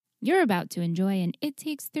You're about to enjoy an It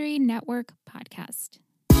Takes Three Network podcast.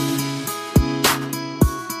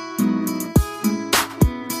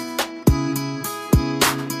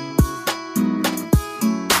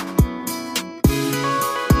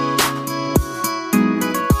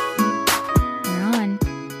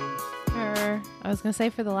 I was going to say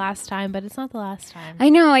for the last time, but it's not the last time. I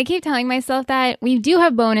know. I keep telling myself that. We do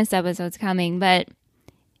have bonus episodes coming, but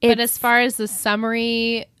as far as the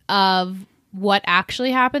summary of what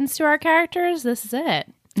actually happens to our characters, this is it.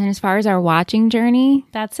 And as far as our watching journey,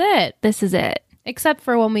 that's it. This is it. Except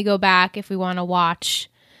for when we go back, if we want to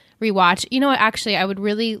rewatch. You know what? Actually, I would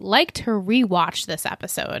really like to rewatch this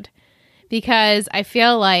episode because I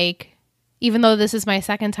feel like even though this is my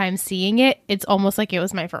second time seeing it, it's almost like it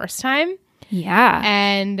was my first time. Yeah.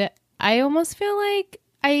 And I almost feel like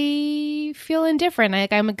I feel indifferent.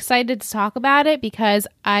 Like I'm excited to talk about it because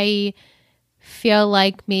I feel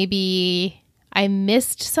like maybe I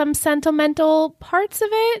missed some sentimental parts of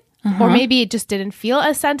it. Or maybe it just didn't feel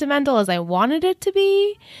as sentimental as I wanted it to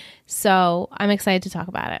be. So I'm excited to talk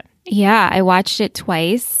about it. Yeah, I watched it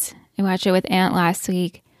twice. I watched it with Aunt last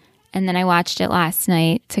week, and then I watched it last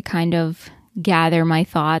night to kind of gather my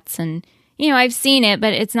thoughts. And, you know, I've seen it,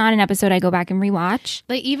 but it's not an episode I go back and rewatch.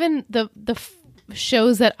 Like even the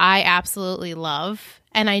shows that I absolutely love,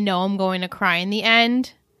 and I know I'm going to cry in the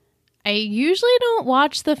end, I usually don't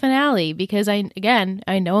watch the finale because I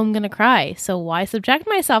know I'm going to cry. So why subject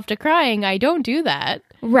myself to crying? I don't do that.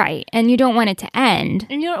 Right. And you don't want it to end.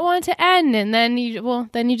 And you don't want it to end. And then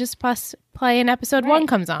you just play and episode 1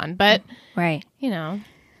 comes on. But, right. You know.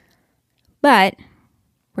 But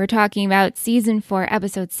we're talking about season 4,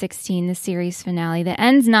 episode 16, the series finale. The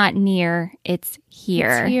end's not near. It's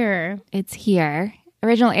here. It's here.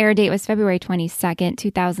 Original air date was February 22nd,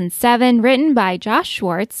 2007. Written by Josh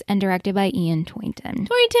Schwartz and directed by Ian Toynton.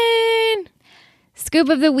 Scoop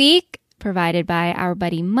of the week, provided by our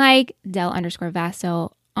buddy Mike,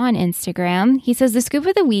 Del_Vasso on Instagram. He says the scoop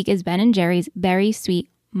of the week is Ben & Jerry's Berry Sweet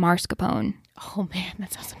Mascarpone. Oh man,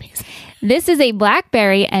 that sounds amazing. This is a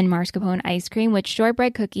blackberry and mascarpone ice cream with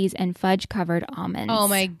shortbread cookies and fudge-covered almonds. Oh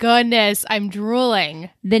my goodness, I'm drooling.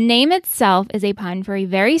 The name itself is a pun for a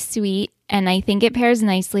very sweet, and I think it pairs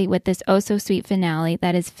nicely with this oh-so-sweet finale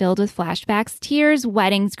that is filled with flashbacks, tears,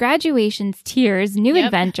 weddings, graduations, tears, new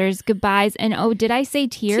adventures, goodbyes, and oh, did I say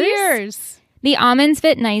tears? Tears. The almonds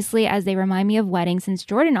fit nicely as they remind me of weddings since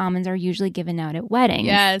Jordan almonds are usually given out at weddings.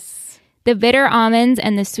 Yes. The bitter almonds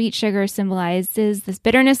and the sweet sugar symbolizes this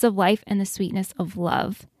bitterness of life and the sweetness of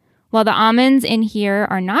love. While the almonds in here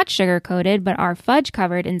are not sugar-coated but are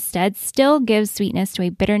fudge-covered instead, still gives sweetness to a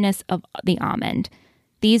bitterness of the almond.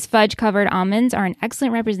 These fudge-covered almonds are an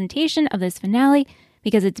excellent representation of this finale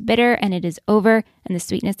because it's bitter and it is over and the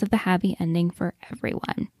sweetness of the happy ending for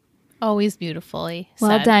everyone. Always beautifully said.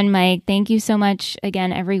 Well done, Mike. Thank you so much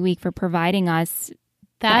again every week for providing us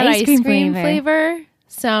that ice cream flavor.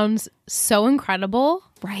 Sounds so incredible.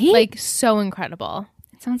 Right? Like so incredible.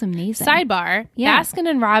 It sounds amazing. Sidebar. Yeah.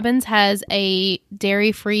 Baskin & Robbins has a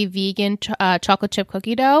dairy-free vegan chocolate chip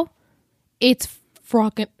cookie dough. It's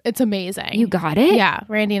amazing. You got it? Yeah.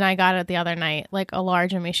 Randy and I got it the other night, like a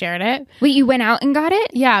large, and we shared it. Wait, you went out and got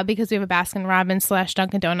it? Yeah, because we have a Baskin Robbins /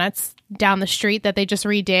 Dunkin' Donuts down the street that they just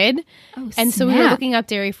redid. Oh, and so we were looking up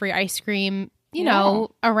dairy-free ice cream, you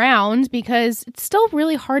know, around because it's still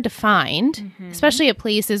really hard to find, especially at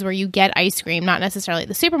places where you get ice cream, not necessarily at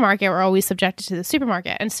the supermarket. We're always subjected to the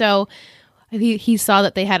supermarket. And so he saw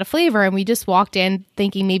that they had a flavor and we just walked in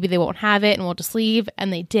thinking maybe they won't have it and we'll just leave.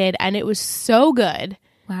 And they did. And it was so good.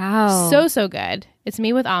 Wow. So good. It's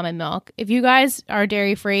made with almond milk. If you guys are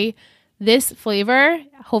dairy free, this flavor,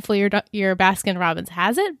 hopefully your Baskin Robbins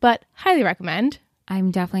has it, but highly recommend.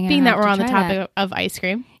 I'm definitely going to being that we're on the topic of ice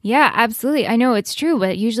cream. Yeah, absolutely. I know it's true,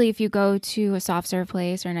 but usually if you go to a soft serve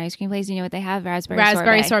place or an ice cream place, you know what they have?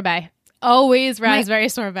 Raspberry sorbet. Always raspberry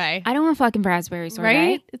sorbet. I don't want fucking raspberry sorbet.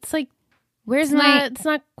 Right? It's like, it's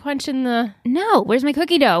not quenching the... No, where's my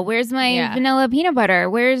cookie dough? Where's my vanilla peanut butter?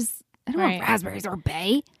 I don't want raspberry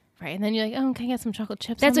sorbet. Right, and then you're like, oh, can I get some chocolate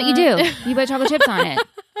chips? That's what you do. You put chocolate chips on it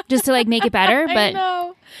just to like make it better. But I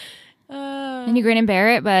know. And you grin and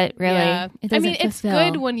bear it, but really, it doesn't it's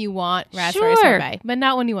good when you want raspberry sorbet, but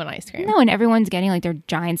not when you want ice cream. No, and everyone's getting like their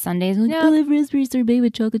giant sundaes. Like, I love raspberry sorbet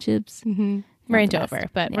with chocolate chips. Rant over,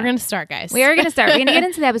 but we're going to start, guys. We are going to start. We're going to get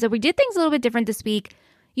into the episode. We did things a little bit different this week.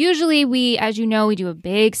 Usually we, as you know, we do a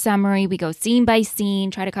big summary. We go scene by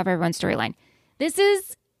scene, try to cover everyone's storyline. This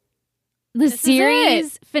is The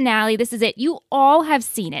series finale. This is it. You all have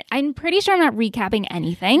seen it. I'm pretty sure I'm not recapping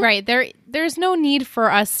anything. Right. There's no need for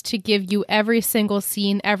us to give you every single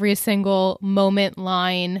scene, every single moment,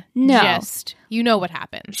 line, gist. You know what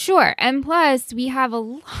happens. Sure. And plus, we have a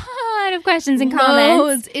lot of questions and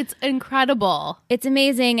comments. It's incredible. It's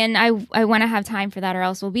amazing. And I want to have time for that, or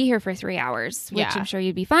else we'll be here for 3 hours, which I'm sure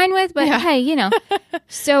you'd be fine with. But hey, you know.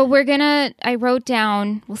 So I wrote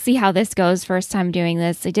down, we'll see how this goes. First time doing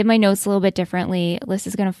this. I did my notes a little bit differently.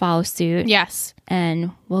 Alyssa's going to follow suit. Yes.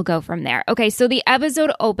 And we'll go from there. Okay. So the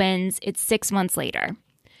episode opens. It's 6 months later.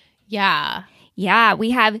 Yeah. Yeah,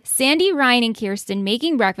 we have Sandy, Ryan, and Kirsten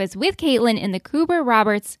making breakfast with Caitlin in the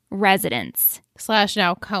Cooper-Roberts residence. /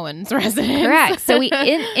 now Cohen's residence. Correct. So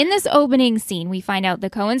in this opening scene, we find out the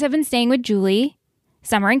Cohens have been staying with Julie,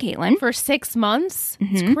 Summer, and Caitlin. For 6 months?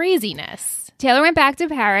 It's craziness. Taylor went back to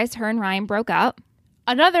Paris. Her and Ryan broke up.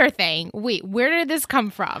 Another thing. Wait, where did this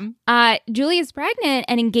come from? Julie is pregnant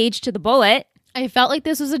and engaged to the Bullet. I felt like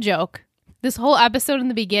this was a joke. This whole episode in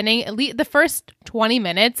the beginning, at least the first 20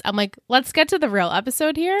 minutes, I'm like, let's get to the real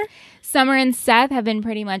episode here. Summer and Seth have been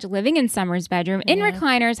pretty much living in Summer's bedroom in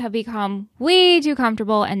recliners, have become way too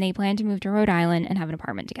comfortable, and they plan to move to Rhode Island and have an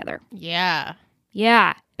apartment together. Yeah.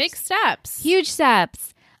 Yeah. Big steps. Huge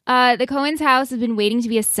steps. The Cohen's house has been waiting to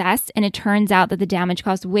be assessed, and it turns out that the damage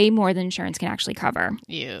costs way more than insurance can actually cover.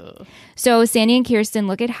 Ew. So Sandy and Kirsten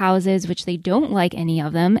look at houses, which they don't like any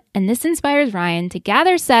of them, and this inspires Ryan to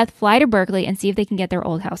gather Seth, fly to Berkeley, and see if they can get their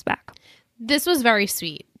old house back. This was very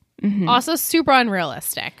sweet. Also super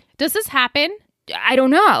unrealistic. Does this happen? I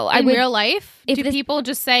don't know. In real life? Do people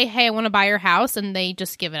just say, hey, I want to buy your house, and they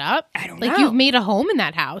just give it up? I don't know. Like, you've made a home in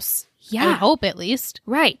that house. Yeah. I hope, at least.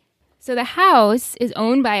 Right. So the house is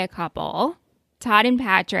owned by a couple, Todd and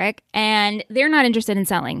Patrick, and they're not interested in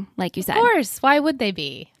selling, like you said. Of course. Why would they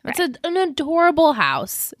be? Right. It's an adorable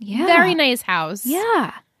house. Yeah. Very nice house.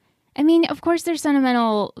 Yeah. I mean, of course, there's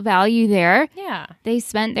sentimental value there. Yeah. They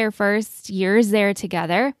spent their first years there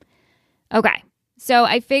together. Okay. So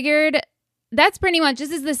I figured that's pretty much, this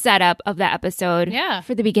is the setup of the episode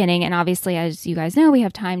for the beginning. And obviously, as you guys know, we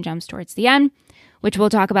have time jumps towards the end, which we'll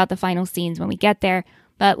talk about the final scenes when we get there.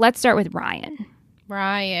 But let's start with Ryan.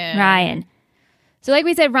 So like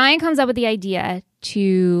we said, Ryan comes up with the idea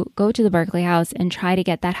to go to the Berkeley house and try to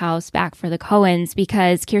get that house back for the Cohens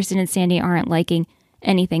because Kirsten and Sandy aren't liking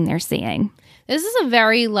anything they're seeing. This is a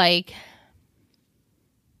very,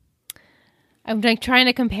 I'm trying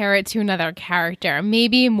to compare it to another character.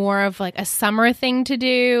 Maybe more of a Summer thing to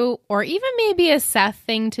do, or even maybe a Seth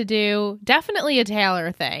thing to do. Definitely a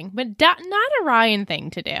Taylor thing, but not a Ryan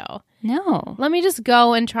thing to do. No. Let me just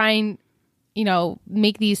go and try and,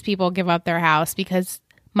 make these people give up their house because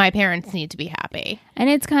my parents need to be happy. And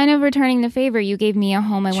it's kind of returning the favor. You gave me a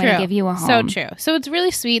home. I want to give you a home. So true. So it's really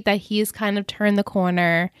sweet that he's kind of turned the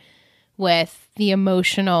corner with the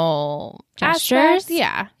emotional gestures. Aspect.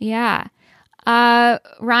 Yeah. Yeah.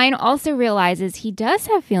 Ryan also realizes he does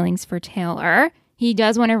have feelings for Taylor. He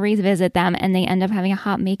does want to revisit them, and they end up having a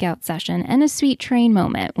hot makeout session and a sweet train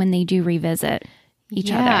moment when they do revisit each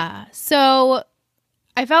other. So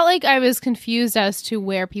I felt like I was confused as to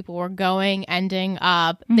where people were going, ending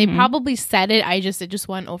up. They probably said it. It just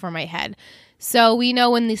went over my head. So we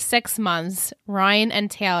know in the 6 months, Ryan and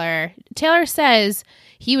Taylor says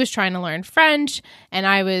he was trying to learn French, and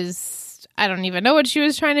I don't even know what she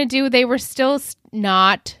was trying to do. They were still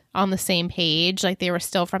not on the same page. They were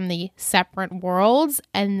still from the separate worlds,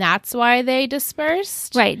 and that's why they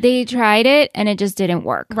dispersed. Right. They tried it, and it just didn't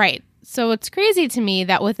work. Right. So it's crazy to me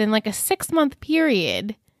that within a 6 month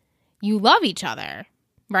period, you love each other,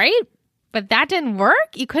 right? But that didn't work.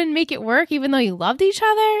 You couldn't make it work even though you loved each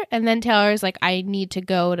other. And then Taylor's like, I need to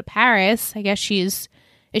go to Paris. I guess is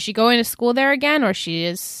she going to school there again, or she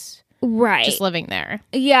is just living there?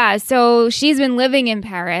 Yeah. So she's been living in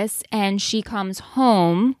Paris and she comes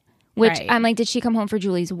home, which I'm like, did she come home for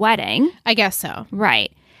Julie's wedding? I guess so.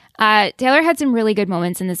 Right. Taylor had some really good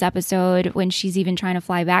moments in this episode when she's even trying to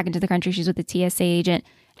fly back into the country. She's with the TSA agent.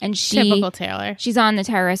 And typical Taylor. She's on the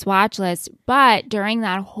terrorist watch list. But during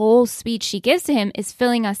that whole speech she gives to him is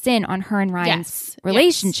filling us in on her and Ryan's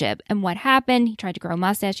relationship and what happened. He tried to grow a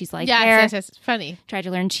mustache. She's like, yes, it's funny. Tried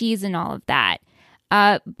to learn cheese and all of that.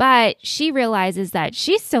 But she realizes that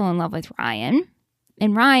she's still in love with Ryan.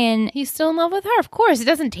 And Ryan... He's still in love with her. Of course. It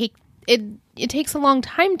doesn't take... It takes a long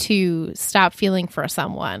time to stop feeling for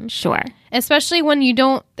someone. Sure. Especially when you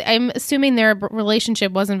don't... I'm assuming their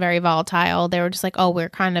relationship wasn't very volatile. They were just like, oh, we're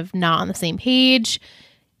kind of not on the same page.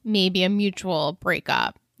 Maybe a mutual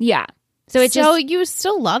breakup. Yeah. So you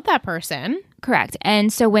still love that person. Correct.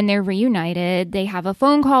 And so when they're reunited, they have a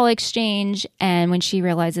phone call exchange. And when she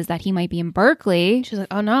realizes that he might be in Berkeley, she's like,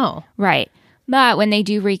 oh no. Right. But when they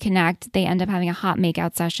do reconnect, they end up having a hot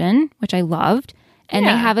makeout session, which I loved. And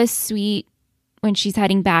they have a sweet, when she's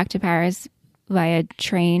heading back to Paris via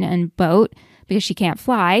train and boat, because she can't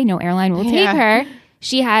fly, no airline will take her.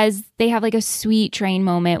 They have like a sweet train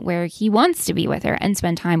moment where he wants to be with her and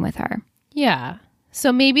spend time with her. Yeah.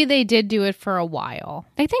 So maybe they did do it for a while.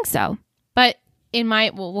 I think so. But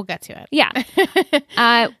we'll get to it.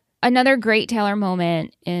 Yeah. Another great Taylor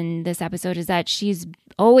moment in this episode is that she's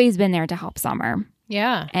always been there to help Summer.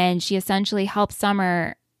 Yeah. And she essentially helps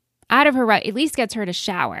Summer out of her rut, at least gets her to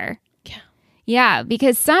shower. Yeah. Yeah,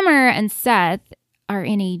 because Summer and Seth are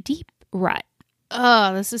in a deep rut.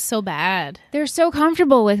 Oh, this is so bad. They're so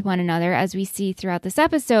comfortable with one another, as we see throughout this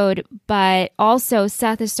episode. But also,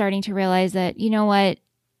 Seth is starting to realize that, you know what?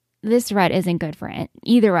 This rut isn't good for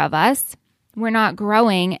either of us. We're not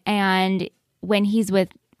growing. And when he's with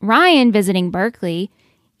Ryan visiting Berkeley,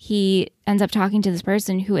 he ends up talking to this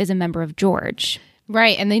person who is a member of George.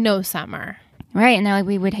 Right. And they know Summer. Right. And they're like,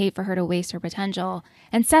 we would hate for her to waste her potential.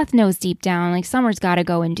 And Seth knows deep down, like, Summer's got to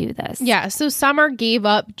go and do this. Yeah. So Summer gave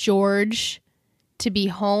up George to be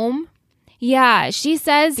home. Yeah. She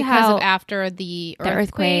says because of after the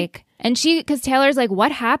earthquake. And because Taylor's like,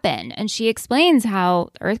 what happened? And she explains how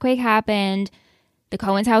the earthquake happened. The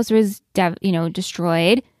Cohen's house was,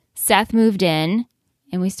 destroyed. Seth moved in.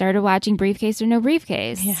 And we started watching Briefcase or No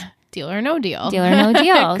Briefcase. Yeah. Deal or no deal. Deal or no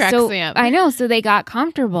deal. Cracks so me up. I know. So they got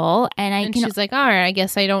comfortable. And she's like, all right, I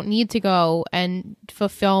guess I don't need to go and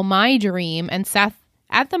fulfill my dream. And Seth,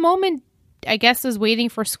 at the moment, I guess, is waiting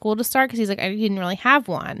for school to start because he's like, I didn't really have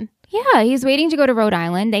one. Yeah, he's waiting to go to Rhode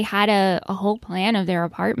Island. They had a whole plan of their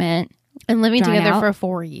apartment. And living together for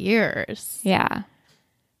 4 years. Yeah.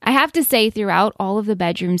 I have to say, throughout all of the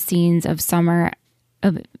bedroom scenes of Summer,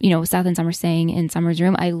 Seth and Summer staying in Summer's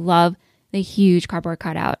room, I love the huge cardboard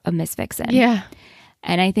cutout of Miss Vixen. Yeah.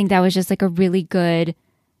 And I think that was just like a really good,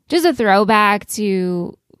 just a throwback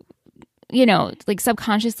to, like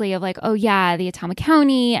subconsciously of like, oh yeah, the Atomic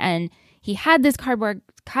County, and he had this cardboard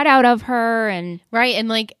cutout of her, and right, and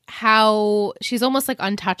like how she's almost like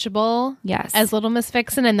untouchable, yes, as little Miss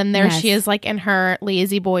Vixen, and then she is like in her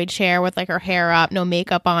lazy boy chair with like her hair up, no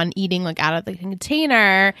makeup on, eating like out of the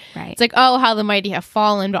container. Right. It's like, oh, how the mighty have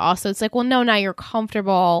fallen, but also it's like, well, no, now you're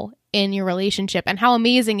comfortable in your relationship, and how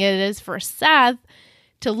amazing it is for Seth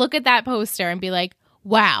to look at that poster and be like,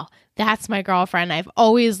 wow, that's my girlfriend. I've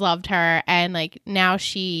always loved her, and like now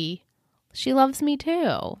she loves me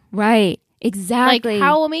too. Right. Exactly. Like,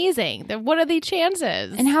 how amazing. What are the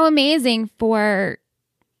chances? And how amazing for,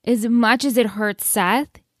 as much as it hurts Seth,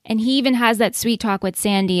 and he even has that sweet talk with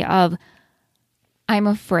Sandy of, I'm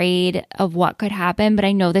afraid of what could happen, but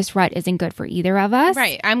I know this rut isn't good for either of us.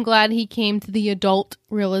 Right. I'm glad he came to the adult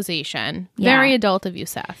realization. Yeah. Very adult of you,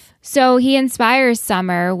 Seth. So he inspires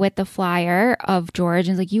Summer with the flyer of George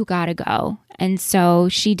and is like, you gotta go. And so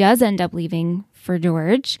she does end up leaving for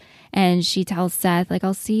George. And she tells Seth, like,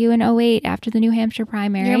 I'll see you in 2008 after the New Hampshire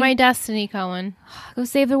primary. You're my destiny, Cohen. Go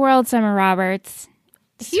save the world, Summer Roberts.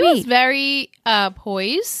 He was very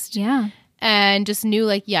poised. Yeah. And just knew,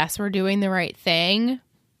 like, yes, we're doing the right thing.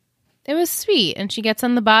 It was sweet. And she gets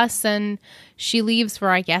on the bus and she leaves for,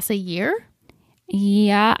 I guess, a year.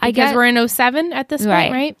 Yeah. Because we're in 07 at this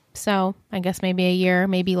point, right? So I guess maybe a year,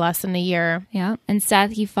 maybe less than a year. Yeah. And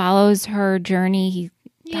Seth, he follows her journey. He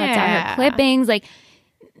cuts out her clippings. Like,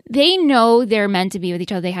 they know they're meant to be with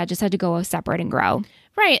each other. They just had to go separate and grow.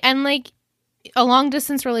 Right. And like a long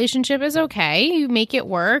distance relationship is okay. You make it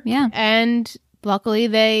work. Yeah. And luckily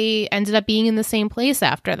they ended up being in the same place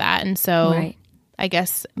after that. And so I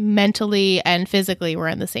guess mentally and physically we're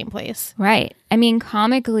in the same place. Right. I mean,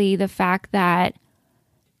 comically, the fact that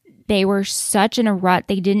they were such in a rut,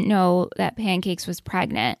 they didn't know that Pancakes was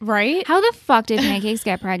pregnant. Right. How the fuck did Pancakes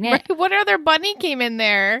get pregnant? Right. What other bunny came in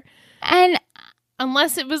there? And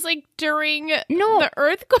unless it was like during the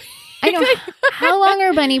earthquake. I know. How long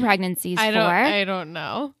are bunny pregnancies for? I don't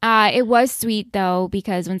know. It was sweet, though,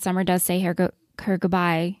 because when Summer does say her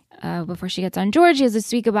goodbye before she gets on George, she has a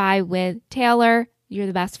sweet goodbye with Taylor. You're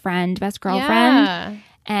the best friend, best girlfriend. Yeah.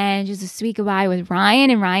 And just a sweet goodbye with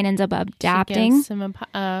Ryan. And Ryan ends up adopting. She gives him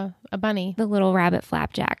a bunny. The little rabbit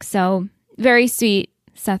Flapjack. So very sweet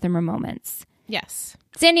Seth and Summer moments. Yes.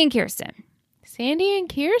 Sandy and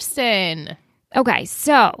Kirsten. Okay,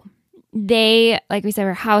 so they, like we said,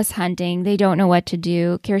 were house hunting. They don't know what to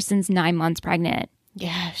do. Kirsten's 9 months pregnant.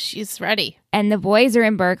 Yeah, she's ready. And the boys are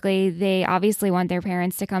in Berkeley. They obviously want their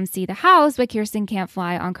parents to come see the house, but Kirsten can't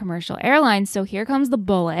fly on commercial airlines. So here comes the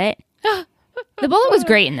bullet. The bullet was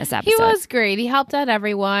great in this episode. He was great. He helped out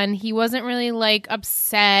everyone. He wasn't really like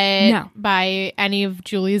upset by any of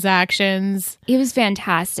Julie's actions. He was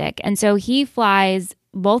fantastic. And so he flies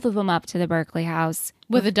both of them up to the Berkeley house.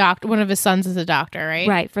 With a doctor. One of his sons is a doctor, right?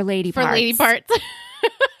 Right, for lady parts. For lady parts.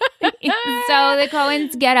 So the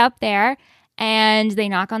Coens get up there and they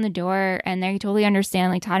knock on the door and they totally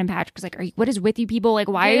understand. Like Todd and Patrick's like, what is with you people? Like,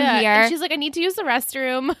 why are you here? And she's like, I need to use the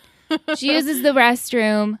restroom. She uses the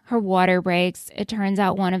restroom. Her water breaks. It turns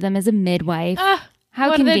out one of them is a midwife.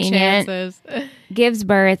 How convenient. Gives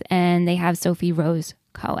birth and they have Sophie Rose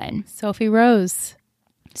Coen. Sophie Rose.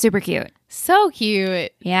 Super cute. So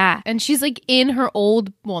cute. Yeah. And she's like in her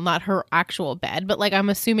old, well, not her actual bed, but like I'm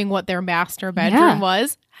assuming what their master bedroom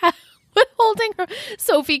was. Holding her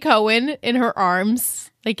Sophie Coen in her arms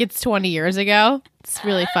like it's 20 years ago. It's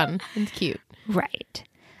really fun and cute. Right.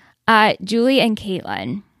 Julie and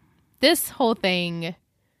Caitlin. This whole thing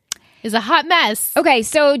is a hot mess. Okay,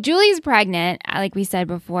 so Julie's pregnant, like we said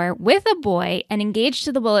before, with a boy and engaged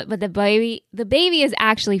to the bullet, but the baby is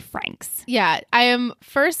actually Frank's. Yeah, I am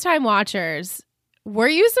first-time watchers. Were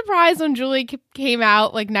you surprised when Julie came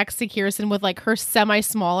out like next to Kirsten with like her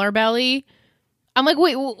semi-smaller belly? I'm like,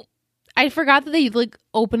 wait, I forgot that they like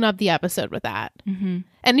opened up the episode with that. Mm-hmm.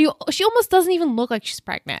 And she almost doesn't even look like she's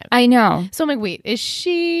pregnant. I know. So I'm like, wait, is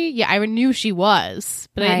she? Yeah, I knew she was,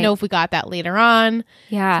 but I didn't know if we got that later on.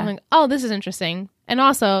 Yeah. So I'm like, oh, this is interesting. And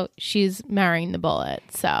also, she's marrying the bullet,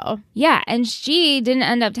 so. Yeah, and she didn't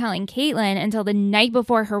end up telling Caitlin until the night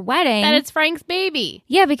before her wedding. That it's Frank's baby.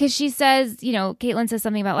 Yeah, because she says, Caitlin says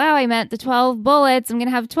something about, wow, I met the 12 bullets. I'm going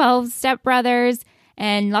to have 12 stepbrothers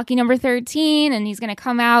and lucky number 13, and he's going to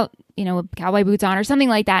come out, with cowboy boots on or something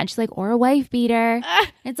like that. And she's like, or a wife beater.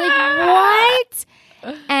 It's like, what?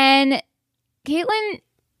 And Caitlin,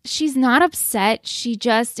 she's not upset. She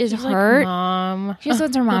just is hurt. Like, Mom. She just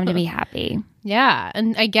wants her mom to be happy. Yeah.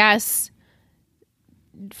 And I guess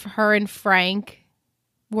her and Frank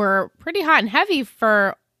were pretty hot and heavy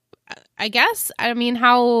for,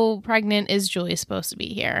 how pregnant is Julie supposed to be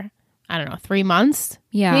here? I don't know, 3 months?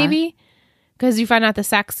 Yeah. Maybe? Because you find out the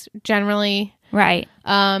sex generally. Right.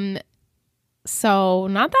 So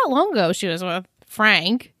not that long ago she was with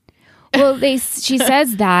Frank. Well, she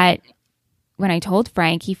says that when I told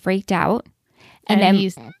Frank, he freaked out. And then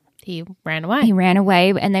he ran away. He ran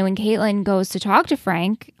away. And then when Caitlin goes to talk to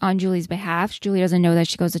Frank on Julie's behalf, Julie doesn't know that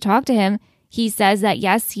she goes to talk to him. He says that,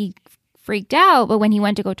 yes, he freaked out. But when he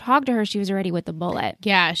went to go talk to her, she was already with the bullet.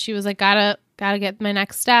 Yeah, she was like, gotta get my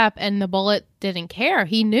next step. And the bullet didn't care.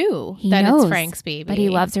 He knew he that knows, it's Frank's baby. But he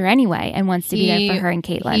loves her anyway and wants to be there for her and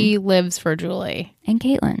Caitlin. He lives for Julie. And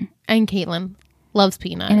Caitlin. And Caitlin loves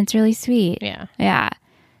Peanut. And it's really sweet. Yeah. Yeah.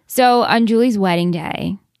 So on Julie's wedding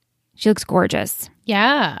day, she looks gorgeous.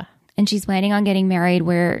 Yeah. And she's planning on getting married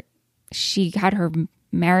where she had her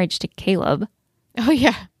marriage to Caleb. Oh,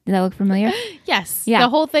 yeah. Did that look familiar? Yes. Yeah. The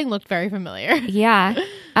whole thing looked very familiar. Yeah.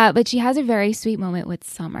 But she has a very sweet moment with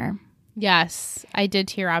Summer. Yes. I did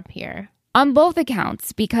tear up here. On both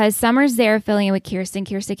accounts, because Summer's there filling in with Kirsten.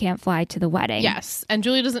 Kirsten can't fly to the wedding. Yes. And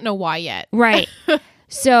Julie doesn't know why yet. Right.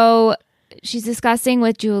 So she's discussing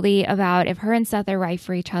with Julie about if her and Seth are right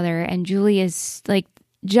for each other. And Julie is like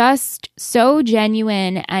just so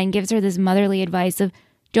genuine and gives her this motherly advice of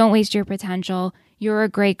don't waste your potential. You're a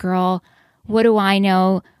great girl. What do I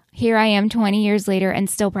know? Here I am 20 years later and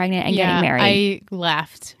still pregnant and getting married. I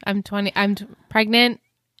laughed. I'm pregnant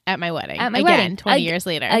at my wedding. At my again, wedding. 20 years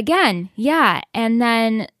later. Again. Yeah. And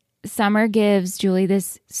then Summer gives Julie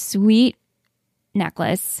this sweet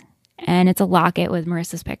necklace. And it's a locket with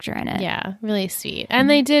Marissa's picture in it. Yeah, really sweet. And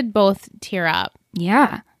they did both tear up.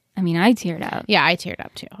 Yeah. I mean, I teared up. Yeah, I teared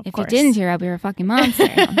up too. If you didn't tear up, you're a fucking monster.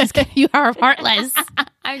 No, I'm just kidding. You are heartless.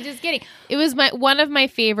 I'm just kidding. It was one of my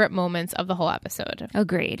favorite moments of the whole episode.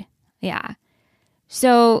 Agreed. Yeah.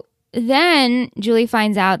 So then Julie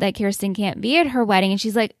finds out that Kirsten can't be at her wedding. And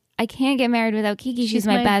she's like, I can't get married without Kiki. She's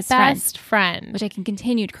my best friend. Which I can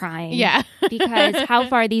continue crying. Yeah. Because how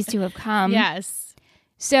far these two have come. Yes.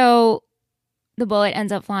 So the bullet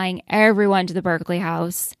ends up flying everyone to the Berkeley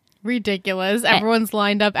house. Ridiculous. Everyone's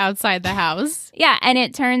lined up outside the house. Yeah. And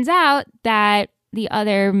it turns out that the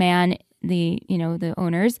other man, the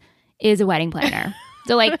owners, is a wedding planner.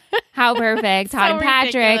 So like how perfect. Todd and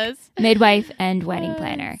Patrick, ridiculous. Midwife and wedding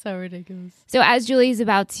planner. So ridiculous. So as Julie's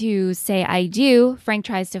about to say I do, Frank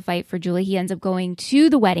tries to fight for Julie. He ends up going to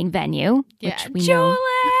the wedding venue. Yeah. Which we Julie!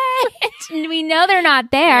 we know they're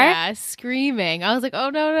not there. Yeah, screaming. I was like, oh,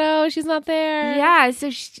 no, she's not there. Yeah, so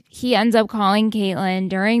he ends up calling Caitlin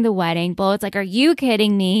during the wedding. Bullet's like, are you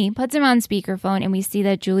kidding me? Puts him on speakerphone, and we see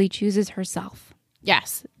that Julie chooses herself.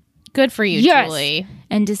 Yes. Good for you, Julie.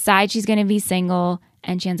 And decides she's going to be single,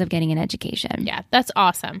 and she ends up getting an education. Yeah, that's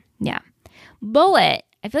awesome. Yeah. Bullet.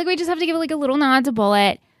 I feel like we just have to give like a little nod to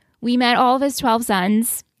Bullet. We met all of his 12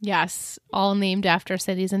 sons. Yes, all named after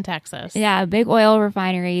cities in Texas. Yeah, big oil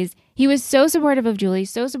refineries. He was so supportive of Julie,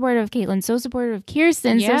 so supportive of Caitlin, so supportive of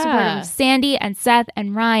Kirsten, so supportive of Sandy and Seth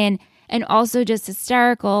and Ryan, and also just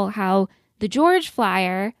hysterical how the George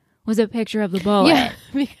flyer was a picture of the Bullet. Yeah,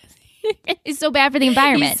 because it's so bad for the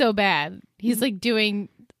environment. He's so bad. He's like doing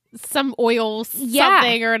some oil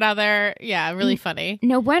something or another. Yeah, really funny.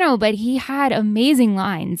 No bueno, but he had amazing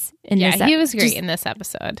lines in this. Yeah, he was great in this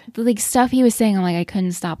episode. Like stuff he was saying, I'm like, I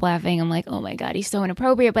couldn't stop laughing. I'm like, oh my God, he's so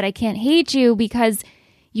inappropriate, but I can't hate you because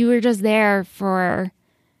you were just there for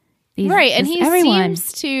these. Right, and he everyone.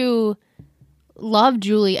 seems to love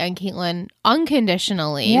Julie and Caitlin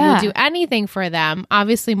unconditionally. Yeah. Will do anything for them.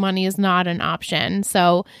 Obviously, money is not an option.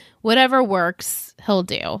 So whatever works, he'll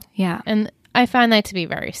do. Yeah. And I find that to be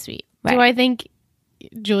very sweet. Right. Do I think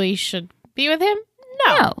Julie should be with him?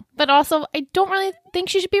 No. But also, I don't really think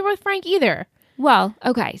she should be with Frank either. Well,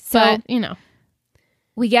 okay. So, but,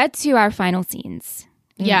 we get to our final scenes.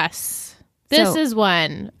 Yes. This is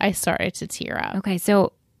when I started to tear up. Okay.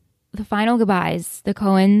 So, the final goodbyes. The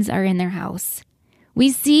Coens are in their house. We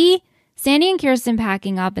see Sandy and Kirsten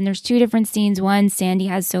packing up, and there's two different scenes. One, Sandy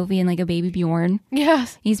has Sophie and like a baby Bjorn.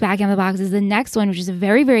 Yes. He's packing up the boxes. The next one, which is a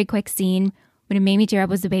very, very quick scene, but it made me tear up,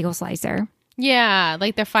 was the bagel slicer. Yeah,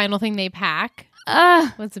 like the final thing they pack.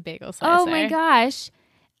 What's a bagel slicer? Oh my gosh.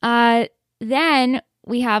 Then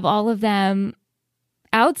we have all of them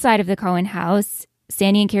outside of the Coen house.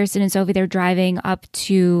 Sandy and Kirsten and Sophie, they're driving up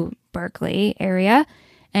to Berkeley area,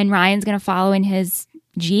 and Ryan's going to follow in his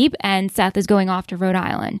Jeep, and Seth is going off to Rhode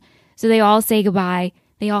Island. So they all say goodbye.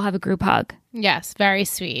 They all have a group hug. Yes, very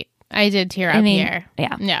sweet. I did tear up here.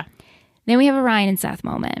 Yeah. Yeah. Then we have a Ryan and Seth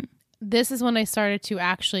moment. This is when I started to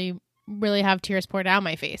actually really have tears pour down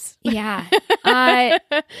my face. Yeah.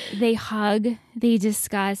 They hug. They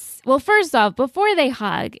discuss. Well, first off, before they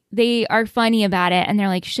hug, they are funny about it. And they're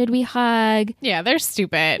like, should we hug? Yeah, they're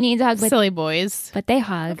stupid. Need to hug. Silly boys. But they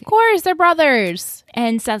hug. Of course, they're brothers.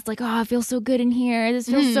 And Seth's like, oh, it feels so good in here. This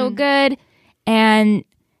feels so good. And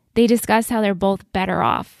they discuss how they're both better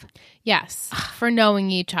off. Yes, for knowing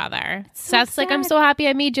each other. So Seth's sad. Like, I'm so happy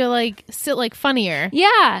I made you like funnier.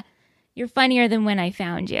 Yeah. You're funnier than when I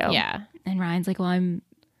found you. Yeah. And Ryan's like, well, I'm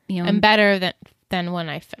better than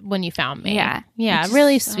when you found me. Yeah. Yeah,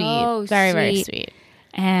 really sweet. Very, very sweet.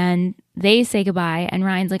 And they say goodbye, and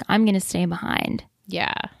Ryan's like, I'm going to stay behind.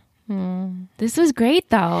 Yeah. This was great,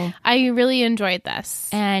 though. I really enjoyed this.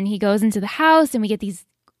 And he goes into the house, and we get these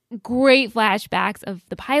great flashbacks of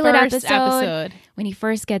the pilot episode. When he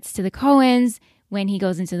first gets to the Coens, when he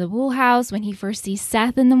goes into the Wool house, when he first sees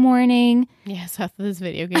Seth in the morning. Yeah, Seth with his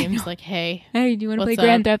video games, like, hey, do you want to play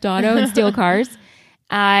Grand Theft Auto and steal cars?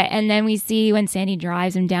 And then we see when Sandy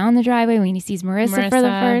drives him down the driveway, when he sees Marissa for the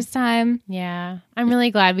first time. Yeah. I'm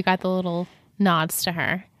really glad we got the little nods to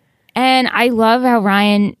her. And I love how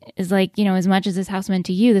Ryan is like, as much as this house meant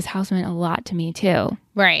to you, this house meant a lot to me too.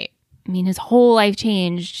 Right. I mean, his whole life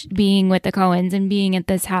changed being with the Coens and being at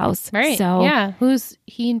this house. Right. So yeah.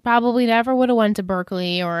 He probably never would have went to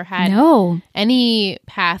Berkeley or had any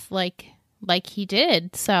path like he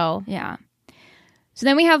did. So yeah. So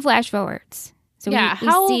then we have flash forwards. So we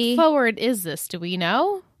how see, forward is this? Do we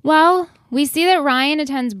know? Well, we see that Ryan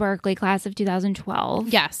attends Berkeley, class of 2012.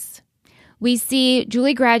 Yes. We see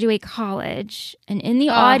Julie graduate college, and in the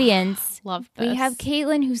audience, love this. We have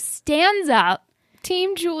Caitlin who stands up.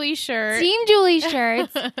 Team Julie shirt. Team Julie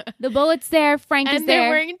shirts. The Bullet's there. Frank is there. And they're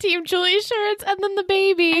wearing Team Julie shirts. And then the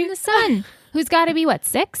baby. And the son, who's got to be,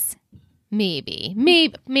 6? Maybe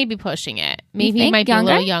pushing it. Maybe he might be a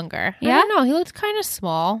little younger. Yeah? I don't know. He looks kind of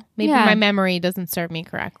small. Maybe my memory doesn't serve me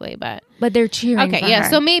correctly, but they're cheering for her.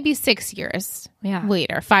 So maybe 6 years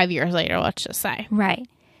later, 5 years later, let's just say. Right.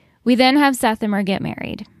 We then have Seth and Mer get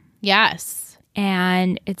married. Yes.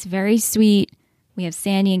 And it's very sweet. We have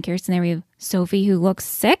Sandy and Kirsten there. We have Sophie, who looks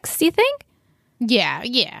 6, you think?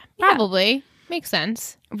 Yeah, probably. Makes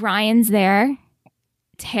sense. Ryan's there.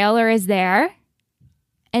 Taylor is there.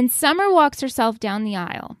 And Summer walks herself down the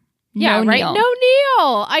aisle. Yeah, right? Neil. No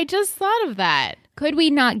Neil. I just thought of that. Could we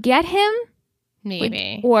not get him?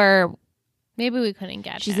 Maybe. Or maybe we couldn't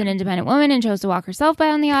get him. She's an independent woman and chose to walk herself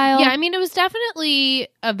down the aisle. Yeah, I mean, it was definitely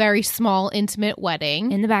a very small, intimate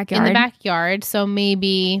wedding. In the backyard. So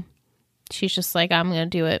maybe she's just like, I'm going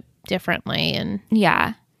to do it differently. And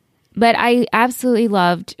yeah. But I absolutely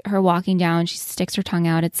loved her walking down. She sticks her tongue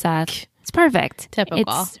out at Seth. It's perfect. Typical.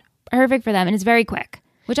 It's perfect for them. And it's very quick,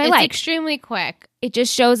 which I like. It's extremely quick. It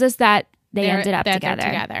just shows us that they ended up they're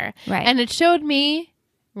together. Right. And it showed me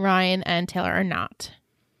Ryan and Taylor are not.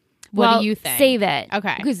 What do you think? Save it.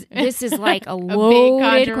 Okay. Because this is like a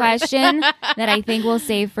loaded question that I think we'll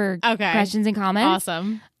save for questions and comments.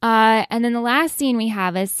 Awesome. And then the last scene we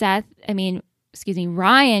have is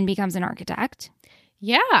Ryan becomes an architect.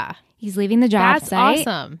 Yeah. He's leaving the job site. That's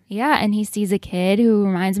awesome. Yeah. And he sees a kid who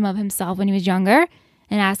reminds him of himself when he was younger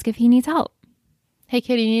and asks if he needs help. Hey,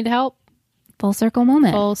 kid, you need help? Full circle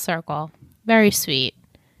moment. Full circle. Very sweet.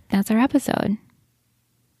 That's our episode.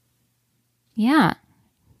 Yeah.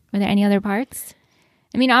 Were there any other parts?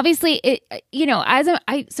 I mean, obviously,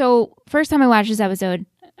 so first time I watched this episode,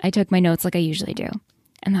 I took my notes like I usually do.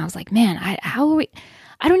 And I was like, man,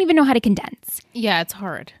 I don't even know how to condense. Yeah, it's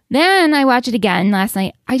hard. Then I watched it again last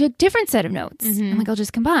night. I took different set of notes. I'm like, I'll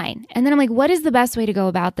just combine. And then I'm like, what is the best way to go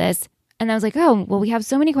about this? And I was like, oh, well, we have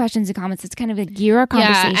so many questions and comments. It's kind of a gear our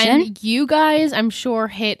conversation. Yeah, and you guys, I'm sure,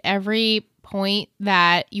 hit every point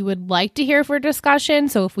that you would like to hear for discussion.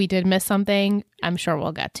 So if we did miss something, I'm sure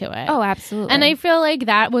we'll get to it. Oh, absolutely. And I feel like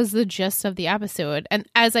that was the gist of the episode. And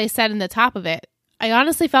as I said in the top of it, I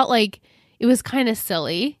honestly felt like it was kind of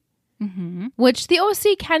silly, which the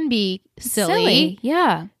OC can be silly.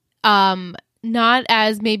 Yeah. Not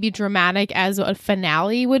as maybe dramatic as a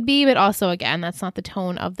finale would be, but also, again, that's not the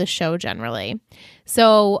tone of the show generally.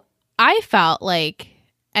 So I felt like,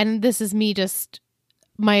 and this is me just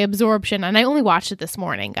my absorption, and I only watched it this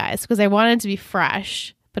morning, guys, because I wanted it to be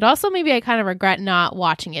fresh, but also maybe I kind of regret not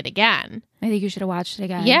watching it again. I think you should have watched it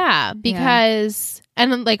again. Yeah, because,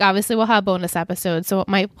 and like obviously we'll have bonus episodes, so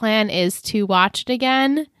my plan is to watch it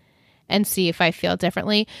again and see if I feel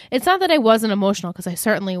differently. It's not that I wasn't emotional, because I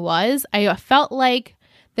certainly was. I felt like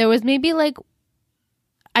there was maybe like,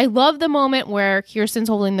 I love the moment where Kirsten's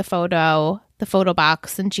holding the photo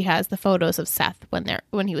box, and she has the photos of Seth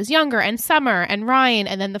when he was younger, and Summer and Ryan,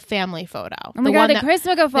 and then the family photo. Oh my God, the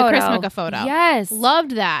Chrismukkah photo. The Chrismukkah photo. Yes.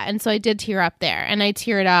 Loved that. And so I did tear up there. And I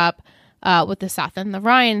teared up with the Seth and the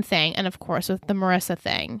Ryan thing, and of course with the Marissa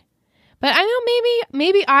thing. But I know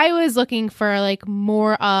maybe I was looking for like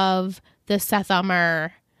more of the Seth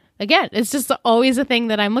Summer. Again, it's just always a thing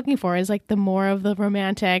that I'm looking for, is like the more of the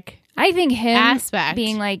romantic I think him aspect.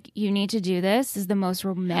 Being like, you need to do this is the most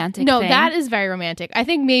romantic No, thing. that is very romantic. I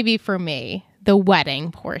think maybe for me, the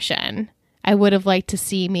wedding portion, I would have liked to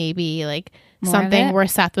see maybe like more something where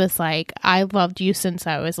Seth was like, I loved you since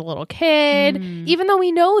I was a little kid, even though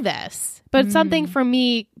we know this. But something for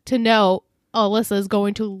me to know, Alyssa is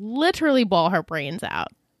going to literally bawl her brains out.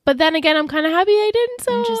 But then again, I'm kind of happy I didn't.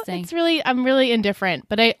 So I'm really indifferent.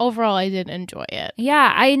 But overall, I did enjoy it.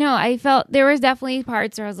 Yeah, I know. I felt there was definitely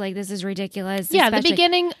parts where I was like, this is ridiculous. Yeah, the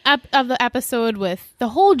beginning of the episode with the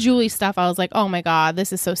whole Julie stuff, I was like, oh my God,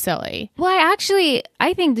 this is so silly. Well,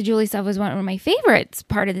 I think the Julie stuff was one of my favorites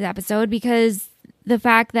part of the episode, because the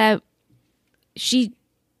fact that she,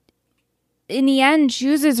 in the end,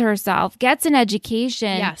 chooses herself, gets an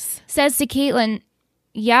education, says to Caitlin,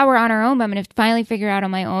 yeah, we're on our own, but I'm going to finally figure it out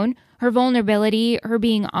on my own. Her vulnerability, her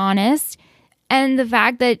being honest, and the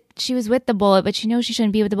fact that she was with the Bullet, but she knows she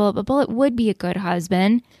shouldn't be with the Bullet, but Bullet would be a good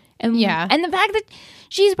husband. And, and the fact that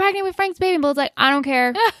she's pregnant with Frank's baby, and Bullet's like, I don't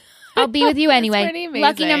care. I'll be with you anyway.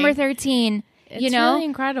 Lucky number 13. It's really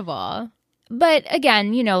incredible. But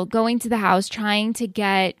again, going to the house, trying to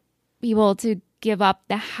get people to give up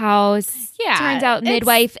the house. Yeah. Turns out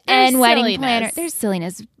midwife and wedding planner. There's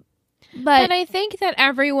silliness. But I think that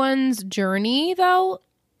everyone's journey, though,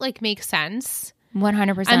 like makes sense.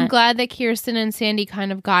 100%. I'm glad that Kirsten and Sandy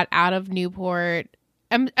kind of got out of Newport.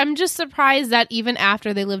 I'm just surprised that even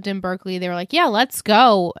after they lived in Berkeley, they were like, yeah, let's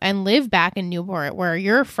go and live back in Newport where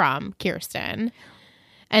you're from, Kirsten.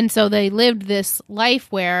 And so they lived this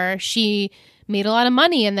life where she made a lot of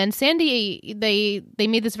money, and then Sandy, they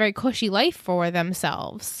made this very cushy life for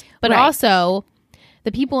themselves. But also,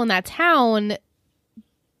 the people in that town,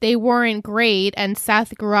 they weren't great, and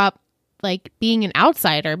Seth grew up like being an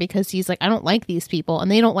outsider because he's like, I don't like these people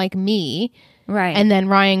and they don't like me. Right. And then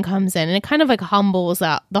Ryan comes in and it kind of like humbles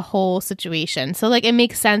out the whole situation. So like it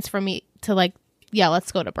makes sense for me to like, yeah,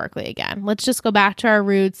 let's go to Berkeley again. Let's just go back to our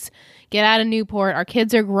roots, get out of Newport. Our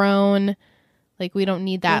kids are grown. Like we don't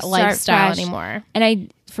need that lifestyle anymore. And I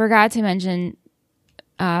forgot to mention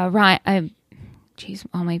Ryan. Jeez,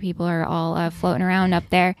 all my people are all floating around up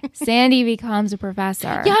there. Sandy becomes a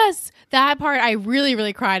professor. Yes, that part I really,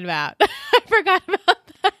 really cried about. I forgot about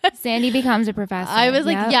that. Sandy becomes a professor. I was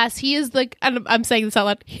like, yes, he is like, and I'm saying this out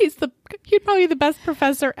loud, he'd probably be the best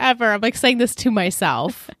professor ever. I'm like saying this to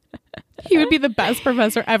myself. He would be the best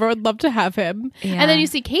professor ever. I would love to have him. Yeah. And then you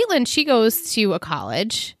see Caitlin, she goes to a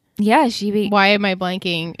college. Yeah, why am I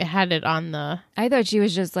blanking? It had it on the... I thought she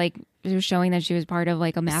was just like it was showing that she was part of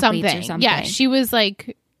like a mathletes or something. Yeah, she was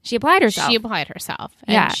like... She applied herself.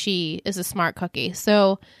 And she is a smart cookie.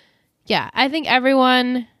 So, yeah, I think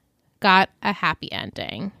everyone got a happy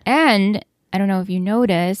ending. And I don't know if you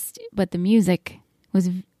noticed, but the music was...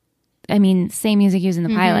 same music used in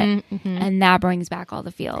the pilot. And that brings back all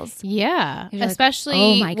the feels. Yeah.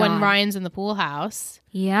 Especially when Ryan's in the pool house.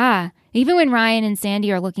 Yeah. Even when Ryan and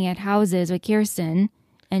Sandy are looking at houses with Kirsten,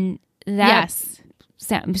 and that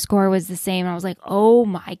score was the same. I was like, oh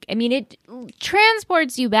my... it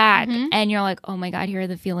transports you back. And you're like, oh my God, here are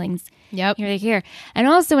the feelings. Yep. Here they here. And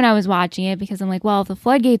also when I was watching it, because I'm like, well, if the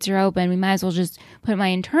floodgates are open, we might as well just put my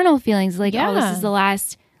internal feelings like, oh, this is the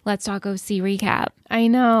last Let's Talk OC recap. I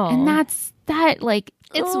know. And that's that, like...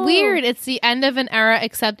 It's weird. It's the end of an era,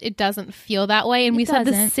 except it doesn't feel that way. And we said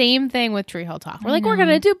the same thing with Tree Hill Talk. We're like, we're going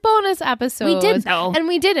to do bonus episodes. We did, though. And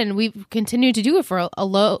we did. And we've continued to do it for a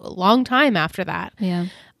long time after that. Yeah.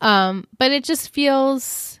 But it just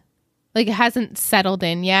feels like it hasn't settled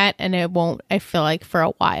in yet. And it won't, I feel like, for a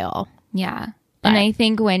while. Yeah. But. And I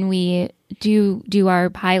think when we do our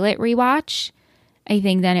pilot rewatch, I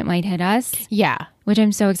think then it might hit us. Yeah. Which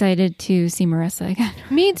I'm so excited to see Marissa again.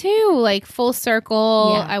 Me too. Like full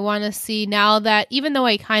circle. Yeah. I want to see now that even though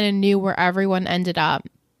I kind of knew where everyone ended up,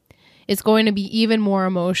 it's going to be even more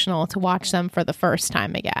emotional to watch them for the first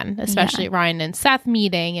time again. Especially Ryan and Seth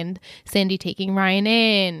meeting and Sandy taking Ryan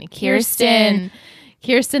in. Kirsten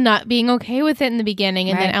not being okay with it in the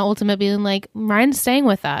beginning and then ultimately being like, Ryan's staying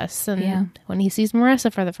with us. And when he sees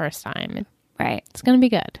Marissa for the first time, it's going to be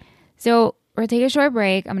good. So we'll take a short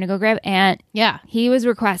break. I'm going to go grab Ant. Yeah. He was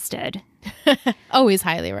requested. Always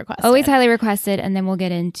highly requested. Always highly requested. And then we'll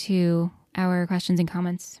get into our questions and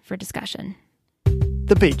comments for discussion.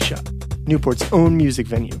 The Bait Shop, Newport's own music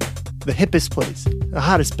venue. The hippest place, the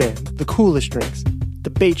hottest band, the coolest drinks. The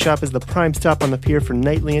Bait Shop is the prime stop on the pier for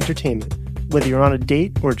nightly entertainment. Whether you're on a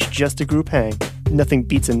date or it's just a group hang, nothing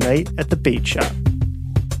beats a night at the Bait Shop.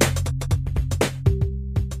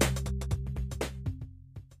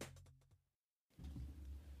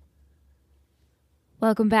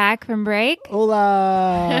 Welcome back from break.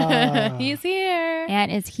 Hola! He's here.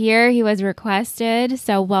 Ant is here. He was requested,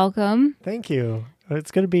 so welcome. Thank you. It's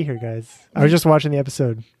good to be here, guys. I was just watching the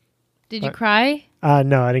episode. Did you cry?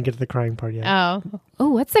 No, I didn't get to the crying part yet. Oh,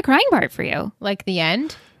 what's the crying part for you? like the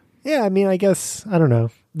end? Yeah, I guess, I don't know.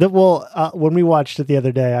 When we watched it the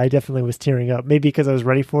other day, I definitely was tearing up. Maybe because I was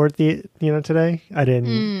ready for it today. I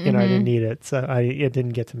didn't, I didn't need it, so it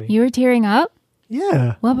didn't get to me. You were tearing up?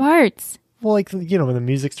 Yeah. What parts? Well, like, when the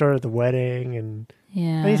music started at the wedding and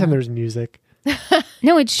anytime there's music.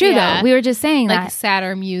 No, it's true, though. We were just saying like that.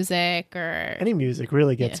 sadder music or... Any music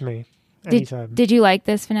really gets me. Anytime. Did you like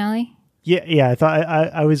this finale? Yeah. I thought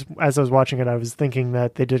I was, as I was watching it, I was thinking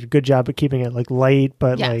that they did a good job of keeping it like light,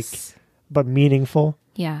 but but meaningful.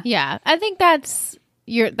 Yeah. Yeah. I think that's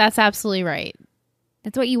absolutely right.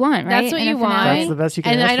 That's what you want, right? That's what you want. That's the best you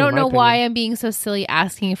can ask for. And I don't know why I'm being so silly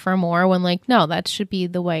asking for more when no, that should be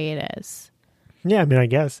the way it is. Yeah, I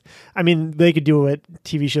guess. They could do what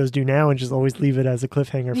TV shows do now and just always leave it as a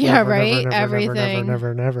cliffhanger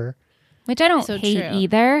forever, never. Which I don't hate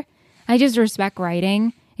either. I just respect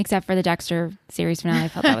writing, except for the Dexter series finale. I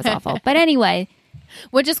felt that was awful. But anyway.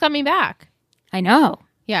 Which is coming back. I know.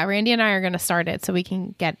 Yeah, Randy and I are going to start it so we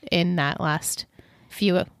can get in that last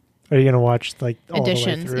few Are you going to watch all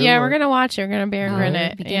editions? The way through, yeah, we're going to watch it. We're going to bear grin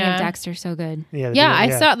it. The beginning of Dexter, so good. Yeah, I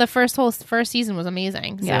saw the first season was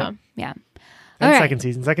amazing. So. Yeah. And second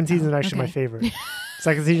season. Second season is actually my favorite.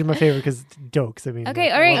 Second season is my favorite because it's jokes. All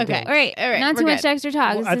right. Not too much Dexter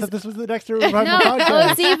talk. Well, I thought this was the Dexter podcast.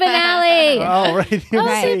 OC finale. Oh, right.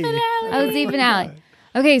 OC finale.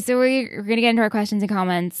 Okay, so we're going to get into our questions and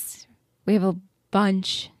comments. We have a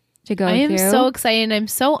bunch to go through. I am so excited. I'm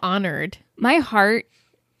so honored. My heart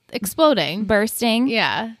exploding. Bursting.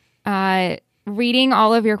 Yeah. Reading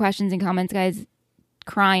all of your questions and comments, guys.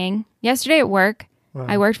 Crying. Yesterday at work. Wow.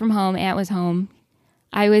 I worked from home. Ant was home.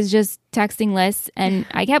 I was just texting lists, and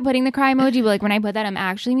I kept putting the cry emoji, but when I put that, it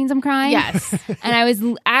actually means I'm crying. Yes. And I was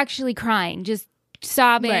actually crying, just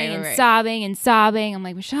sobbing and sobbing and sobbing. I'm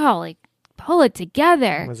like, Michelle, pull it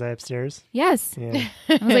together. Was I upstairs? Yes. Yeah.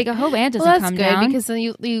 I was like, I hope Ant doesn't come down. Because then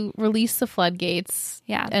you release the floodgates.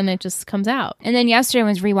 Yeah. And it just comes out. And then yesterday I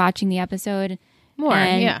was rewatching the episode. More,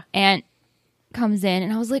 and Ant comes in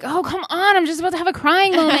and I was like, oh, come on, I'm just about to have a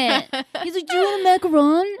crying moment. He's like, do you want a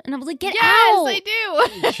macaron? And I was like, get out.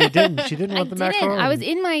 Yes, I do. She didn't want the macaron. I was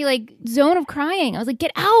in my zone of crying. I was like,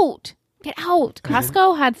 get out. Get out.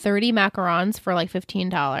 Costco had 30 macarons for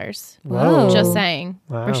 $15. Whoa. Just saying.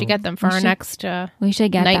 Wow. We should get them for our next we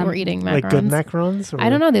should get night them. we're eating macarons. Like good macarons? I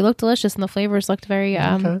don't know. They look delicious and the flavors looked very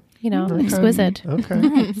exquisite. Okay.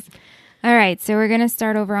 Nice. All right, so we're going to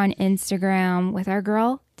start over on Instagram with our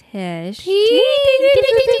girl, Tish.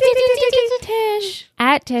 Tish.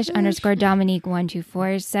 At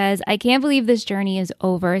Tish_Dominique124 says, I can't believe this journey is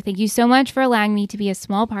over. Thank you so much for allowing me to be a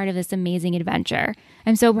small part of this amazing adventure.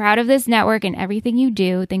 I'm so proud of this network and everything you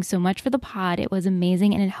do. Thanks so much for the pod. It was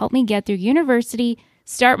amazing and it helped me get through university,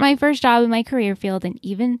 start my first job in my career field, and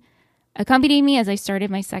even accompanied me as I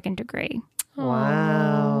started my second degree.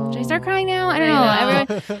 Wow. Should I start crying now? I don't know.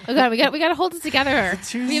 Everyone, Oh God, we got to hold it together.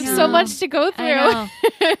 We have so much to go through. I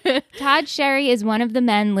know. Todd Sherry is one of the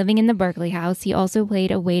men living in the Berkeley house. He also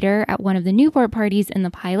played a waiter at one of the Newport parties in the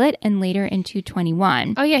pilot and later in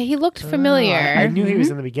 221. Oh yeah, he looked familiar. I knew he was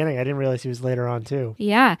in the beginning. I didn't realize he was later on too.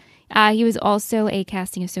 Yeah. He was also a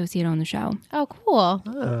casting associate on the show. Oh, cool.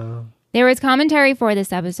 Oh. There was commentary for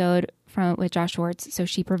this episode with Josh Schwartz, so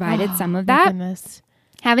she provided some of My that. goodness.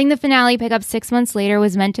 Having the finale pick up 6 months later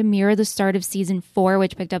was meant to mirror the start of season 4,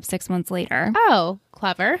 which picked up 6 months later. Oh,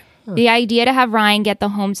 clever. The idea to have Ryan get the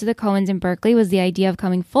home to the Coens in Berkeley was the idea of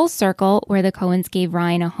coming full circle, where the Coens gave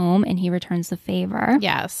Ryan a home and he returns the favor.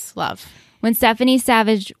 Yes, love. When Stephanie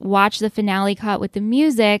Savage watched the finale cut with the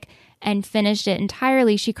music and finished it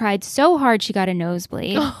entirely, she cried so hard she got a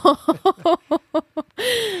nosebleed.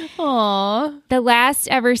 Aww. The last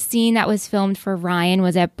ever scene that was filmed for Ryan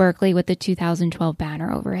was at Berkeley with the 2012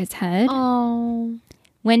 banner over his head. Oh.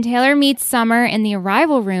 When Taylor meets Summer in the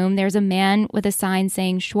arrival room, there's a man with a sign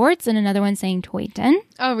saying Schwartz and another one saying Toyton.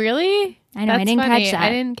 Oh, really? I know, I didn't catch that. I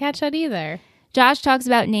didn't catch that either. Josh talks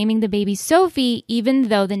about naming the baby Sophie, even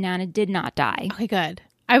though the Nana did not die. Okay, good.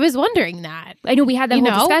 I was wondering that. I know, we had that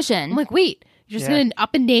whole discussion. I'm like, wait, you're just going to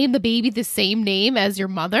up and name the baby the same name as your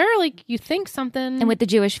mother? Like, you think something... And with the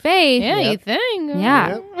Jewish faith. Yeah, Yep. you think.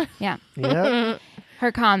 Yeah. Yep. Yeah. Yep.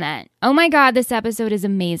 Her comment, oh my God, this episode is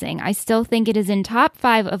amazing. I still think it is in top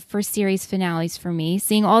 5 for series finales for me.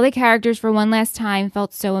 Seeing all the characters for one last time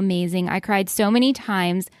felt so amazing. I cried so many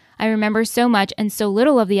times. I remember so much and so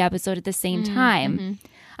little of the episode at the same time. Mm-hmm.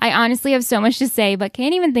 I honestly have so much to say, but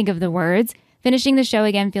can't even think of the words. Finishing the show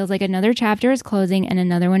again feels like another chapter is closing and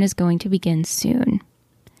another one is going to begin soon.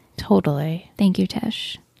 Totally. Thank you,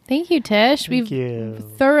 Tish. Thank you, Tish. Thank you.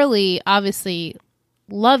 Thoroughly, obviously,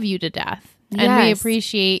 love you to death. And we Yes.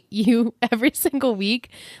 appreciate you every single week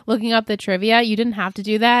looking up the trivia. You didn't have to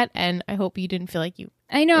do that. And I hope you didn't feel like you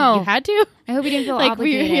know. you had to. I hope you didn't feel Like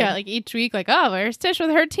obligated. like each week, like, oh, where's Tish with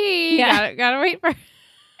her tea? Yeah. Gotta wait for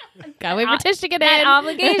Tish to get that in.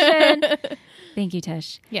 obligation. Thank you,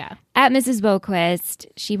 Tish. Yeah. At Mrs. Boquist,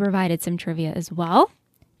 she provided some trivia as well.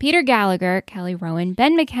 Peter Gallagher, Kelly Rowan,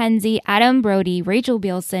 Ben McKenzie, Adam Brody, Rachel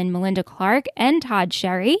Bielson, Melinda Clark, and Todd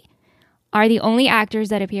Sherry are the only actors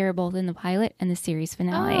that appear both in the pilot and the series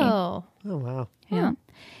finale. Oh. Oh, wow. Yeah.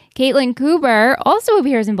 Caitlin Cooper also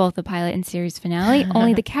appears in both the pilot and series finale,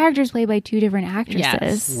 only the characters played by 2 different actresses.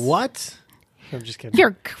 Yes. What? I'm just kidding.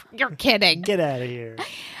 You're kidding. Get out of here.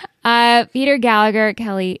 Peter Gallagher,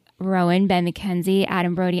 Kelly Rowan, Ben McKenzie,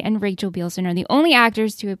 Adam Brody, and Rachel Bielson are the only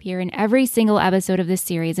actors to appear in every single episode of this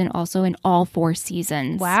series and also in all 4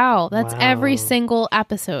 seasons. Wow. That's Wow. every single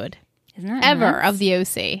episode Isn't that ever nuts? of the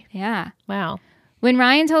OC. Yeah. Wow. When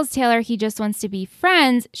Ryan tells Taylor he just wants to be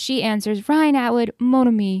friends, she answers, Ryan Atwood, mon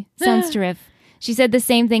ami, sounds terrific. She said the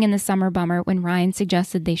same thing in The Summer Bummer when Ryan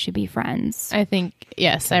suggested they should be friends. I think,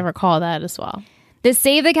 yes, I recall that as well. The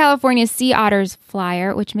Save the California Sea Otters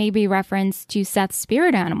flyer, which may be reference to Seth's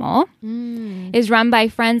spirit animal, is run by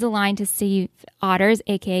Friends Aligned to Save Otters,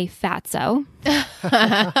 a.k.a. Fatso.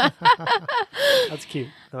 That's cute.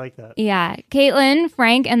 I like that. Yeah. Caitlin,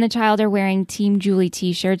 Frank, and the child are wearing Team Julie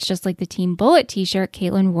t-shirts, just like the Team Bullet t-shirt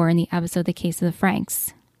Caitlin wore in the episode The Case of the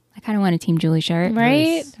Franks. I kind of want a Team Julie shirt.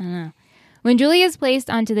 Right? Nice. I don't know. When Julie is placed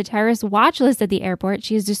onto the terrorist watch list at the airport,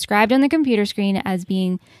 she is described on the computer screen as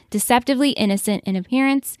being deceptively innocent in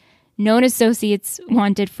appearance, known associates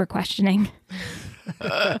wanted for questioning.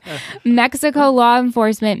 Mexico law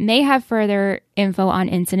enforcement may have further info on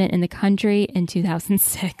incident in the country in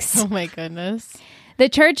 2006. Oh my goodness. The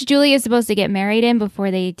church Julie is supposed to get married in before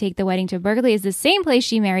they take the wedding to Berkeley is the same place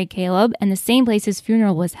she married Caleb and the same place his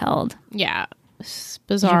funeral was held. Yeah. It's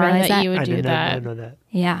bizarre realize that that? you would I do didn't that. know that.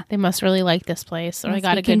 Yeah. They must really like this place, or they Must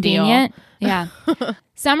got be a good convenient. Yeah.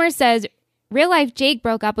 Summer says, real life Jake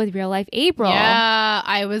broke up with real life April. deal. Yeah,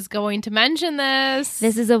 I was going to mention this.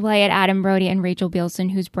 This is a play at Adam Brody and Rachel Bielson,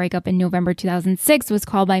 whose breakup in November 2006 was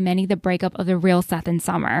called by many the breakup of the real Seth and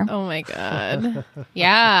Summer. Oh my God.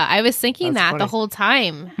 Yeah, I was thinking That's that funny. the whole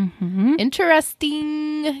time. Mm-hmm.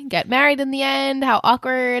 Interesting. Get married in the end. How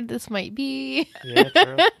awkward this might be. Yeah,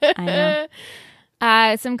 true. I know.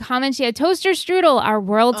 Some comments. She had toaster strudel. Our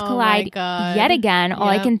worlds collide yet again. All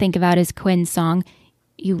I can think about is Quinn's song.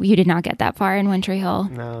 You did not get that far in One Tree Hill.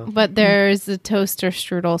 No. But there's a toaster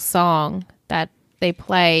strudel song that they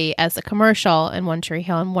play as a commercial in One Tree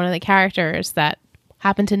Hill, and one of the characters that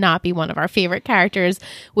happened to not be one of our favorite characters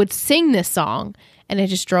would sing this song, and it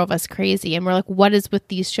just drove us crazy. And we're like, what is with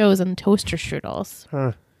these shows and toaster strudels?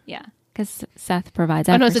 Huh. Yeah, because Seth provides.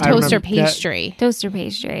 Oh no, it's a toaster remember that. pastry. Toaster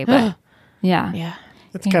pastry, but yeah. Yeah.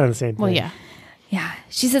 It's kind of the same thing. Well, yeah. Yeah.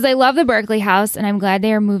 She says, I love the Berkeley house and I'm glad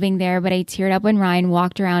they are moving there, but I teared up when Ryan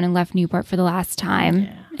walked around and left Newport for the last time.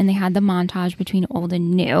 Yeah. And they had the montage between old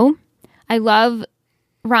and new. I love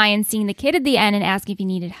Ryan seeing the kid at the end and asking if he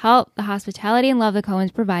needed help. The hospitality and love the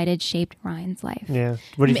Coens provided shaped Ryan's life. Yeah.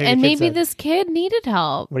 What do you think? And the kid maybe said? this kid needed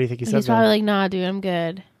help. What do you think he said? He's probably like, nah, dude, I'm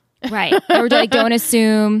good. Right. Or like, don't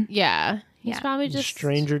assume. Yeah. He's probably just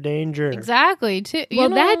stranger danger. Exactly. Too. Well,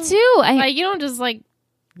 that too. Like, you don't just like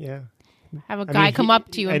have a guy come up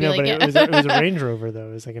to you and be like, it was a Range Rover though.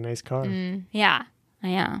 It was like a nice car. Yeah.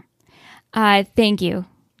 Yeah. Thank you,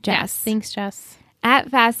 Jess. Yes. Thanks, Jess. At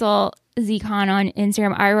Fassel Zcon on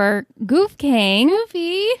Instagram, our Goof King.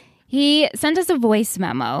 Goofy. He sent us a voice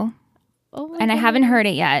memo. Oh and I haven't heard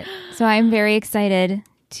it yet. So I'm very excited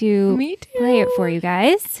to play it for you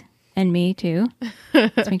guys. And me too.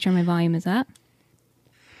 Let's make sure my volume is up.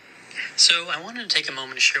 So I wanted to take a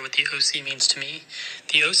moment to share what the OC means to me.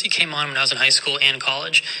 The OC came on when I was in high school and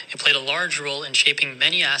college. It played a large role in shaping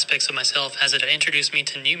many aspects of myself as it introduced me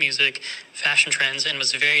to new music, fashion trends, and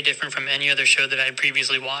was very different from any other show that I had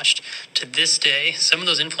previously watched. To this day, some of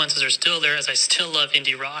those influences are still there as I still love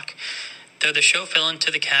indie rock. Though the show fell into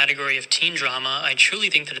the category of teen drama, I truly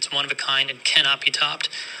think that it's one of a kind and cannot be topped.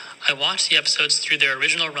 I watched the episodes through their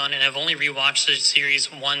original run and have only rewatched the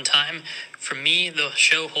series one time. For me, the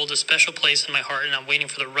show holds a special place in my heart, and I'm waiting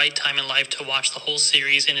for the right time in life to watch the whole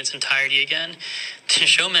series in its entirety again. The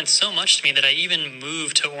show meant so much to me that I even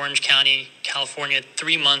moved to Orange County, California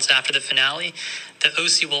 3 months after the finale. The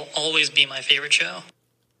OC will always be my favorite show.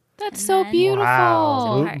 That's so beautiful.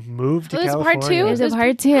 Wow. Move to There's California. part two? There's a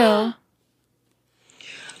part two.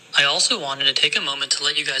 I also wanted to take a moment to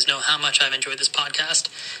let you guys know how much I've enjoyed this podcast.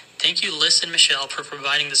 Thank you, Liz and Michelle, for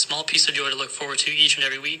providing the small piece of joy to look forward to each and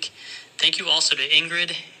every week. Thank you also to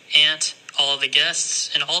Ingrid, Ant, all of the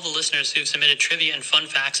guests, and all the listeners who've submitted trivia and fun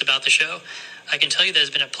facts about the show. I can tell you that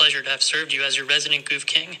it's been a pleasure to have served you as your resident Goof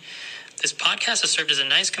King. This podcast has served as a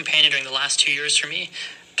nice companion during the last 2 years for me.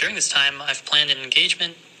 During this time, I've planned an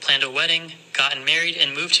engagement, planned a wedding, gotten married,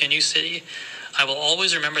 and moved to a new city. I will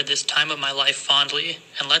always remember this time of my life fondly,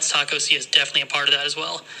 and Let's Talk OC is definitely a part of that as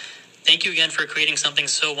well. Thank you again for creating something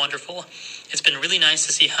so wonderful. It's been really nice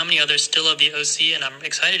to see how many others still love the OC, and I'm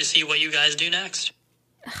excited to see what you guys do next.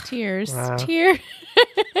 Tears. Wow. Tear.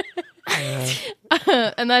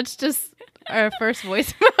 And that's just our first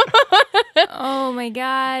voice. Oh my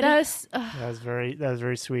God. That's That was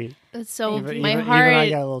very sweet. so Even- my even heart. I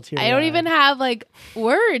got a little tear I don't in my even eye. have like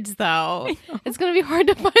words though. It's gonna be hard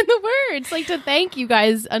to find the words like to thank you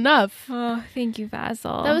guys enough. Oh, thank you,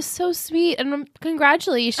 Fassel. That was so sweet, and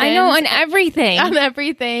congratulations. I know, on everything. on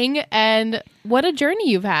everything, and what a journey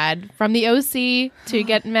you've had from the OC to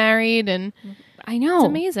get married, and I know. it's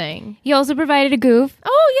amazing. He also provided a goof.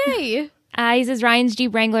 Oh yay! He says Ryan's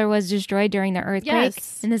Jeep Wrangler was destroyed during the earthquake.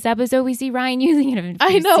 Yes. In this episode, we see Ryan using it. in a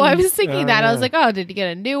I few know. I scenes. was thinking that. I was like, oh, did he get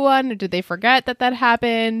a new one, or did they forget that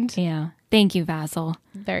happened? Yeah. Thank you, Vassal.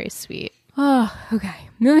 Very sweet. Oh, okay.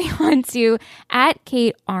 Moving on to at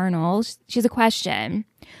Kate Arnold. She has a question.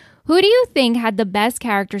 Who do you think had the best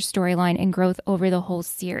character storyline and growth over the whole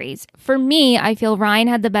series? For me, I feel Ryan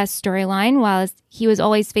had the best storyline. While he was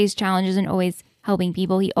always faced challenges and always helping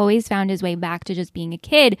people, he always found his way back to just being a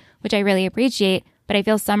kid, which I really appreciate, but I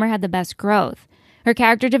feel Summer had the best growth. Her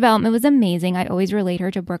character development was amazing. I always relate her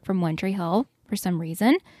to Brooke from One Tree Hill for some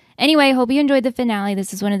reason. Anyway, I hope you enjoyed the finale.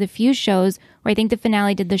 This is one of the few shows where I think the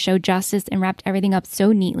finale did the show justice and wrapped everything up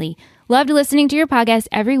so neatly. Loved listening to your podcast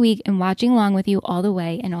every week and watching along with you all the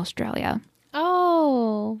way in Australia.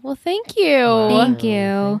 Oh, well, thank you. Thank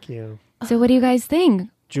you. Thank you. So what do you guys think?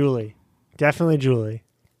 Julie. Definitely Julie.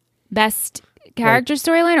 Best character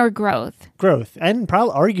storyline or growth? Growth. And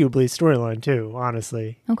probably arguably storyline too,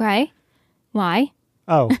 honestly. Okay. Why?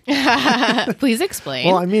 Oh. Please explain.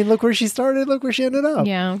 Well, I mean, look where she started, look where she ended up.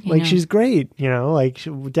 Yeah. Like, she's great, you know, like,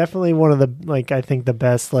 definitely one of the, like, I think the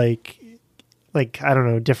best, like, I don't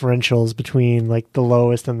know, differentials between, like, the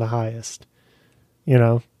lowest and the highest, you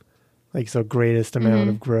know? Like, so greatest amount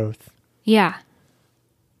of growth. Yeah.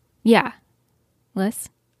 Yeah. Liz?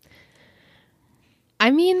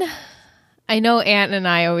 I mean, I know Ant and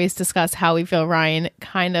I always discuss how we feel Ryan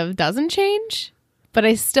kind of doesn't change. but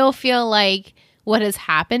I still feel like what has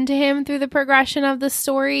happened to him through the progression of the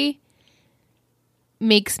story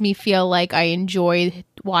makes me feel like I enjoy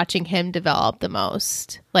watching him develop the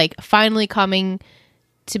most. Like finally coming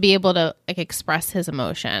to be able to like express his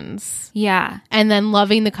emotions. Yeah. And then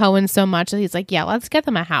loving the Coens so much that he's like, yeah, let's get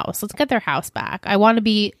them a house. Let's get their house back. I want to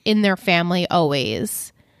be in their family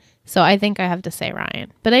always. So I think I have to say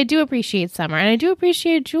Ryan. But I do appreciate Summer and I do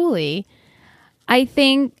appreciate Julie. I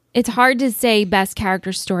think it's hard to say best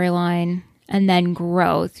character storyline and then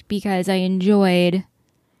growth because I enjoyed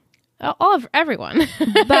all of everyone.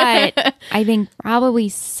 But I think probably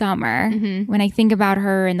Summer. When I think about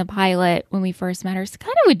her in the pilot when we first met her, it's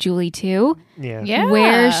kind of with Julie too. Yeah.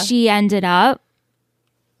 Where she ended up.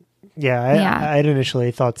 I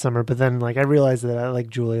initially thought Summer, but then like I realized that I like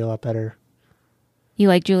Julie a lot better. You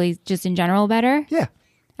like Julie just in general better? Yeah.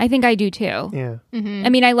 I think I do too. Yeah. I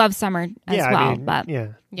mean, I love Summer as well, I mean, but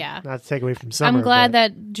yeah. Not to take away from Summer. I'm glad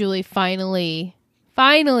that Julie finally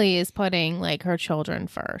is putting like her children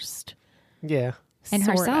first. Yeah. And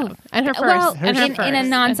Sort herself. of. And her first. Well, and her in first. a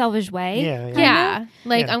non-selfish way. Yeah.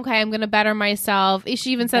 Like, okay, I'm going to better myself.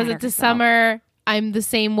 She even says Better it to herself. Summer. I'm the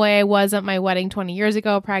same way I was at my wedding 20 years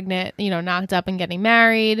ago, pregnant, knocked up and getting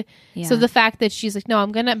married. Yeah. So the fact that she's like, no,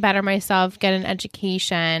 I'm going to better myself, get an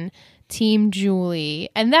education, team Julie.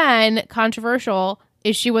 And then controversial,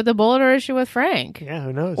 is she with the Bullet or is she with Frank? Yeah,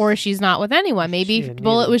 who knows? Or she's not with anyone. Maybe She didn't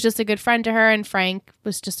Bullet either. was just a good friend to her and Frank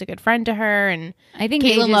was just a good friend to her. And I think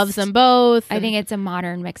Caitlin loves them both. I think it's a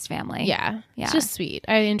modern mixed family. Yeah. Yeah. It's just sweet.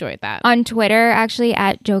 I enjoyed that. On Twitter, actually,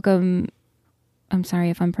 at Jokum, I'm sorry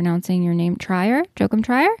if I'm pronouncing your name, Jokum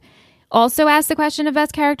Trier, also asked the question of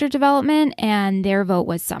best character development, and their vote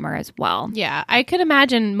was Summer as well. Yeah. I could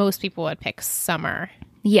imagine most people would pick Summer.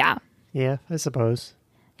 Yeah. Yeah, I suppose.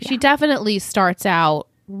 She definitely starts out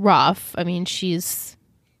rough. I mean, she's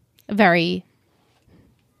very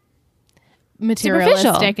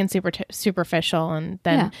materialistic and superficial, and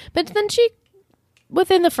then but then she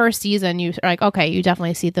within the first season you're like, okay, you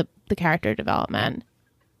definitely see the character development.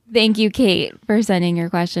 Thank you, Kate, for sending your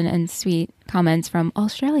question and sweet comments from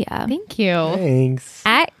Australia. Thank you. Thanks.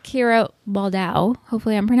 At Kira Baldau,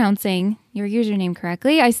 hopefully I'm pronouncing your username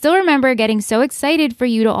correctly. I still remember getting so excited for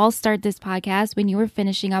you to all start this podcast when you were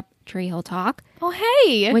finishing up Tree Hill Talk, Oh,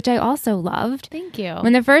 hey. which I also loved. Thank you.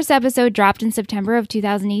 When the first episode dropped in September of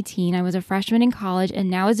 2018, I was a freshman in college, and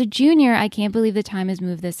now as a junior, I can't believe the time has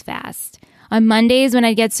moved this fast. On Mondays, when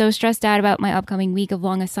I get so stressed out about my upcoming week of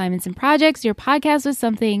long assignments and projects, your podcast was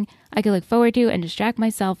something I could look forward to and distract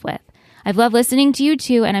myself with. I've loved listening to you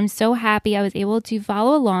too, and I'm so happy I was able to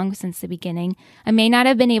follow along since the beginning. I may not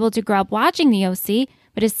have been able to grow up watching the OC,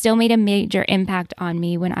 but it still made a major impact on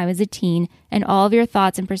me when I was a teen, and all of your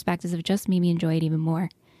thoughts and perspectives have just made me enjoy it even more.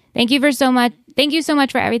 Thank you so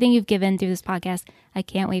much for everything you've given through this podcast. I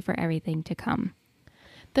can't wait for everything to come.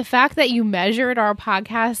 The fact that you measured our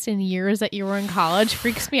podcast in years that you were in college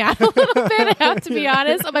freaks me out a little bit, I have to be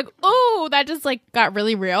honest. I'm like, oh, that just like got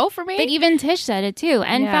really real for me. But even Tish said it too.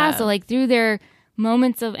 And Faisal, like through their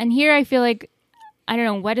moments of, and here I feel like, I don't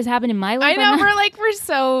know what has happened in my life. I know we're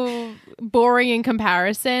so boring in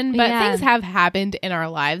comparison, but Yeah. things have happened in our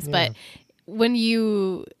lives. Yeah. But when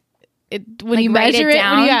you Like, you write measure it it,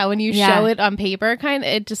 down? when you show it on paper,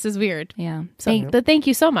 it just is weird. Yeah. So thank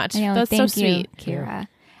you so much. I know, That's thank so you, sweet. Kira.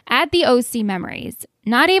 At the OC Memories,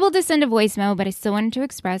 not able to send a voice memo, but I still wanted to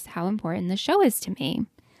express how important the show is to me.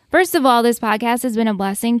 First of all, this podcast has been a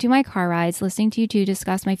blessing to my car rides. Listening to you two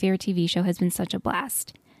discuss my favorite TV show has been such a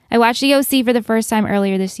blast. I watched the OC for the first time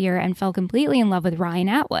earlier this year and fell completely in love with Ryan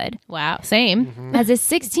Atwood. Wow, same. As a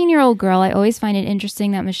 16-year-old girl, I always find it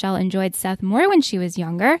interesting that Michelle enjoyed Seth more when she was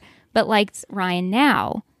younger, but likes Ryan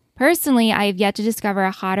now. Personally, I have yet to discover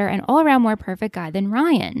a hotter and all-around more perfect guy than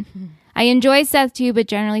Ryan. I enjoy Seth too, but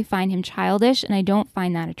generally find him childish, and I don't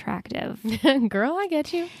find that attractive. Girl, I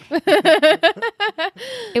get you.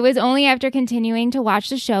 It was only after continuing to watch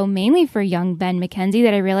the show, mainly for young Ben McKenzie,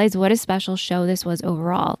 that I realized what a special show this was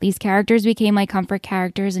overall. These characters became my comfort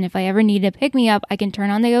characters, and if I ever need to pick me up, I can turn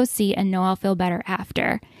on the OC and know I'll feel better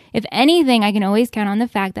after. If anything, I can always count on the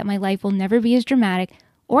fact that my life will never be as dramatic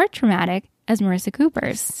or traumatic as Marissa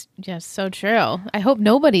Cooper's. Just so true. I hope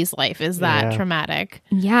nobody's life is that Yeah. traumatic.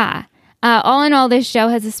 Yeah. All in all, this show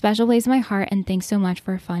has a special place in my heart, and thanks so much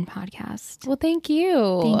for a fun podcast. Well, thank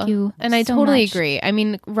you. Thank you And I so totally much. agree. I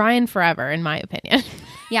mean, Ryan forever, in my opinion.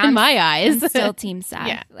 Yeah, in my eyes. I'm still Team Seth.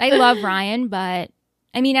 Yeah. I love Ryan, but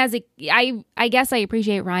I mean, I guess I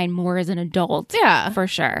appreciate Ryan more as an adult. Yeah. for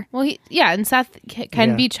sure. Well, and Seth can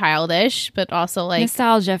Yeah. be childish, but also like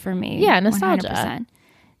Nostalgia for me. Yeah, nostalgia. 100%.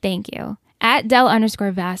 Thank you. At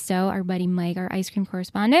Del_Vasto, our buddy Mike, our ice cream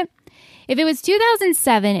correspondent. If it was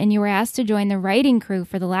 2007 and you were asked to join the writing crew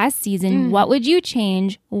for the last season, what would you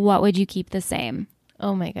change? What would you keep the same?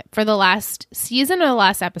 Oh my God. For the last season or the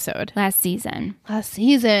last episode? Last season. Last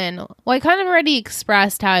season. Well, I kind of already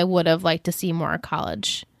expressed how I would have liked to see more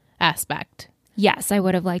college aspect. Yes, I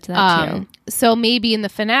would have liked that too. So maybe in the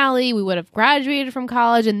finale, we would have graduated from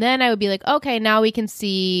college, and then I would be like, okay, now we can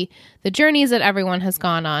see the journeys that everyone has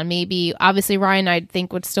gone on. Maybe, obviously, Ryan, I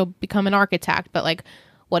think, would still become an architect, but like,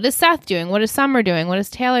 what is Seth doing? What is Summer doing? What is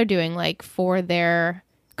Taylor doing, like, for their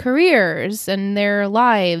careers and their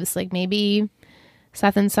lives? Like, maybe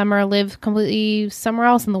Seth and Summer live completely somewhere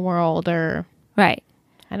else in the world, or... Right.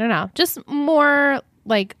 I don't know. Just more,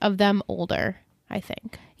 like, of them older, I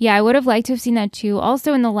think. Yeah, I would have liked to have seen that too.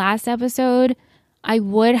 Also, in the last episode, I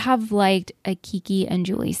would have liked a Kiki and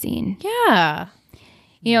Julie scene. Yeah.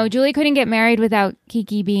 You know, Julie couldn't get married without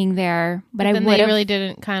Kiki being there, but I would have... They really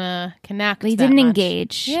didn't kind of connect. They didn't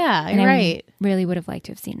engage. Yeah, you're right. I really would have liked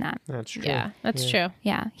to have seen that. That's true. Yeah, that's true.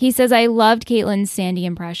 Yeah. He says, I loved Caitlin's Sandy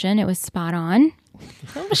impression. It was spot on.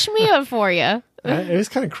 I'll push me up for you. It was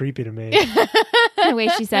kind of creepy to me. The way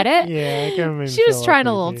she said it. Yeah, it kind of made me She was feel trying a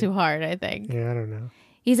creepy. little too hard, I think. Yeah, I don't know.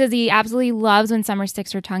 He says he absolutely loves when Summer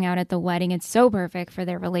sticks her tongue out at the wedding. It's so perfect for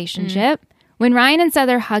their relationship. When Ryan and Seth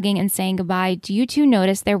are hugging and saying goodbye, do you two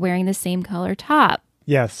notice they're wearing the same color top?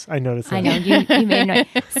 Yes, I noticed that. I know, you made a note.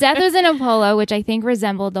 Seth was in a polo, which I think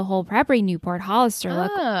resembled the whole preppy Newport Hollister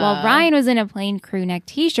look, while Ryan was in a plain crew neck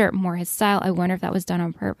t-shirt, more his style. I wonder if that was done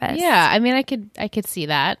on purpose. Yeah, I mean, I could see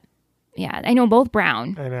that. Yeah, I know, both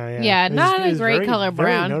brown. I know, yeah. Yeah, not a great very, color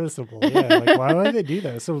brown. Very noticeable, yeah. Like, why would they do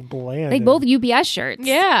that? It's so bland. Like both UPS shirts.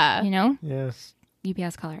 Yeah. You know? Yes.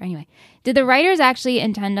 UPS color. Anyway, did the writers actually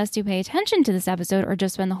intend us to pay attention to this episode or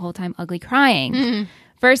just spend the whole time ugly crying?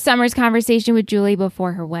 First, Summer's conversation with Julie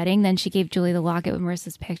before her wedding. Then she gave Julie the locket with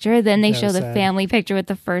Marissa's picture. Then they That show was the sad. family picture with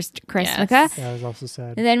the first Christmas. Yes. That was also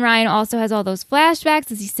sad. And then Ryan also has all those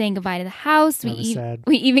flashbacks as he's saying goodbye to the house. That was sad.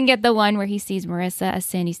 We even get the one where he sees Marissa as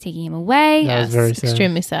Sandy's taking him away. That was very sad.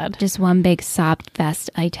 Extremely sad. Just one big sob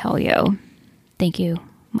fest, I tell you. Thank you,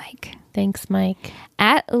 Mike. Thanks, Mike.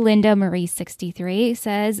 At Linda Marie 63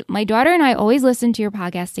 says, my daughter and I always listen to your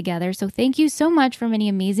podcast together, so thank you so much for many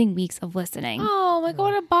amazing weeks of listening. Oh my God,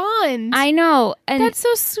 what a bond. I know. And That's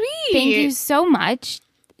so sweet. thank you so much.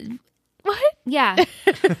 What? Yeah,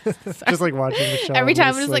 Just like watching Michelle. Every time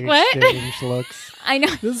just, I'm just like, what? exchange looks. I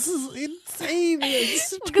know. This is insane.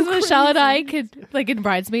 It's Because Michelle and I could, like in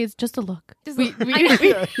Bridesmaids, just a look. yeah.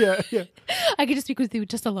 I could just speak with you with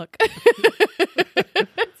just a look.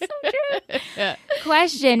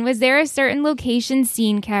 Question, was there a certain location,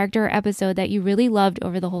 scene, character, or episode that you really loved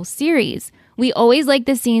over the whole series? We always liked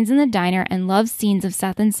the scenes in the diner and loved scenes of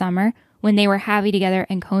Seth and Summer when they were happy together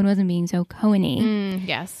and Cohen wasn't being so Cohen-y.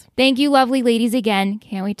 Yes. Thank you, lovely ladies, again.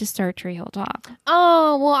 Can't wait to start Tree Hill Talk.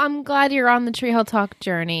 Oh, well, I'm glad you're on the Tree Hill Talk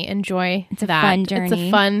journey. Enjoy It's a that. fun It's journey.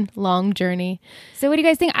 a fun, long journey. So what do you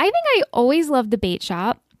guys think? I think I always loved the bait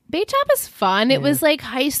shop. Bait Shop is fun. It was like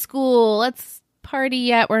high school. Let's party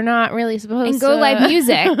yet. We're not really supposed And go to. live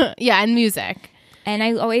music. Yeah, and music. And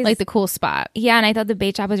I always... Like the cool spot. Yeah, and I thought the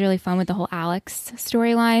bait shop was really fun with the whole Alex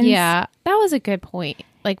storylines. Yeah, that was a good point.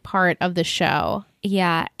 Like part of the show.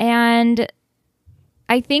 Yeah, and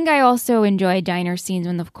I think I also enjoyed diner scenes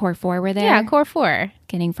when the core four were there. Yeah, core 4.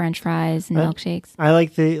 Getting French fries and milkshakes.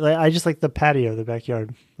 I just like the patio, the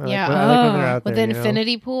backyard. I Yeah. like when they're out With there, the you know?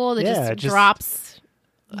 infinity pool that Yeah, just just- drops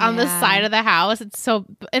on the Yeah. side of the house. It's so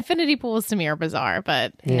infinity pools to me are bizarre,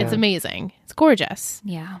 but Yeah. it's amazing. It's gorgeous,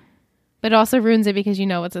 Yeah. but it also ruins it because you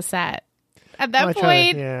know it's a set. At that I point,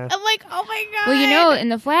 try to- yeah. I'm like, oh my God. Well, you know, in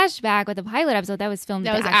the flashback with the pilot episode, that was filmed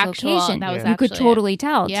That at was the actual actual- location. that was You could actually totally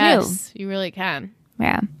tell, too. yes, you really can.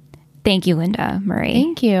 Yeah. Thank you, Linda Marie.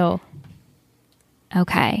 Thank you.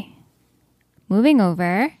 Okay. Moving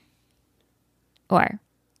over. Or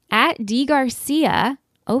at D Garcia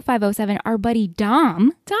 0507, our buddy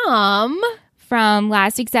Dom from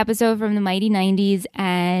last week's episode from the Mighty 90s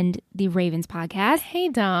and the Ravens podcast. Hey,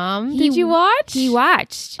 Dom. Did you watch? He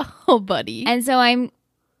watched. Oh, buddy. And so I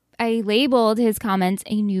labeled his comments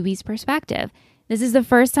a newbie's perspective. This is the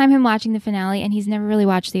first time him watching the finale, and he's never really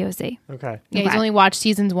watched the OC. Okay. Yeah, he's Okay. only watched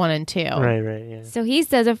seasons 1 and 2. Right, yeah. So he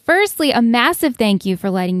says, firstly, a massive thank you for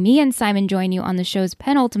letting me and Simon join you on the show's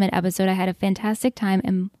penultimate episode. I had a fantastic time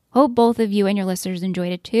and hope both of you and your listeners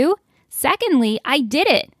enjoyed it too. Secondly, I did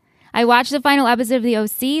it. I watched the final episode of the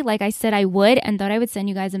OC like I said I would and thought I would send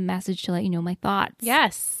you guys a message to let you know my thoughts.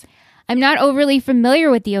 Yes. I'm not overly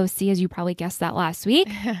familiar with the OC, as you probably guessed that last week.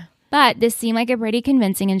 But this seemed like a pretty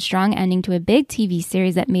convincing and strong ending to a big TV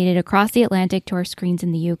series that made it across the Atlantic to our screens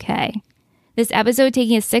in the UK. This episode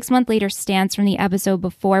taking a 6-month later stance from the episode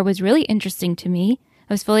before was really interesting to me.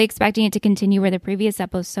 I was fully expecting it to continue where the previous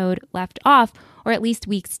episode left off, or at least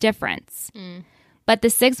weeks difference. But the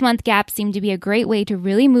 6-month gap seemed to be a great way to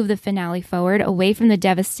really move the finale forward away from the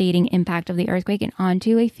devastating impact of the earthquake and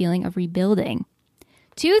onto a feeling of rebuilding.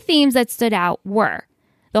 2 themes that stood out were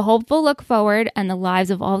the hopeful look forward and the lives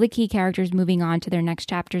of all the key characters moving on to their next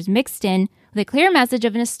chapters mixed in with a clear message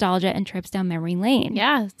of nostalgia and trips down memory lane.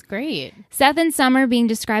 Yeah, it's great. Seth and Summer being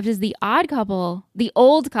described as the odd couple, the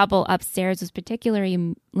old couple upstairs was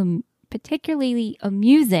particularly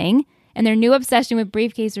amusing, and their new obsession with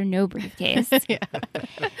briefcase or no briefcase.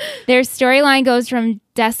 Their storyline goes from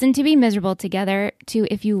destined to be miserable together to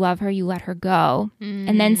if you love her, you let her go.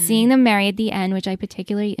 And then seeing them marry at the end, which I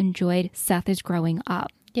particularly enjoyed, Seth is growing up.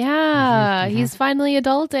 Yeah, he's finally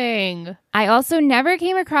adulting. I also never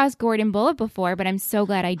came across Gordon Bullitt before, but I'm so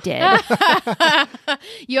glad I did.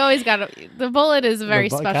 You always got the Bullet is a very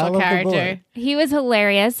special character. He was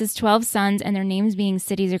hilarious. His 12 sons and their names being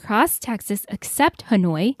cities across Texas except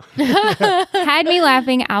Hanoi had me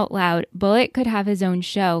laughing out loud. Bullitt could have his own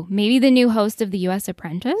show. Maybe the new host of the U.S.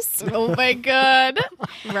 Apprentice. Oh my God.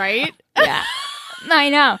 Right? Yeah. I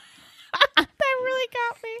know. That really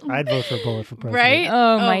got me. I'd vote for Bullitt for president. Right?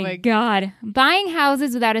 Oh my God. Buying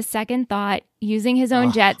houses without a second thought, using his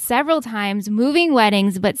own jet several times, moving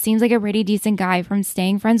weddings, but seems like a pretty decent guy from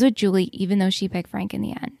staying friends with Julie, even though she picked Frank in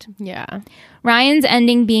the end. Yeah. Ryan's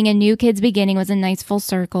ending being a new kid's beginning was a nice full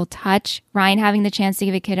circle touch. Ryan having the chance to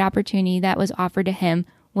give a kid opportunity that was offered to him.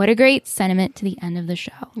 What a great sentiment to the end of the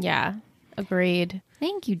show. Yeah. Agreed.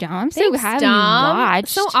 Thank you, Dom. I'm so Thanks, happy Dom. you watched.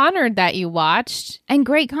 So honored that you watched. And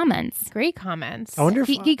great comments. Great comments. I wonder if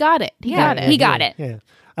he got it. He got it. He got it. Yeah.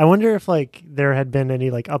 I wonder if like there had been any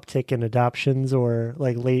like uptick in adoptions or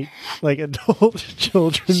like late like adult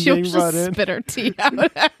children She'll being just brought in spit her tea out.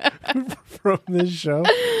 from this show.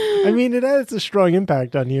 I mean, it has a strong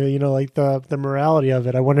impact on you. You know, like the morality of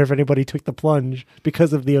it. I wonder if anybody took the plunge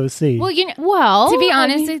because of the OC. Well, to be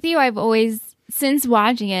honest with you, I've always since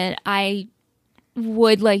watching it, I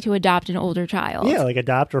would like to adopt an older child. Yeah, like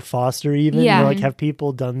adopt or foster even. Yeah. You know, like have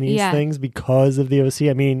people done these things because of the OC?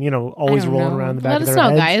 I mean, you know, always rolling around the back Let of us their know,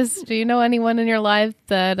 heads. guys. Do you know anyone in your life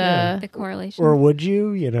that The correlation. Or would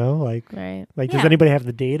you, you know, like, right. does anybody have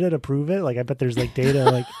the data to prove it? Like, I bet there's like data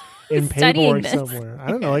like in paperwork this. somewhere.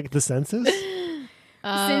 I don't know, like the census.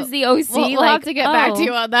 Since the OC, we'll have to get back to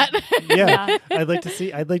you on that. Yeah. I'd like to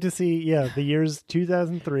see the years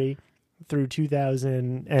 2003 through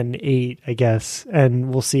 2008, I guess,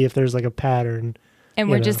 and we'll see if there's like a pattern. And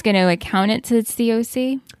we're just going to account it to its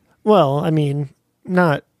COC? Well, I mean,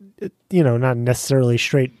 not necessarily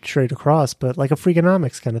straight across, but like a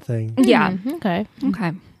Freakonomics kind of thing. Yeah. Okay.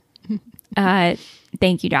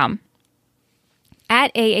 Thank you, Dom.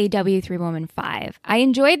 At AAW315, I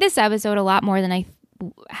enjoyed this episode a lot more than I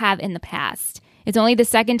have in the past. It's only the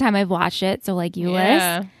second time I've watched it, so like you,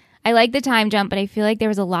 Liz. I like the time jump, but I feel like there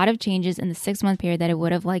was a lot of changes in the 6-month period that I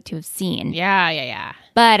would have liked to have seen. Yeah.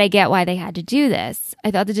 But I get why they had to do this.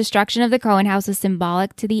 I thought the destruction of the Cohen house was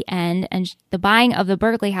symbolic to the end, and the buying of the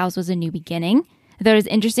Berkeley house was a new beginning. I thought it was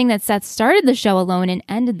interesting that Seth started the show alone and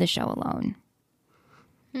ended the show alone.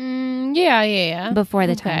 Yeah. Before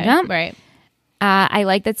the time jump. Right. I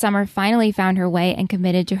like that Summer finally found her way and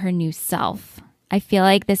committed to her new self. I feel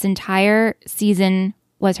like this entire season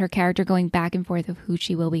was her character going back and forth of who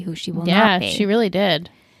she will be, who she will not be. Yeah, she really did.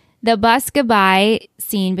 The bus goodbye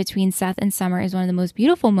scene between Seth and Summer is one of the most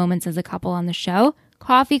beautiful moments as a couple on the show.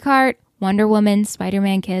 Coffee cart, Wonder Woman,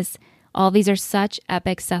 Spider-Man kiss. All these are such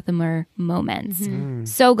epic Seth-Summer moments.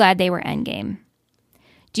 So glad they were endgame.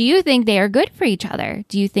 Do you think they are good for each other?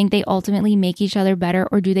 Do you think they ultimately make each other better,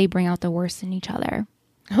 or do they bring out the worst in each other?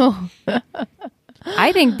 Oh,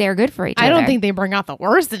 I think they're good for each other. I don't think they bring out the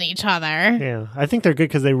worst in each other. Yeah, I think they're good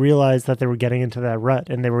because they realized that they were getting into that rut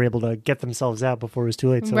and they were able to get themselves out before it was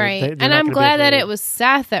too late. So right. And I'm glad that it was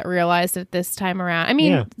Seth that realized it this time around. I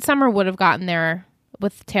mean, Summer would have gotten there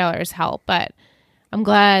with Taylor's help, but I'm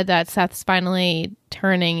glad that Seth's finally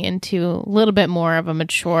turning into a little bit more of a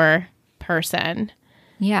mature person.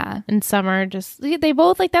 Yeah. And Summer they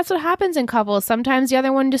both, like, that's what happens in couples. Sometimes the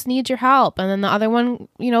other one just needs your help, and then the other one,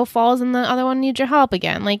 falls, and the other one needs your help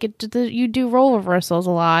again. Like, you do role reversals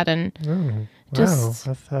a lot, and that's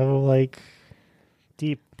how, like,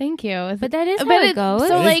 deep. Thank you. But that is how it goes.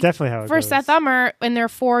 So, it is definitely how it for goes. Seth Summer, in their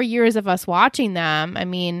 4 years of us watching them, I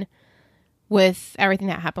mean, with everything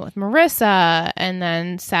that happened with Marissa, and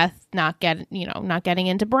then Seth not getting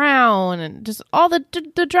into Brown, and just all the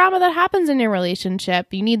drama that happens in your relationship,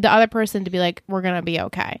 you need the other person to be like, we're gonna be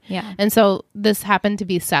okay. Yeah. And so this happened to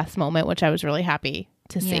be Seth's moment, which I was really happy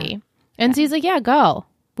to see. And so he's like, yeah, go.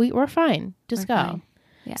 We're fine. Just go. Fine.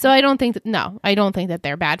 Yeah. So I don't think that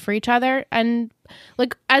they're bad for each other. And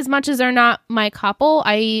like, as much as they're not my couple,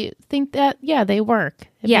 I think that, yeah, they work.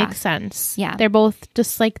 It makes sense. Yeah. They're both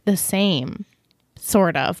just like the same,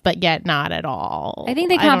 sort of, but yet not at all. I think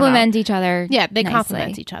they complement each other. Yeah, they nicely.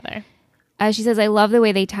 complement each other. She says, I love the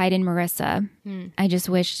way they tied in Marissa. I just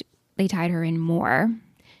wish they tied her in more.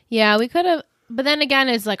 Yeah, we could have. But then again,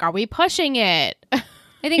 it's like, are we pushing it?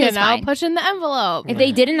 I think it's fine. Pushing the envelope. If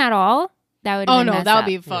they didn't at all, that would have been messed that would up.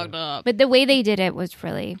 be fucked up. But the way they did it was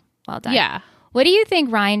really well done. Yeah. What do you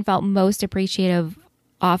think Ryan felt most appreciative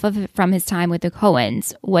from his time with the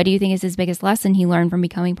Coens? What do you think is his biggest lesson he learned from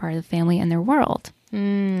becoming part of the family and their world?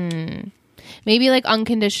 Maybe like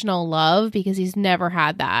unconditional love, because he's never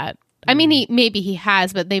had that. I mean, maybe he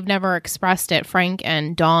has, but they've never expressed it. Frank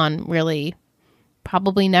and Dawn really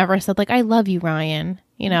probably never said like, I love you, Ryan,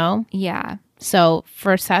 you know? Yeah. So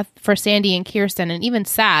for Sandy and Kirsten, and even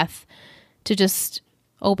Seth, to just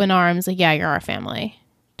open arms, like, yeah, you're our family.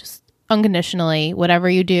 Just unconditionally, whatever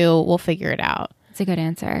you do, we'll figure it out. It's a good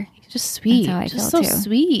answer. Just sweet. That's how I just feel so too.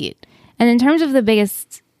 sweet. And in terms of the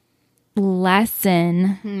biggest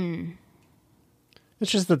lesson,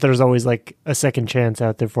 It's just that there's always like a second chance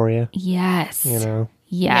out there for you. yes. You know?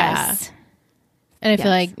 Yes. And I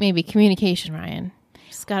feel Yes. like maybe communication, Ryan.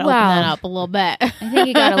 Just got to open that up a little bit. I think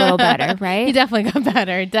he got a little better, right? He definitely got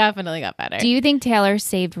better. Definitely got better. Do you think Taylor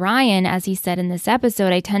saved Ryan, as he said in this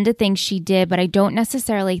episode? I tend to think she did, but I don't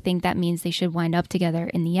necessarily think that means they should wind up together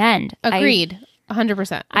in the end. Agreed.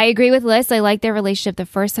 100%. I agree with Liz. I liked their relationship the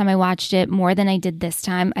first time I watched it more than I did this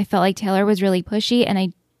time. I felt like Taylor was really pushy, and I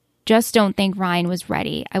just don't think Ryan was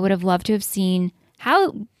ready. I would have loved to have seen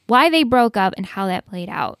why they broke up and how that played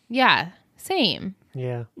out. Yeah. Same.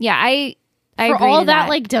 Yeah. Yeah, I For agree all to that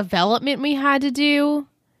like development we had to do,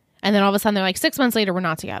 and then all of a sudden they're like 6 months later we're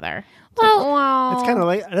not together. Well, It's kind of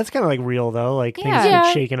like that's kind of like real though. Like things Yeah.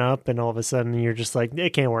 get shaken up, and all of a sudden you're just like,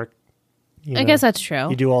 it can't work. You I know? guess that's true.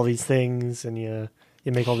 You do all these things, and you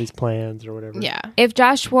make all these plans or whatever. Yeah. If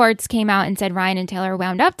Josh Schwartz came out and said Ryan and Taylor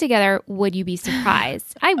wound up together, would you be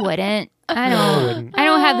surprised? I wouldn't. I don't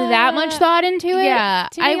have that much thought into it. Yeah.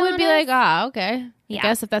 to be I would be honest. like, okay. Yeah. I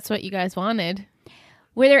guess if that's what you guys wanted.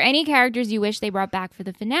 Were there any characters you wish they brought back for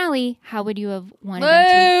the finale? How would you have wanted them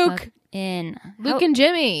to Luke! work in? Luke and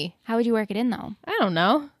Jimmy. How would you work it in, though? I don't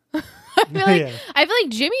know. I feel like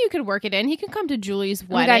Jimmy, you could work it in. He could come to Julie's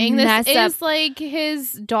wedding. messed This up. is like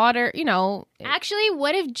his daughter, you know. Actually,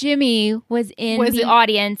 what if Jimmy was in the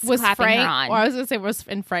audience Was clapping Frank, her on? or I was going to say was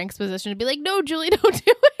in Frank's position to be like, no, Julie, don't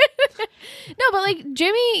do it. No, but like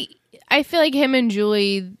Jimmy, I feel like him and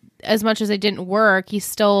Julie, as much as it didn't work, he's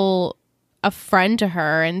still a friend to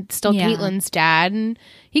her and still Caitlin's dad, and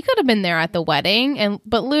he could have been there at the wedding.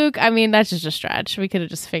 But Luke, I mean, that's just a stretch. We could have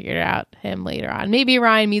just figured out him later on. Maybe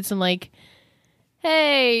Ryan meets him like,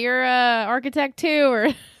 hey, you're a architect too, or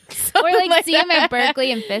Or like see him at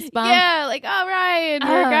Berkeley and fist bump. yeah, like, oh, Ryan,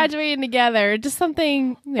 we're graduating together. Just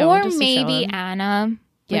something, or just to show maybe him. Anna with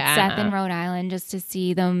Yeah, Seth in Anna. Rhode Island just to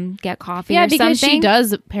see them get coffee Yeah, or because something. she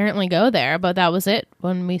does apparently go there, but that was it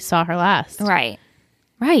when we saw her last. Right.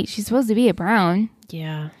 Right. She's supposed to be at Brown.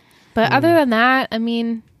 Yeah. But other than that, I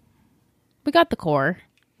mean, we got the core.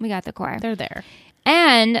 We got the core. They're there.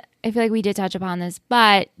 And I feel like we did touch upon this,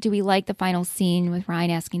 but do we like the final scene with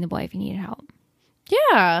Ryan asking the boy if he needed help?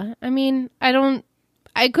 Yeah. I mean, I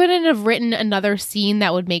couldn't have written another scene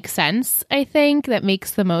that would make sense, I think, that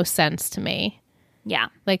makes the most sense to me. Yeah.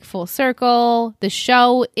 Like full circle. The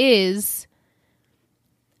show is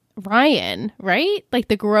Ryan, right? Like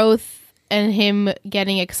the growth and him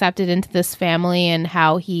getting accepted into this family and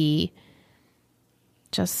how he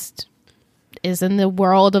just is in the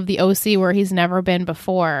world of the OC where he's never been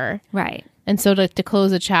before. Right. And so to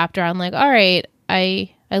close a chapter, I'm like, all right, I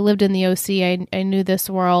lived in the OC. I knew this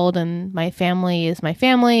world, and my family is my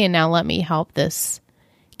family. And now let me help this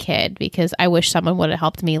kid, because I wish someone would have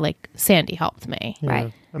helped me like Sandy helped me. Yeah.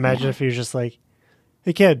 Right. Imagine if he was just like,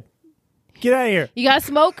 hey, kid, get out of here. You got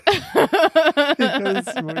smoke? You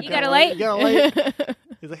got a light? You got a light?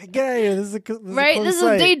 He's like, hey, get out of here. This is Right? This is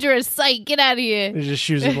a dangerous sight. Get out of here. He just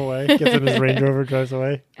shoos him away. Gets in his Range Rover, drives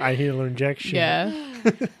away. I he'll inject shit. Yeah.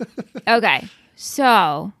 Okay.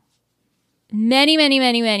 So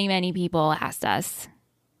many people asked us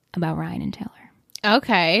about Ryan and Taylor.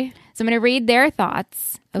 Okay. So I'm going to read their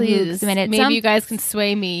thoughts. Please. A minute. Maybe you guys can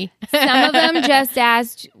sway me. Some of them just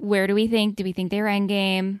asked, where do we think? Do we think they were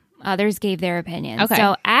endgame? Others gave their opinions. Okay.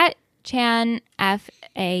 So at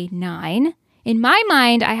ChanFA9, in my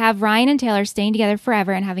mind, I have Ryan and Taylor staying together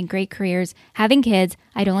forever and having great careers, having kids.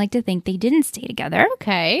 I don't like to think they didn't stay together.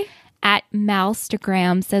 Okay. At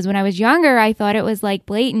Malstagram says, when I was younger, I thought it was like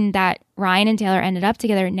blatant that Ryan and Taylor ended up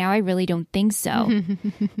together. Now I really don't think so.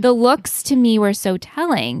 The looks to me were so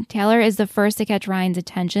telling. Taylor is the first to catch Ryan's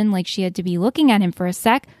attention, like she had to be looking at him for a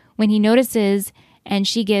sec when he notices, and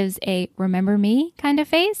she gives a remember me kind of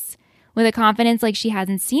face with a confidence like she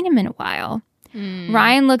hasn't seen him in a while.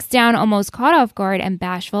 Ryan looks down almost caught off guard and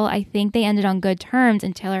bashful. I think they ended on good terms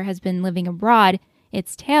and Taylor has been living abroad.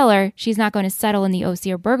 It's Taylor. She's not going to settle in the OC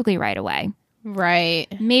or Berkeley right away. Right.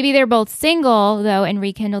 Maybe they're both single, though, and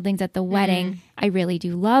rekindle things at the wedding. I really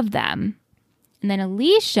do love them. And then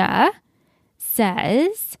Alicia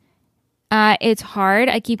says, it's hard.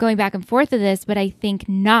 I keep going back and forth with this, but I think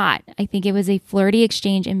not. I think it was a flirty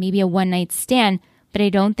exchange and maybe a one-night stand, but I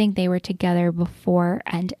don't think they were together before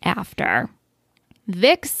and after.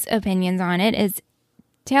 Vic's opinions on it is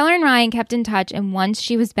Taylor and Ryan kept in touch, and once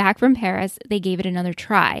she was back from Paris, they gave it another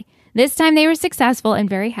try. This time they were successful and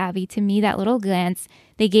very happy. To me, that little glance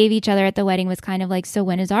they gave each other at the wedding was kind of like, so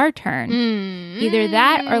when is our turn? Either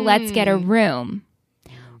that or let's get a room.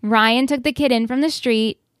 Ryan took the kid in from the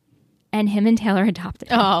street, and him and Taylor adopted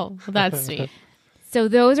him. Oh, that's sweet. So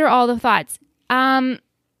those are all the thoughts. I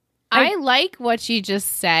like what she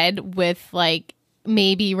just said with like,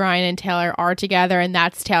 maybe Ryan and Taylor are together and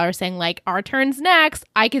that's Taylor saying like our turn's next.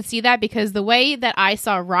 I could see that because the way that I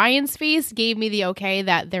saw Ryan's face gave me the okay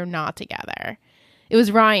that they're not together. It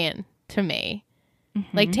was Ryan to me.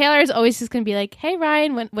 Like Taylor's always just gonna be like, hey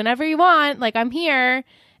Ryan, whenever you want, like I'm here.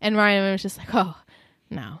 And Ryan was just like, oh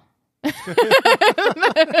no. That's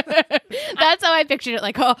how I pictured it.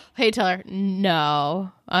 Like, oh hey Taylor,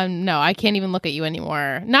 no, I can't even look at you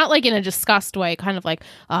anymore. Not like in a disgust way, kind of like,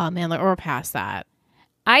 oh man, like, we're past that.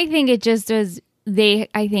 I think it just was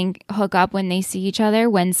I think hook up when they see each other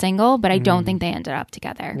when single, but I don't think they ended up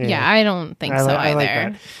together. Yeah, I don't think so either. I like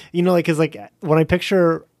that. You know, like, cause like when I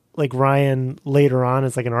picture like Ryan later on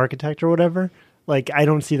as like an architect or whatever, like I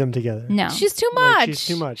don't see them together. No, she's too much. Like, she's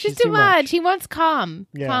too much. She's too much. He wants calm.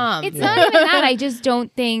 Yeah. Calm. it's not even that. I just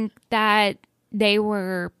don't think that they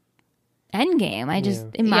were endgame. I just,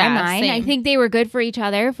 in my mind, same. I think they were good for each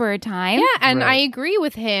other for a time. Yeah, and Right. I agree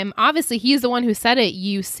with him. Obviously, he's the one who said it.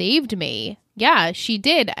 You saved me. Yeah, she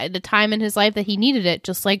did at a time in his life that he needed it,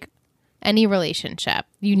 just like any relationship.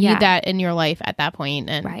 You need that in your life at that point.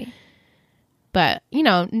 And, Right. But, you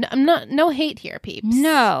know, no hate here, peeps.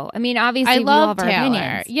 No. I mean, obviously, I we all love have our Taylor.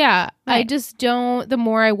 opinions. Yeah, I Right. just don't. The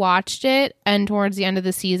more I watched it, and towards the end of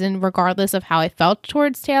the season, regardless of how I felt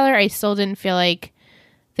towards Taylor, I still didn't feel like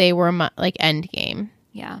they were like endgame.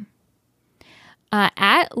 Yeah.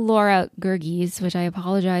 At Laura Gergies, which I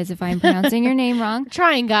apologize if I'm pronouncing your name wrong.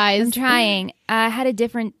 Trying, guys. I'm trying. Had a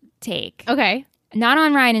different take. Okay. Not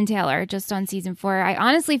on Ryan and Taylor, just on season 4. I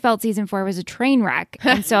honestly felt season 4 was a train wreck.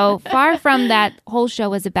 And so far from that whole show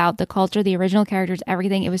was about the culture, the original characters,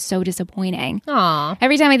 everything. It was so disappointing. Aw.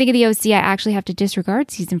 Every time I think of the OC, I actually have to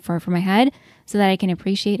disregard season 4 from my head so that I can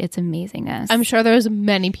appreciate its amazingness. I'm sure there's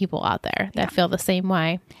many people out there that feel the same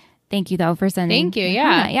way. Thank you, though, for sending. Thank you, your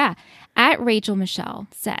yeah. comment. Yeah. At Rachel Michelle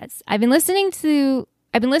says, I've been listening for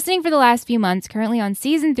the last few months, currently on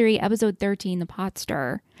season 3, episode 13, The Pot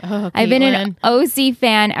Stirrer. Oh, I've been Caitlin. an OC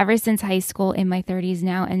fan ever since high school in my 30s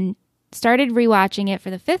now and started rewatching it for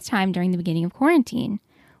the 5th time during the beginning of quarantine.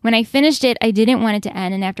 When I finished it, I didn't want it to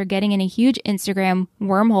end, and after getting in a huge Instagram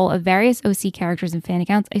wormhole of various OC characters and fan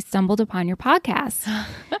accounts, I stumbled upon your podcast.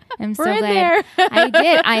 I'm so We're in glad there. I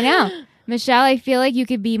did. I know. Michelle, I feel like you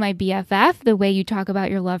could be my BFF. The way you talk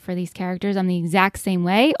about your love for these characters, I'm the exact same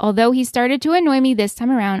way. Although he started to annoy me this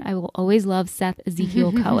time around, I will always love Seth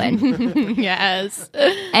Ezekiel Cohen. Yes.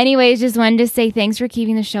 Anyways, just wanted to say thanks for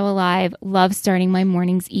keeping the show alive. Love starting my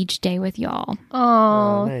mornings each day with y'all.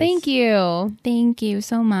 Oh, nice. thank you. Thank you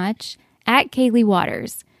so much. At Kaylee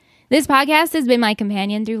Waters. This podcast has been my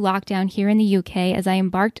companion through lockdown here in the UK as I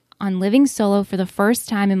embarked on living solo for the first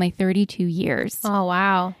time in my 32 years. Oh,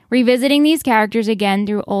 wow. Revisiting these characters again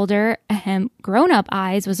through older, grown-up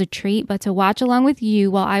eyes was a treat, but to watch along with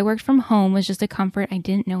you while I worked from home was just a comfort I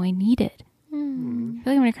didn't know I needed. I feel like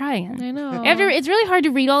I'm going to cry again. I know. It's really hard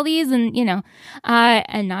to read all these and,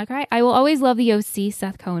 and not cry. I will always love the OC,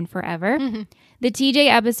 Seth Cohen, forever. The TJ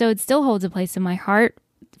episode still holds a place in my heart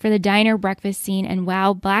for the diner breakfast scene and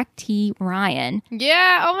wow, Black Tea Ryan.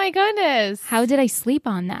 Yeah. Oh, my goodness. How did I sleep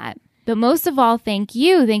on that? But most of all, thank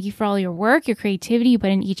you. Thank you for all your work, your creativity you put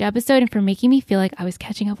in each episode, and for making me feel like I was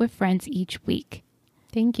catching up with friends each week.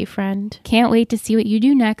 Thank you, friend. Can't wait to see what you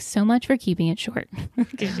do next. So much for keeping it short.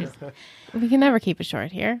 We can never keep it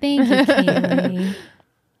short here. Thank you, Kaylee.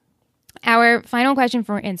 Our final question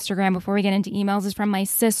for Instagram before we get into emails is from my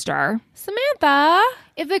sister. Samantha.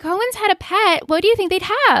 If the Cohens had a pet, what do you think they'd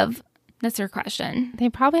have? That's her question. They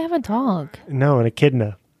probably have a dog. No, an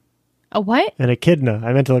echidna. A what? An echidna.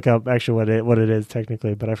 I meant to look up actually what it is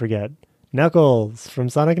technically, but I forget. Knuckles from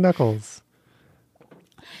Sonic Knuckles.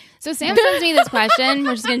 So Sam sends me this question.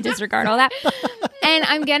 We're just going to disregard all that. And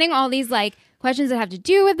I'm getting all these like questions that have to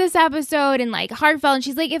do with this episode and like heartfelt. And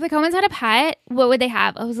she's like, if the Coens had a pet, what would they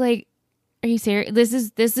have? I was like, are you serious?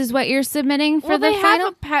 This is what you're submitting for the they final?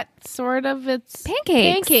 have a pet, sort of. It's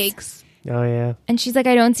Pancakes. Oh, yeah. And she's like,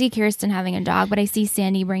 I don't see Kirsten having a dog, but I see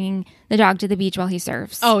Sandy bringing the dog to the beach while he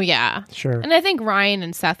surfs. Oh, yeah. Sure. And I think Ryan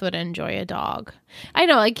and Seth would enjoy a dog. I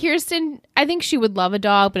know, like Kirsten, I think she would love a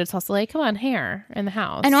dog, but it's also like, come on, hair in the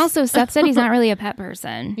house. And also, Seth said he's not really a pet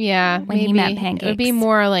person. Yeah. When he met Pancakes. It would be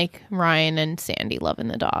more like Ryan and Sandy loving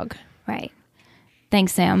the dog. Right.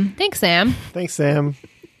 Thanks, Sam. Thanks, Sam. Thanks, Sam.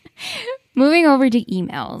 Moving over to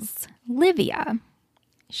emails. Livia.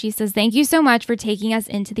 She says, thank you so much for taking us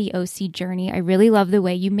into the OC journey. I really love the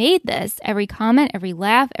way you made this. Every comment, every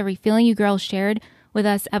laugh, every feeling you girls shared with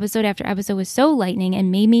us episode after episode was so lightning and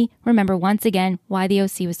made me remember once again why the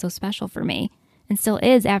OC was so special for me and still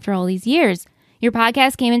is after all these years. Your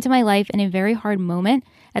podcast came into my life in a very hard moment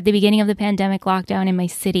at the beginning of the pandemic lockdown in my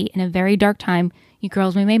city. In a very dark time, you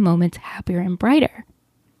girls made my moments happier and brighter.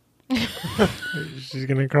 She's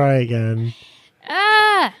going to cry again.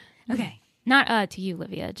 Okay. Not to you,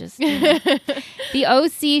 Livia. Just the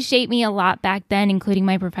OC shaped me a lot back then, including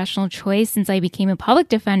my professional choice since I became a public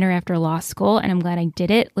defender after law school, and I'm glad I did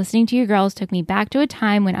it. Listening to you girls took me back to a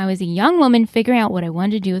time when I was a young woman figuring out what I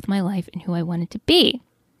wanted to do with my life and who I wanted to be.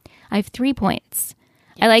 I have 3 points.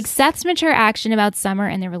 Yes. I like Seth's mature action about Summer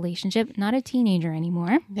and their relationship, not a teenager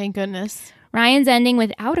anymore. Thank goodness. Ryan's ending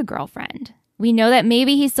without a girlfriend. We know that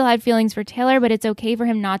maybe he still had feelings for Taylor, but it's okay for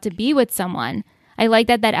him not to be with someone. I like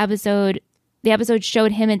that the episode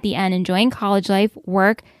showed him at the end enjoying college life,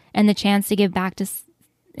 work, and the chance to give back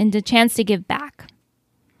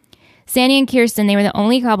Sandy and Kirsten, they were the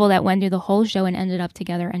only couple that went through the whole show and ended up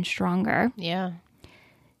together and stronger. Yeah.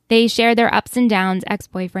 They shared their ups and downs,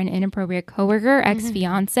 ex-boyfriend, inappropriate coworker,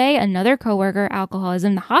 ex-fiance, another coworker,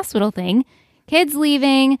 alcoholism, the hospital thing, kids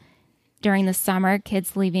leaving during the summer,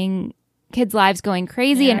 kids lives going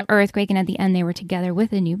crazy, an earthquake, and at the end they were together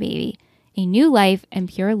with a new baby. A new life and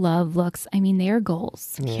pure love looks, they are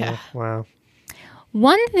goals. Yeah. Wow.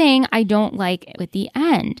 One thing I don't like with the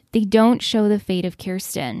end, they don't show the fate of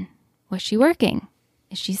Kirsten. Was she working?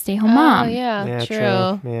 Is she stay-home mom? Oh, yeah,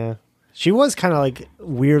 true. Yeah. She was kind of like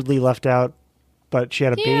weirdly left out, but she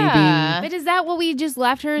had a baby. But is that what we just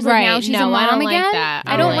left her? Is like now she's a mom I don't again? Like that.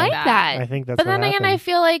 I don't like that. I think that's But what then again, happened. I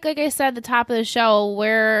feel like I said at the top of the show,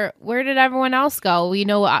 where did everyone else go? We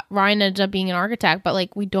know Ryan ended up being an architect, but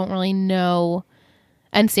like we don't really know.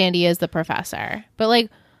 And Sandy is the professor. But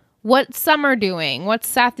like, what's Summer doing? What's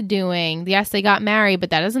Seth doing? Yes, they got married, but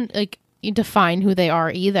that doesn't like define who they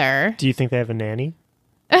are either. Do you think they have a nanny?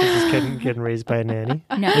 Just getting raised by a nanny?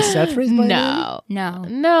 No. Is Seth raised by a nanny?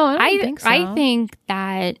 No. I don't think so. I think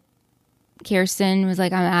that Kirsten was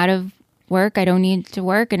like, I'm out of work. I don't need to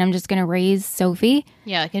work, and I'm just going to raise Sophie.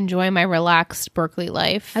 Yeah, like enjoy my relaxed Berkeley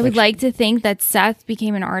life. I would like to think that Seth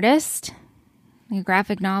became an artist, like a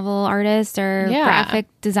graphic novel artist or graphic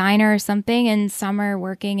designer or something, and Summer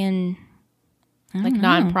working in like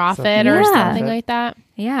nonprofit or something like that.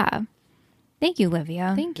 Yeah. Thank you,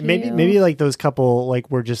 Livia. Thank you. Maybe like those couple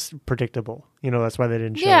like were just predictable. That's why they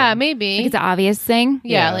didn't show. Yeah, it. maybe. Like it's an obvious thing.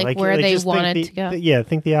 Yeah, like where they just wanted to go.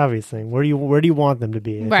 Think the obvious thing. Where do you want them to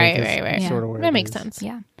be? Right. Sort of where that makes sense.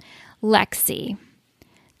 Yeah. Lexi.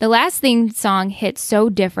 The last theme song hit so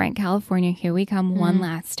different. California, here we come one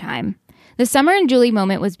last time. The Summer and Julie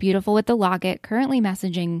moment was beautiful with the locket, currently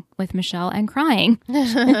messaging with Michelle and crying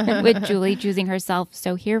with Julie choosing herself,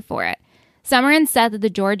 so here for it. Summer and Seth at the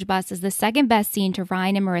George bus is the second best scene to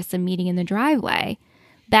Ryan and Marissa meeting in the driveway.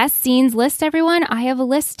 Best scenes list, everyone. I have a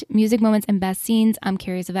list. Music moments and best scenes. I'm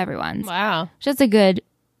curious of everyone's. Wow. Just a good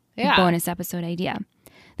bonus episode idea.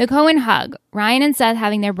 The Coen hug. Ryan and Seth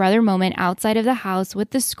having their brother moment outside of the house with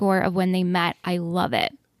the score of when they met. I love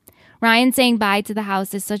it. Ryan saying bye to the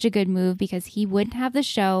house is such a good move because we wouldn't have the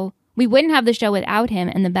show without him,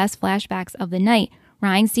 and the best flashbacks of the night.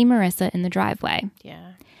 Ryan see Marissa in the driveway.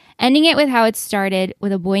 Yeah. Ending it with how it started,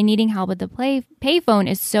 with a boy needing help at the payphone,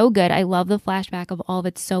 is so good. I love the flashback of all of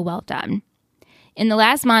it. So well done. In the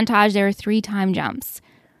last montage, there are 3 time jumps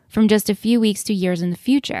from just a few weeks to years in the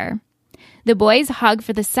future. The boys hug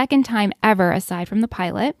for the second time ever, aside from the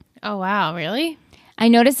pilot. Oh, wow. Really? I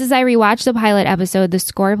noticed as I rewatched the pilot episode, the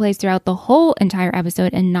score plays throughout the whole entire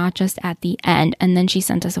episode and not just at the end. And then she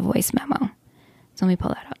sent us a voice memo. So let me pull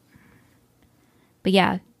that up. But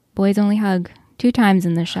yeah, boys only hug 2 times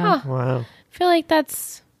in the show. Wow. I feel like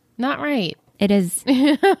that's not right. It is.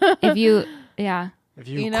 If you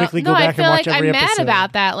quickly go back and watch every episode. I'm mad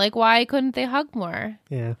about that. Like, why couldn't they hug more?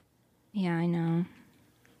 Yeah. Yeah, I know.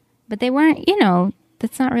 But they weren't,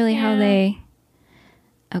 that's not really how they...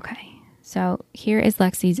 Okay, so here is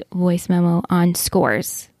Lexi's voice memo on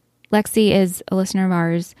scores. Lexi is a listener of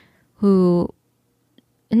ours who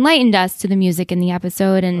enlightened us to the music in the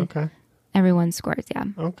episode and everyone's scores, yeah.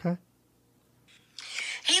 Okay.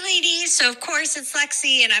 Hey ladies, so of course it's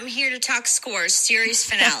Lexi and I'm here to talk scores, series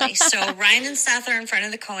finale. So Ryan and Seth are in front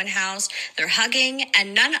of the Cohen house, they're hugging,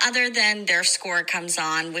 and none other than their score comes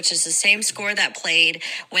on, which is the same score that played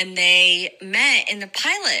when they met in the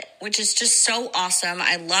pilot, which is just so awesome.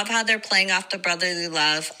 I love how they're playing off the brotherly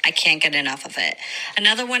love. I can't get enough of it.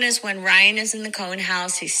 Another one is when Ryan is in the Cohen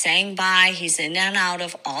house, he's saying bye, he's in and out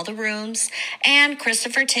of all the rooms, and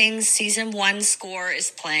Christopher Ting's season 1 score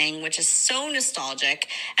is playing, which is so nostalgic.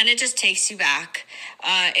 And it just takes you back.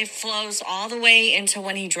 It flows all the way into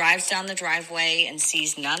when he drives down the driveway and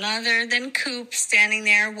sees none other than Coop standing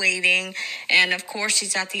there waiting. And of course,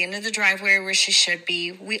 she's at the end of the driveway where she should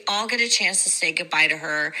be. We all get a chance to say goodbye to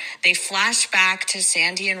her. They flash back to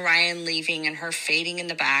Sandy and Ryan leaving and her fading in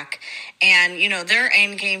the back. And, their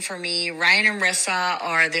end game for me, Ryan and Rissa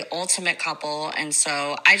are the ultimate couple. And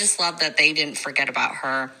so I just love that they didn't forget about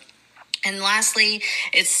her. And lastly,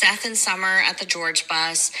 it's Seth and Summer at the George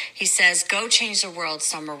bus. He says, "Go change the world,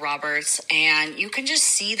 Summer Roberts." And you can just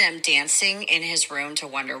see them dancing in his room to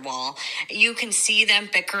Wonderwall. You can see them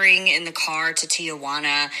bickering in the car to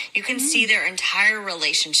Tijuana. You can see their entire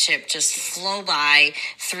relationship just flow by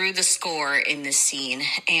through the score in this scene.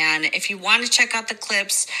 And if you want to check out the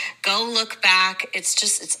clips, go look back.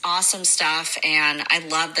 It's awesome stuff. And I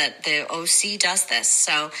love that the OC does this.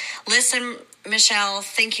 So listen, Michelle,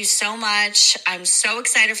 thank you so much. I'm so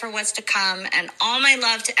excited for what's to come, and all my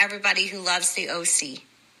love to everybody who loves the OC.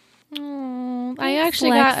 I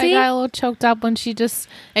actually got a little choked up when she just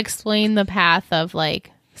explained the path of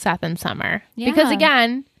Seth and Summer. Yeah. Because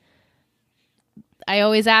again, I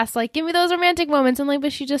always ask give me those romantic moments, and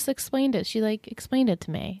but she just explained it. She explained it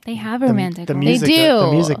to me. They have romantic moments. They do.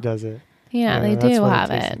 The music does it. Yeah, they do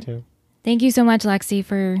have it. Thank you so much, Lexi,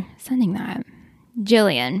 for sending that.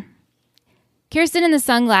 Jillian. Kirsten in the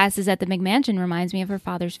sunglasses at the McMansion reminds me of her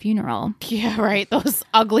father's funeral. Yeah, right. Those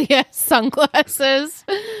ugly-ass sunglasses.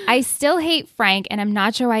 I still hate Frank, and I'm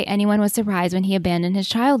not sure why anyone was surprised when he abandoned his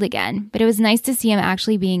child again. But it was nice to see him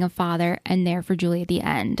actually being a father and there for Julie at the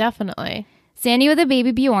end. Definitely. Sandy with a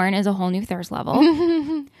baby Bjorn is a whole new thirst level.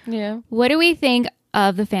 Yeah. What do we think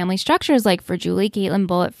of the family structures like for Julie, Caitlin,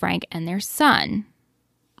 Bullet, Frank, and their son?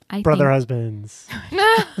 Husbands.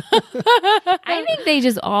 I think they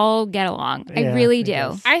just all get along. Yeah, I really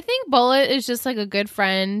do. I think Bullet is just a good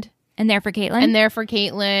friend. And there for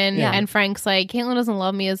Caitlin. Yeah. And Frank's Caitlin doesn't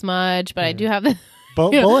love me as much, but I do have the...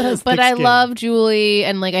 Bullet has but I skin. love Julie,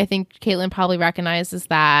 and I think Caitlin probably recognizes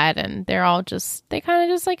that, and they're all they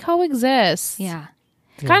kind of just coexist. Yeah.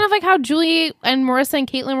 It's kind of like how Julie and Marissa and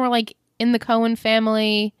Caitlin were in the Cohen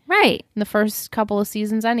family. Right. In the first couple of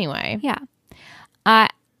seasons anyway. Yeah.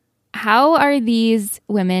 How are these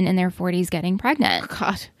women in their 40s getting pregnant? Oh,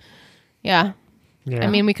 God. Yeah. I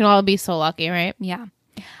mean, we can all be so lucky, right? Yeah.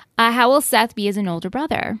 How will Seth be as an older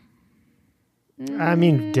brother? I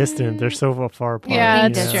mean, distant. They're so far apart. Yeah,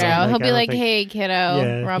 that's true. He'll be hey,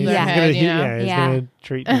 kiddo, rub their head, he's going to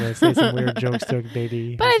treat, say some weird jokes to a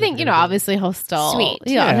baby. But I think, obviously he'll still... Sweet.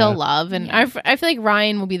 He'll love. And I feel like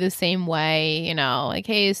Ryan will be the same way,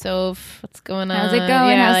 hey, Soph, what's going on? How's it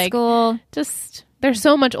going? How's school? Just... They're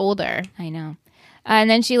so much older. I know. And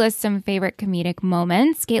then she lists some favorite comedic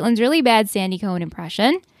moments. Caitlin's really bad Sandy Cohen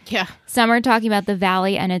impression. Yeah. Summer talking about the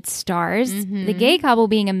valley and its stars. The gay couple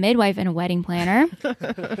being a midwife and a wedding planner.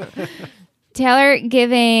 Taylor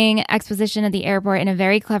giving exposition at the airport in a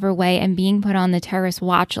very clever way and being put on the terrorist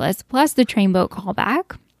watch list, plus the train boat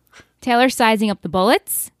callback. Taylor sizing up the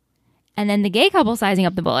bullets. And then the gay couple sizing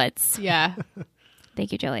up the bullets. Yeah.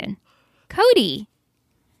 Thank you, Jillian. Cody.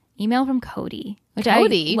 Email from Cody. Which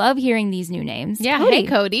Cody. I love hearing these new names. Yeah, Cody. Hey,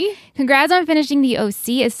 Cody. Congrats on finishing The OC.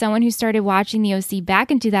 As someone who started watching The OC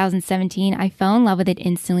back in 2017, I fell in love with it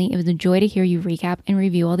instantly. It was a joy to hear you recap and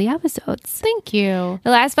review all the episodes. Thank you.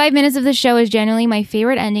 The last 5 minutes of the show is generally my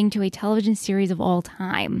favorite ending to a television series of all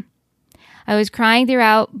time. I was crying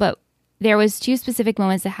throughout, but there was 2 specific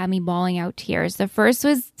moments that had me bawling out tears. The first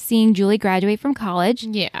was seeing Julie graduate from college.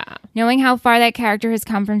 Yeah. Knowing how far that character has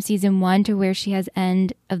come from season 1 to where she has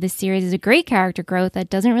end of the series is a great character growth that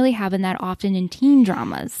doesn't really happen that often in teen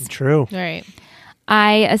dramas. True. Right.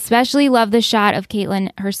 I especially love the shot of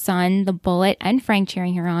Caitlin, her son, the Bullet, and Frank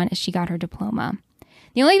cheering her on as she got her diploma.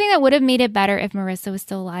 The only thing that would have made it better if Marissa was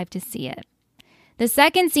still alive to see it. The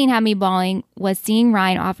second scene had me bawling was seeing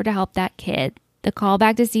Ryan offer to help that kid. The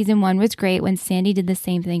callback to season 1 was great when Sandy did the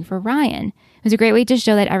same thing for Ryan. It was a great way to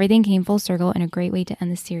show that everything came full circle and a great way to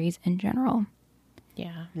end the series in general.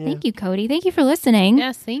 Yeah. Thank you, Cody. Thank you for listening.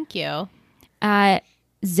 Yes, thank you.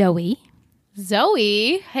 Zoe.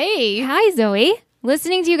 Zoe, hey. Hi, Zoe.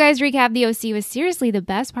 Listening to you guys recap the OC was seriously the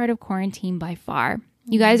best part of quarantine by far.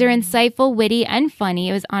 You guys are insightful, witty, and funny.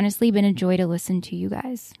 It was honestly been a joy to listen to you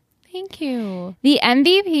guys. Thank you. The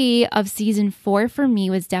MVP of season 4 for me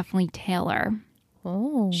was definitely Taylor.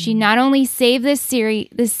 Oh. She not only saved this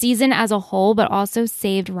season as a whole, but also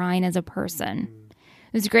saved Ryan as a person.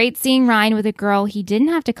 It was great seeing Ryan with a girl he didn't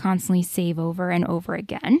have to constantly save over and over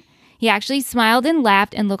again. He actually smiled and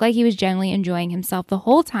laughed and looked like he was genuinely enjoying himself the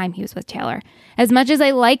whole time he was with Taylor. As much as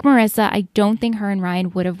I like Marissa, I don't think her and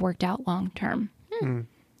Ryan would have worked out long term.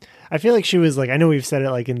 I feel like she was like, I know we've said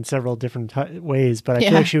it like in several different ways, but I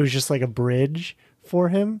feel like she was just like a bridge for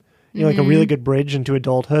him. You know, like a really good bridge into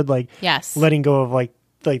adulthood, like letting go of like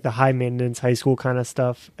the high maintenance high school kind of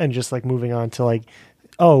stuff and just like moving on to like,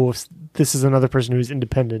 oh, this is another person who's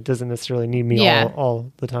independent, doesn't necessarily need me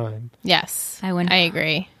all the time. Yes, I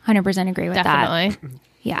agree. 100% agree with that. Definitely.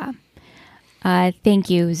 Yeah. Thank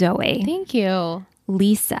you, Zoe. Thank you.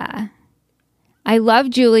 Lisa. I love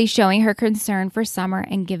Julie showing her concern for Summer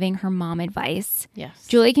and giving her mom advice. Yes.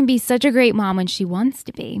 Julie can be such a great mom when she wants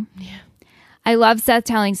to be. Yeah. I love Seth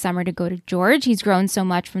telling Summer to go to George. He's grown so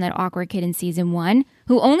much from that awkward kid in season 1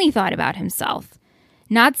 who only thought about himself.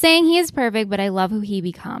 Not saying he is perfect, but I love who he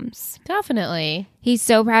becomes. Definitely. He's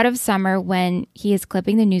so proud of Summer when he is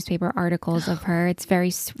clipping the newspaper articles of her. It's very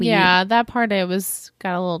sweet. Yeah, that part got a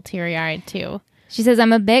little teary-eyed too. She says,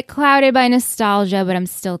 I'm a bit clouded by nostalgia, but I'm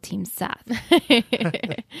still Team Seth.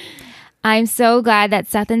 I'm so glad that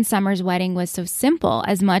Seth and Summer's wedding was so simple.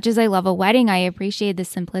 As much as I love a wedding, I appreciate the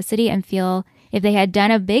simplicity and feel if they had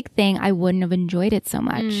done a big thing, I wouldn't have enjoyed it so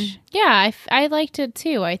much. Yeah, I liked it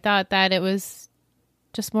too. I thought that it was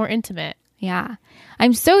just more intimate. Yeah.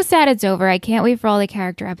 I'm so sad it's over. I can't wait for all the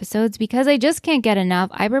character episodes because I just can't get enough.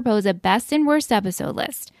 I propose a best and worst episode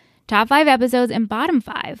list. Top 5 episodes and bottom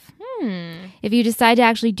 5. If you decide to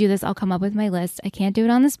actually do this, I'll come up with my list. I can't do it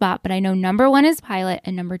on the spot, but I know number 1 is pilot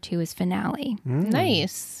and number 2 is finale.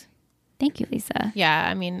 Nice. Thank you, Lisa. Yeah,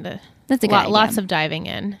 I mean, that's a good idea. Lots of diving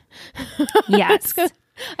in. Yes.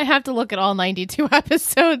 I have to look at all 92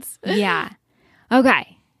 episodes. Yeah.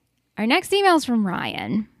 Okay. Our next email is from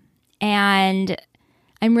Ryan, and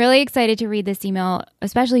I'm really excited to read this email,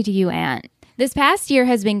 especially to you, Aunt. This past year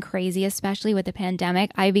has been crazy, especially with the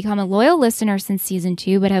pandemic. I've become a loyal listener since season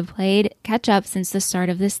 2, but have played catch up since the start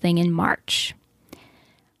of this thing in March.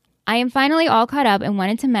 I am finally all caught up and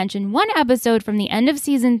wanted to mention one episode from the end of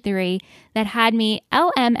season 3 that had me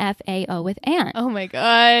LMFAO with Aunt. Oh my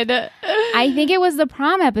God. I think it was the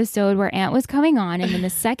prom episode where Aunt was coming on, and in the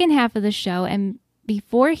second half of the show, and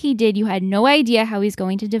before he did, you had no idea how he's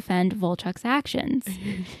going to defend Volchuk's actions.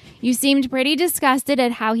 You seemed pretty disgusted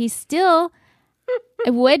at how he still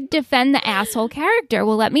would defend the asshole character.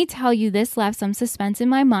 Well, let me tell you, this left some suspense in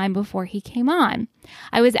my mind before he came on.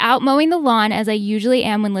 I was out mowing the lawn, as I usually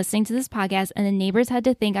am when listening to this podcast, and the neighbors had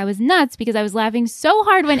to think I was nuts because I was laughing so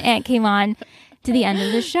hard when Aunt came on to the end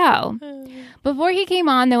of the show. Before he came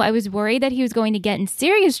on, though, I was worried that he was going to get in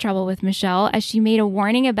serious trouble with Michelle, as she made a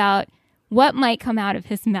warning about what might come out of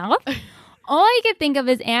his mouth. All I could think of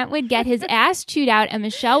is Aunt would get his ass chewed out and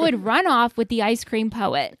Michelle would run off with the ice cream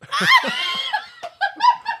poet.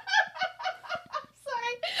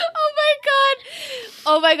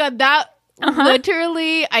 Oh my God. That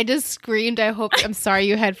literally, I just screamed. I'm sorry,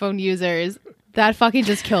 you headphone users. That fucking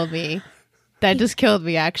just killed me. That just killed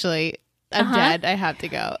me, actually. I'm dead. I have to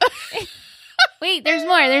go. Wait, there's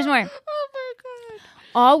more. Oh my God.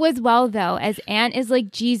 All was well, though, as Aunt is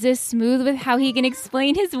like Jesus, smooth with how he can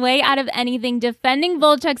explain his way out of anything, defending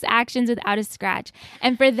Volchuk's actions without a scratch.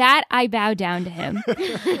 And for that, I bow down to him.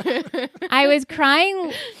 I was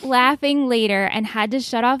crying, laughing later, and had to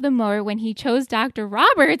shut off the mower when he chose Dr.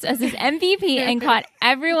 Roberts as his MVP and caught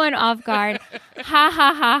everyone off guard. Ha,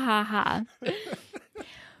 ha, ha, ha, ha.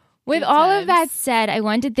 With all of that said, I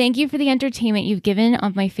want to thank you for the entertainment you've given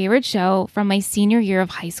of my favorite show from my senior year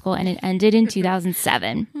of high school, and it ended in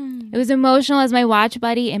 2007. It was emotional as my watch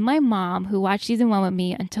buddy and my mom, who watched season 1 with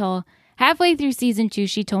me until halfway through season 2,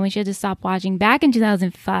 she told me she had to stop watching back in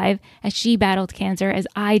 2005 as she battled cancer, as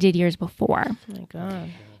I did years before. Oh my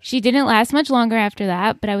God. She didn't last much longer after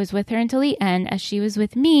that, but I was with her until the end, as she was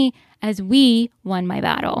with me as we won my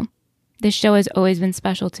battle. This show has always been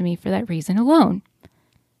special to me for that reason alone.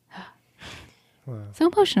 Wow. So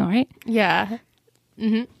emotional, right? Yeah.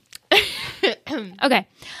 Okay.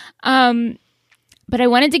 But I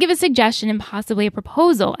wanted to give a suggestion and possibly a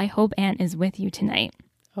proposal. I hope Ant is with you tonight.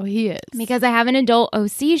 Oh, he is. Because I have an adult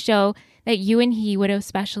OC show that you and he would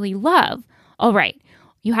especially love. All right.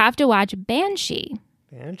 You have to watch Banshee.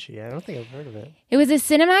 Banshee? I don't think I've heard of it. It was a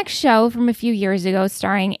Cinemax show from a few years ago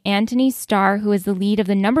starring Anthony Starr, who is the lead of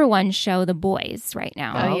the #1 show, The Boys, right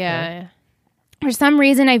now. Oh, yeah. For some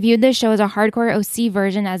reason, I viewed this show as a hardcore OC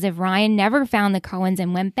version, as if Ryan never found the Coens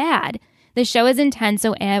and went bad. The show is intense,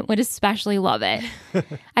 so Ant would especially love it.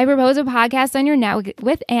 I propose a podcast on your network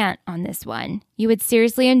with Ant on this one. You would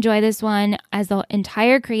seriously enjoy this one, as the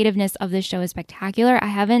entire creativeness of this show is spectacular. I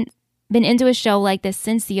haven't been into a show like this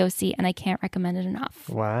since the OC, and I can't recommend it enough.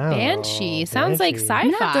 Wow. Banshee. Sounds like sci-fi.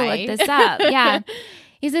 I'm gonna have to look this up. Yeah.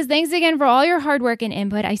 He says, thanks again for all your hard work and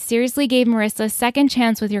input. I seriously gave Marissa a second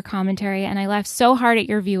chance with your commentary, and I laughed so hard at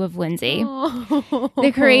your view of Lindsay. Oh.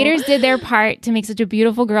 The creators did their part to make such a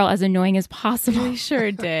beautiful girl as annoying as possible. They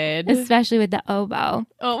sure did. Especially with the oboe.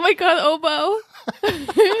 Oh my God, oboe.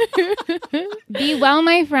 Be well,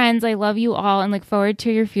 my friends. I love you all and look forward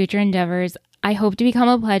to your future endeavors. I hope to become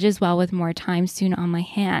a pledge as well with more time soon on my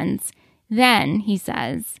hands. Then, he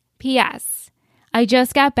says, P.S. I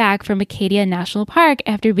just got back from Acadia National Park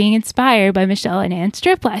after being inspired by Michelle and Ant's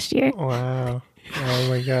trip last year. Wow. Oh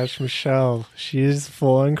my gosh, Michelle. She's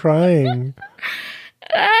full on crying.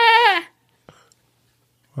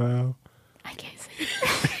 Wow. I can't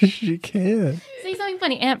say She can't. Say something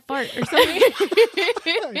funny. Ant fart or something.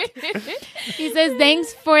 He says,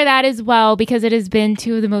 thanks for that as well, because it has been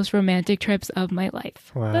 2 of the most romantic trips of my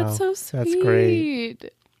life. Wow. That's so sweet. That's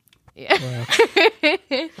great. Yeah.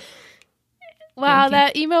 Wow. Wow,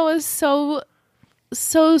 that email was so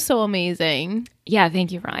amazing. Yeah,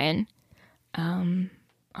 thank you, Ryan.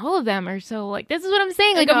 All of them are so this is what I'm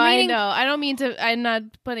saying. I'm reading. I know. I don't mean to. I'm not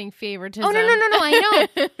putting favoritism. Oh no! I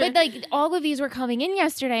know. But all of these were coming in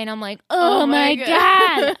yesterday, and I'm like, oh my god!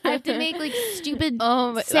 I have to make stupid.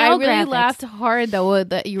 I sale really graphics. laughed hard though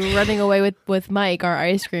that you were running away with Mike, our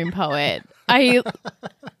ice cream poet.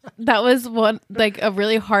 That was one a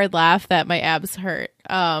really hard laugh that my abs hurt.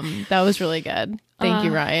 That was really good. Thank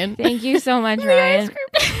you, Ryan. Thank you so much, Ryan.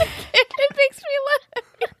 It makes me laugh.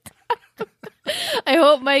 I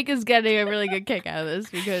hope Mike is getting a really good kick out of this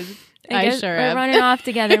because I sure am. We're running off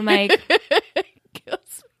together, Mike.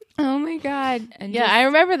 Oh my god! And yeah, I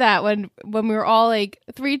remember that when we were all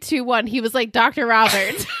 3, 2, 1. He was like Dr.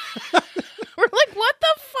 Roberts. We're like, what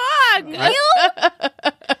the fuck?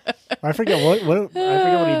 I forget what he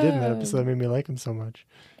did in that episode that made me like him so much.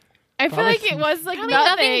 I feel like it was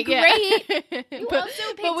nothing great. Yeah. You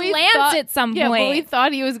also picked Lance at some point. Yeah, but we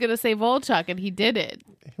thought he was going to say Volchuk, and he did it.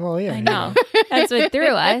 Well, yeah. I know. That's what threw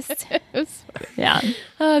us. Yeah.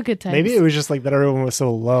 Oh, good times. Maybe it was just that everyone was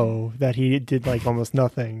so low that he did almost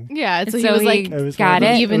nothing. Yeah, so he So was he got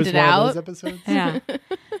it. Evened it out. Episodes. Yeah.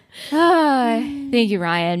 Thank you,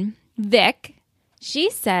 Ryan. Vic, she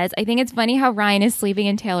says, I think it's funny how Ryan is sleeping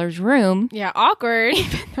in Taylor's room. Yeah, awkward.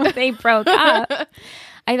 They broke up.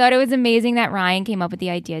 I thought it was amazing that Ryan came up with the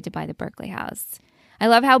idea to buy the Berkeley house. I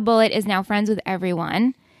love how Bullitt is now friends with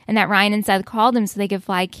everyone, and that Ryan and Seth called him so they could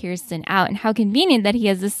fly Kirsten out, and how convenient that he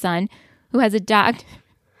has a son who has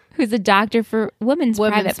who's a doctor for women's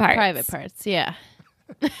private parts. Yeah.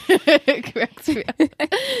 Correct.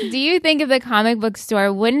 Do you think if the comic book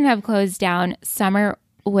store wouldn't have closed down, Summer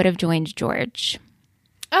would have joined George?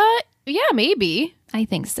 Yeah, maybe. I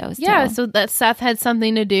think so. Still. Yeah, so that Seth had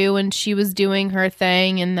something to do and she was doing her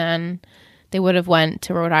thing, and then they would have went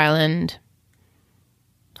to Rhode Island.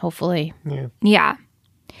 Hopefully. Yeah.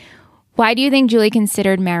 Why do you think Julie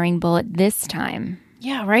considered marrying Bullitt this time?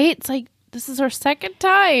 Yeah, right? It's this is her second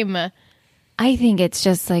time. I think it's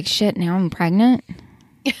just shit, now I'm pregnant.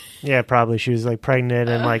 Yeah, probably. She was pregnant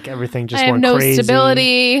and everything just I have went no crazy.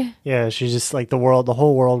 stability. Yeah, she's just the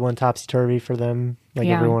whole world went topsy-turvy for them.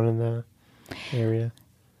 Everyone in the area.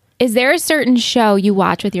 Is there a certain show you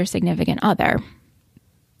watch with your significant other?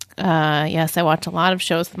 Yes, I watch a lot of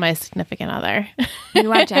shows with my significant other. You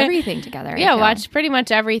watch everything together. Yeah, watch pretty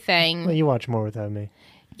much everything. Well, you watch more without me.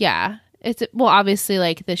 Yeah. Obviously,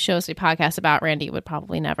 the shows we podcast about, Randy would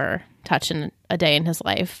probably never touch in a day in his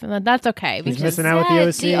life. And that's okay. He's missing out with the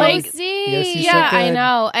OC. The OC. The OC's Yeah, so good. I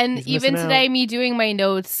know. And He's even missing today, out. me doing my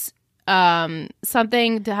notes,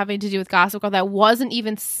 something having to do with Gossip Girl that wasn't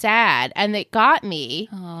even sad, and it got me.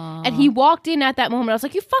 Aww. And he walked in at that moment. I was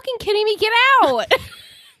like, "You fucking kidding me? Get out!"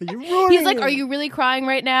 You're ruining He's like, it. "Are you really crying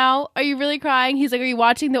right now? Are you really crying?" He's like, "Are you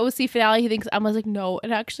watching the OC finale?" He thinks I was like, "No,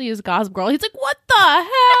 it actually is Gossip Girl." He's like, "What the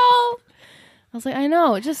hell?" I was like, I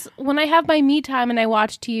know. Just when I have my me time and I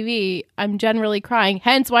watch TV, I'm generally crying.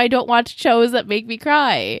 Hence why I don't watch shows that make me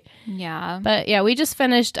cry. Yeah. But yeah, we just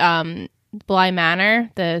finished Bly Manor,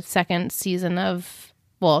 the second season of,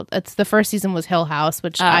 well, it's the first season was Hill House,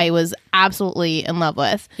 which I was absolutely in love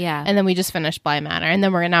with. Yeah. And then we just finished Bly Manor, and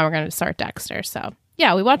then we're going to start Dexter. So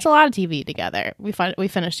yeah, we watch a lot of TV together. We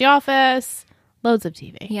finished The Office, loads of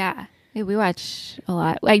TV. Yeah. We watch a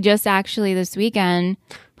lot. I just actually this weekend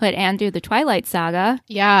put Anne through the Twilight Saga.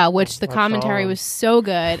 Yeah, which the commentary all. was so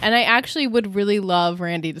good. And I actually would really love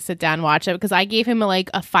Randy to sit down and watch it because I gave him a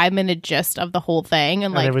 5-minute gist of the whole thing.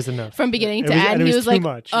 And it was enough. From beginning to end, he was too like,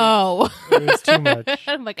 much. oh. It was too much.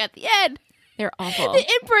 I'm like, at the end. They're awful. The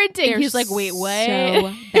imprinting. They're He's like, wait, what?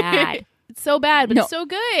 So bad. It's so bad, but No. it's so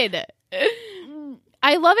good.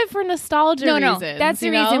 I love it for nostalgia reasons. That's the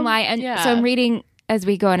reason why. And Yeah. so I'm reading, as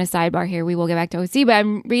we go on a sidebar here, we will get back to OC, but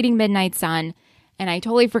I'm reading Midnight Sun, and I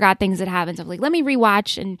totally forgot things that happened. So I'm like, let me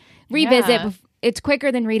rewatch and revisit. Yeah. It's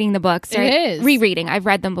quicker than reading the books. Or It is. rereading. I've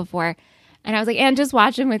read them before. And I was like, and just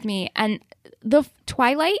watch them with me. And the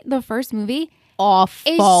Twilight, the first movie,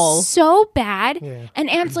 awful. is so bad. Yeah. And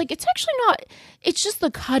Anne's like, it's actually not, it's just the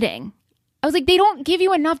cutting. I was like, they don't give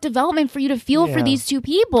you enough development for you to feel for Yeah. these two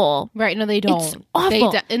people. Right? No, they don't. It's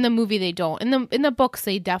awful. In the movie, they don't. In the books,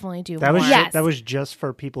 they definitely do. That was more. Yes. that was just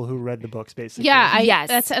for people who read the books, basically. Yeah, Yes.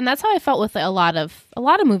 that's how I felt with a lot of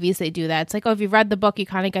movies. They do that. It's like, oh, if you've read the book, you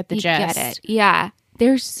kind of get the You gist. get it. Yeah.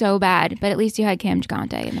 They're so bad. But at least you had Cam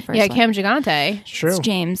Gigante in the first Yeah, one. Cam Gigante. It's true. It's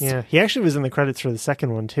James. Yeah, he actually was in the credits for the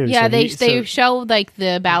second one too. Yeah, so they show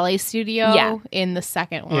the ballet studio Yeah. in the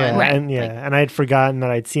second one. Yeah, Right. and I had forgotten that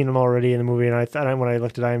I'd seen him already in the movie, and I thought when I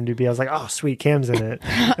looked at IMDb, I was like, "Oh, sweet, Cam's in it,"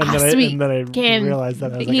 and sweet then I Cam. realized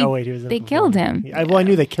that I was like, "Oh wait, he was in." They it before." killed him. I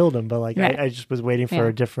knew they killed him, but Right. I just was waiting for Yeah.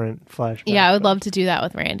 a different flashback. Yeah, I would love to do that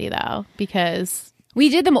with Randy though, because We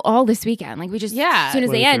did them all this weekend. Like, we just, Yeah. as soon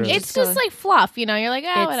as they Went end, through it. it's just like fluff, You're like,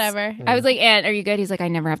 It's- whatever. I was like, Aunt, are you good? He's like, I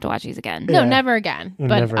never have to watch these again. No, Yeah. never again. But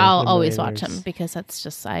Never I'll in a always million watch years. them because that's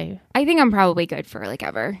just I think I'm probably good for like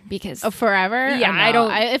ever because forever. Yeah, I I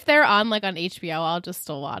don't- if they're on on HBO, I'll just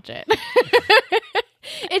still watch it.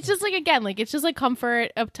 It's just it's just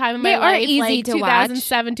comfort of time in my They are life. easy to watch.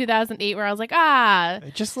 2007, 2008, where I was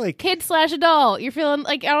like, just like kid/adult. You're feeling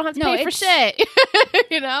like I don't have to No, pay for it's- shit.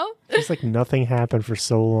 just like nothing happened for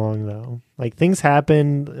so long though. Like things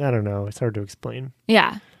happened. I don't know. It's hard to explain.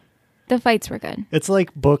 yeah, the fights were good. It's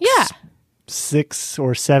like books Yeah. 6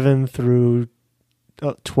 or 7 through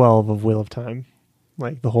 12 of Wheel of Time,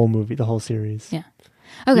 like the whole movie, the whole series. Yeah.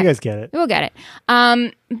 Okay. You guys get it. We'll get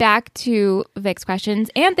it. Back to Vic's questions.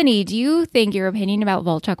 Anthony, do you think your opinion about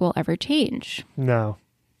Volchuk will ever change? No.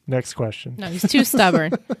 Next question. No, he's too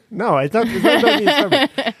stubborn. No, it's not about being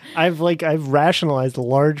stubborn. I've rationalized a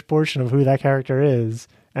large portion of who that character is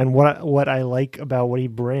and what I like about what he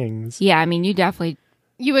brings. Yeah, I mean, you definitely.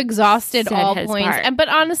 You exhausted Said all his points, part. but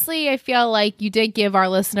honestly, I feel like you did give our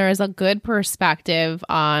listeners a good perspective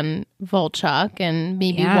on Volchuk and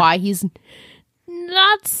maybe Yeah. why he's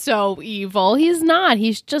not so evil. He's not.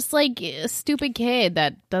 He's just like a stupid kid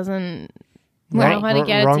that doesn't know how to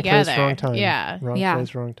get it wrong together. Place, wrong time. Yeah. Wrong Yeah.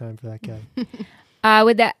 place, wrong time for that guy.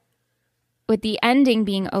 With the ending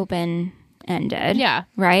being open ended. Yeah.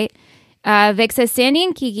 Right? Vic says Sandy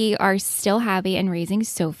and Kiki are still happy and raising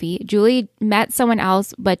Sophie. Julie met someone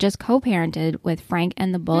else, but just co-parented with Frank,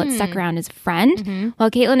 and the bullet stuck around as friend.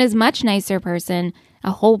 While Caitlin is much nicer person,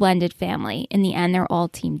 a whole blended family. In the end, they're all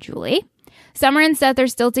Team Julie. Summer and Seth are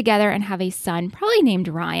still together and have a son, probably named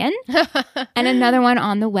Ryan, and another one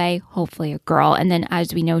on the way, hopefully a girl. And then,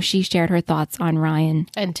 as we know, she shared her thoughts on Ryan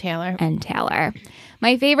And Taylor. and Taylor.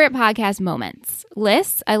 My favorite podcast moments.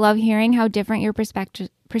 Liz, I love hearing how different your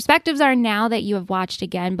perspectives are now that you have watched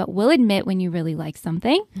again, but will admit when you really like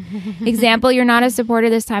something. Example, you're not a supporter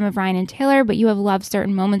this time of Ryan and Taylor, but you have loved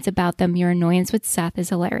certain moments about them. Your annoyance with Seth is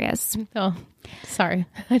hilarious. Oh, sorry.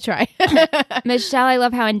 I try. Michelle, I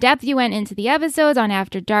love how in-depth you went into the episodes on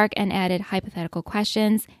After Dark and added hypothetical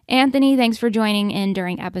questions. Anthony, thanks for joining in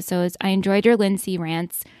during episodes. I enjoyed your Lindsay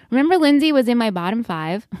rants. Remember, Lindsay was in my bottom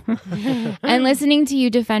 5. And listening to you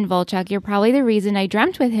defend Volchuk, you're probably the reason I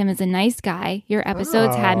dreamt with him as a nice guy. Your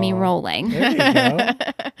episodes had me rolling. There you go.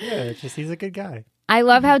 Yeah, it's just he's a good guy. I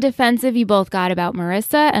love how defensive you both got about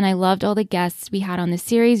Marissa, and I loved all the guests we had on the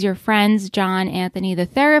series, your friends, John, Anthony, the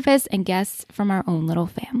therapist, and guests from our own little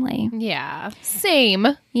family. Yeah. Same.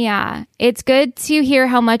 Yeah, it's good to hear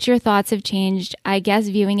how much your thoughts have changed. I guess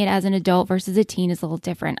viewing it as an adult versus a teen is a little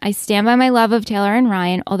different. I stand by my love of Taylor and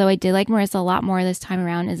Ryan, although I did like Marissa a lot more this time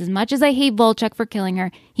around, as much as I hate Volchuk for killing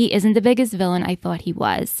her, he isn't the biggest villain I thought he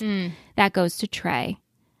was. That goes to Trey.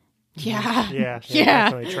 Yeah.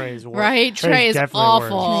 Definitely. Trey's worse. Right? Trey is definitely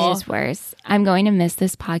awful. Trey is worse. I'm going to miss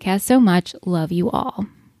this podcast so much. Love you all.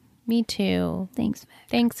 Me too. Thanks, Vic.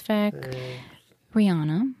 Thanks, Vic.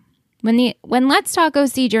 Rihanna. When Let's Talk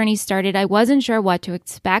OC Journey started, I wasn't sure what to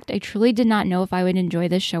expect. I truly did not know if I would enjoy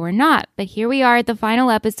this show or not. But here we are at the final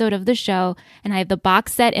episode of the show, and I have the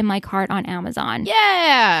box set in my cart on Amazon.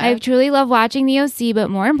 Yeah. I truly love watching the OC, but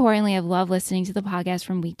more importantly, I've loved listening to the podcast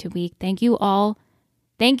from week to week. Thank you all.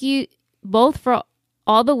 Thank you both for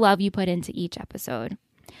all the love you put into each episode.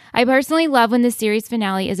 I personally love when the series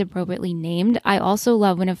finale is appropriately named. I also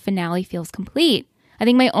love when a finale feels complete. I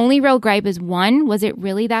think my only real gripe is one, was it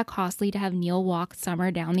really that costly to have Neil walk Summer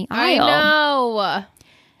down the aisle? I know.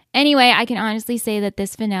 Anyway, I can honestly say that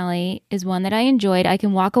this finale is one that I enjoyed. I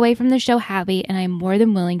can walk away from the show happy, and I am more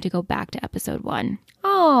than willing to go back to episode 1.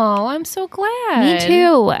 Oh, I'm so glad. Me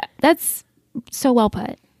too. That's so well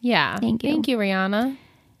put. Yeah. Thank you. Thank you, Rihanna.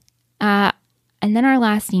 And then our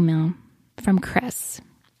last email from Chris.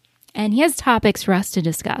 And he has topics for us to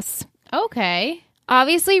discuss. Okay.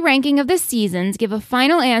 Obviously, ranking of the seasons. Give a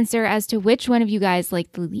final answer as to which one of you guys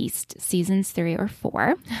liked the least, seasons 3 or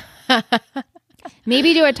 4.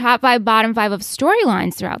 Maybe do a top 5, bottom 5 of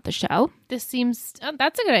storylines throughout the show. This seems,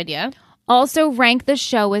 that's a good idea. Also, rank the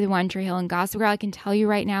show with One Tree Hill and Gossip Girl. I can tell you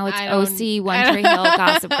right now, it's OC, One Tree Hill,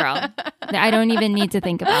 Gossip Girl. I don't even need to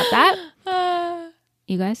think about that.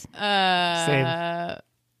 You guys? Same.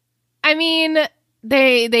 I mean,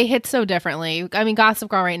 they hit so differently. I mean, Gossip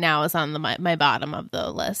Girl right now is on my bottom of the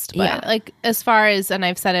list. But like, as far as, and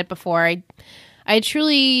I've said it before, I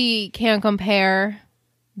truly can't compare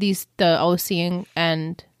the OC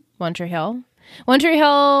and One Tree Hill. One Tree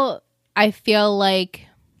Hill, I feel like,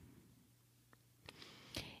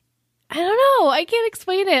 I don't know. I can't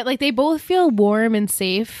explain it. Like, they both feel warm and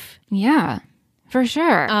safe. Yeah, for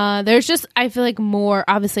sure. There's just, I feel like more,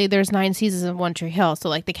 obviously there's 9 seasons of One Tree Hill. So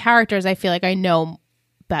like the characters, I feel like I know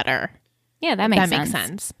better. Yeah, that makes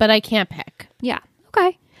sense. But I can't pick. Yeah.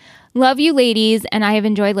 Okay. Love you ladies. And I have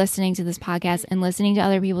enjoyed listening to this podcast and listening to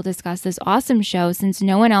other people discuss this awesome show since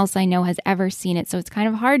no one else I know has ever seen it. So it's kind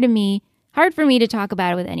of hard for me to talk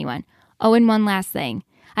about it with anyone. Oh, and one last thing.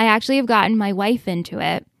 I actually have gotten my wife into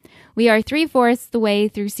it. We are 3/4 the way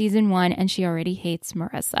through season 1, and she already hates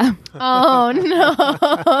Marissa. Oh,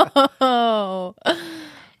 no.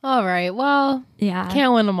 All right. Well, Yeah.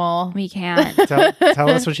 can't win them all. We can't. Tell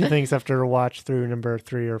us what she thinks after a watch through number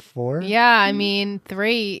 3 or 4. Yeah. I mean,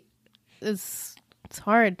 3 it's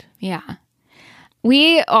hard. Yeah.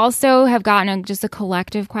 We also have gotten just a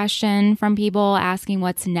collective question from people asking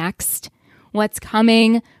what's next, what's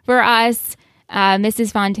coming for us.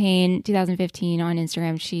 Mrs. Fontaine, 2015 on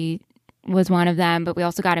Instagram, she was one of them, but we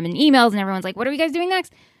also got them in emails and everyone's like, what are you guys doing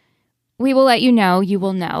next? We will let you know. You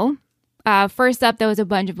will know. First up, there was a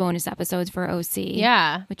bunch of bonus episodes for OC.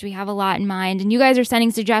 Yeah. Which we have a lot in mind. And you guys are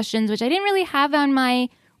sending suggestions, which I didn't really have on my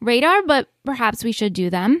radar, but perhaps we should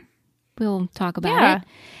do them. We'll talk about it.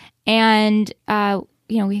 And,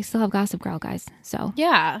 we still have Gossip Girl, guys. So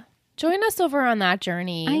Yeah. Join us over on that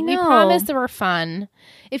journey. I know. We promise they were fun.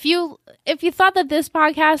 If you thought that this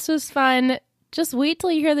podcast was fun, just wait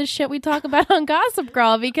till you hear the shit we talk about on Gossip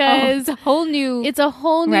Girl because it's a whole new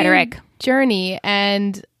rhetoric journey,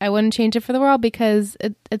 and I wouldn't change it for the world because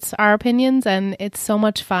it's our opinions and it's so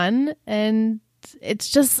much fun, and it's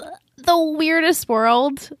just the weirdest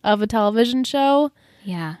world of a television show.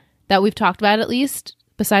 Yeah. That we've talked about, at least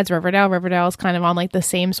besides Riverdale. Riverdale is kind of on like the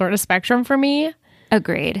same sort of spectrum for me.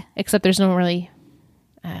 Agreed. Except there's no really,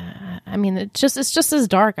 I mean, it's just as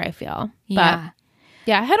dark, I feel. Yeah. But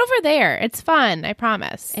yeah, head over there. It's fun. I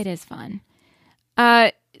promise. It is fun.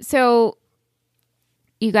 So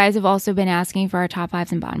you guys have also been asking for our top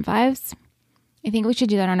 5s and bottom 5s. I think we should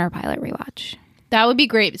do that on our pilot rewatch. That would be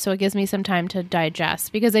great. So it gives me some time to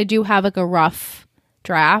digest because I do have like a rough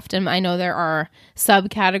draft, and I know there are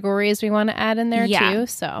subcategories we want to add in there too.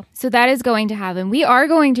 So that is going to happen. We are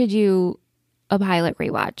going to do a pilot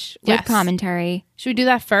rewatch with commentary. Should we do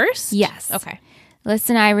that first? Yes. Okay. Liz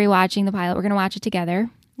and I rewatching the pilot. We're going to watch it together.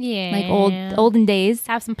 Yeah. Like olden days.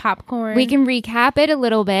 Have some popcorn. We can recap it a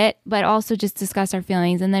little bit, but also just discuss our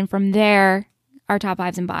feelings. And then from there, our top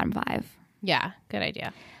 5s and bottom 5. Yeah. Good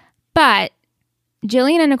idea. But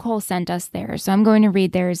Jillian and Nicole sent us theirs. So I'm going to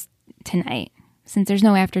read theirs tonight. Since there's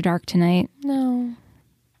no After Dark tonight. No.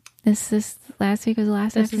 This last week was the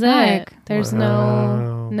last This After is Dark. it. There's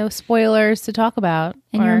no spoilers to talk about.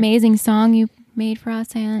 And your amazing song you made for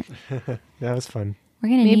us, Aunt. That was fun. We're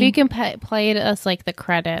gonna maybe you can play us like the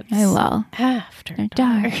credits. I will. After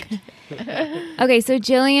Dark. Okay, so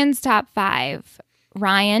Jillian's top 5.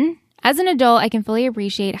 Ryan, As an adult, I can fully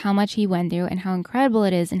appreciate how much he went through and how incredible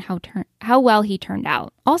it is and how well he turned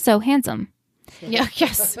out. Also, handsome. Yeah,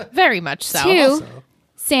 yes, very much so. 2,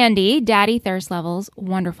 Sandy, daddy thirst levels,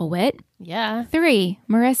 wonderful wit. Yeah. 3,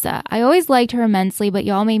 Marissa. I always liked her immensely, but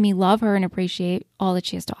y'all made me love her and appreciate all that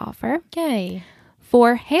she has to offer. Yay.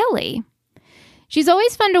 4, Haley. She's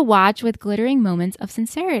always fun to watch with glittering moments of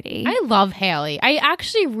sincerity. I love Haley. I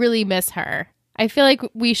actually really miss her. I feel like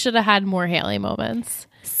we should have had more Haley moments.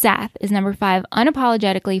 Seth is number 5,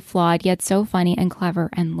 unapologetically flawed, yet so funny and clever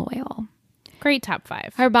and loyal. Great top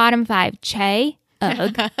 5. Her bottom 5, Che,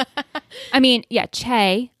 ugh.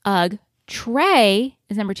 Che, ugh. Trey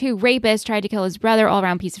is number 2, rapist, tried to kill his brother,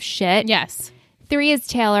 all-around piece of shit. Yes. 3 is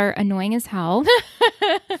Taylor, annoying as hell.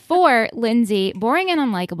 4, Lindsay, boring and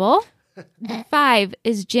unlikable. 5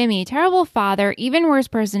 is Jimmy, terrible father, even worse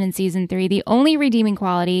person in season 3. The only redeeming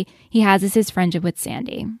quality he has is his friendship with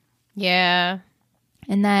Sandy. Yeah.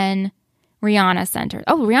 And then Rihanna sent her.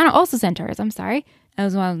 Oh, Rihanna also sent hers. I'm sorry. That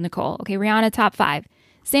was one with Nicole. Okay, Rihanna, top 5.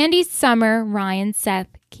 Sandy, Summer, Ryan, Seth,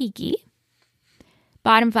 Kiki.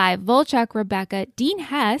 Bottom 5, Volchuk, Rebecca, Dean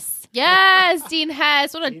Hess. Yes, Dean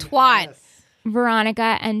Hess. What a twat. Hess.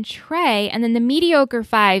 Veronica, and Trey. And then the mediocre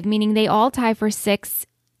 5, meaning they all tie for 6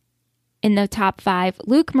 in the top 5.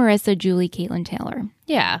 Luke, Marissa, Julie, Caitlin, Taylor.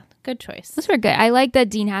 Yeah, good choice. Those were good. I like that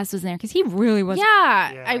Dean Hess was in there because he really was.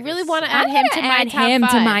 Yeah, I really want to add him to my top him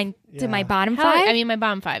 5. to my bottom Hell, 5. I mean, my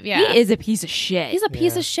bottom 5, yeah. He is a piece of shit. He's a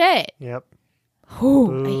piece of shit. Yep.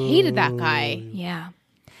 Ooh. I hated that guy. Yeah.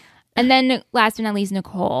 And then last but not least,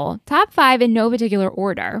 Nicole. Top 5 in no particular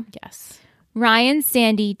order. Yes. Ryan,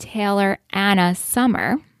 Sandy, Taylor, Anna,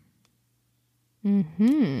 Summer.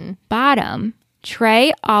 Mm-hmm. Bottom,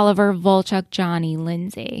 Trey, Oliver, Volchuk, Johnny,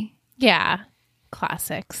 Lindsay. Yeah.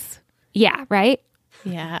 Classics. Yeah, right?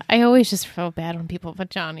 Yeah. I always just feel bad when people put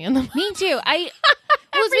Johnny in the Me too.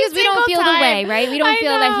 Well, it's because we don't feel single the way, time. right? We don't I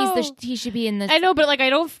feel that know. he should be in this. I know, but like I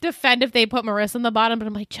don't defend if they put Marissa in the bottom, but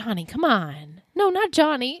I'm like, Johnny, come on. No, not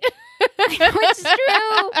Johnny. It's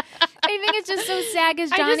true. I think it's just so sad because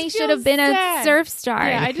Johnny should have been a surf star.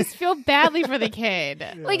 Yeah, I just feel badly for the kid.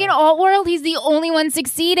 Like in Alt World, he's the only one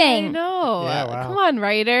succeeding. I know. Yeah, wow. Come on,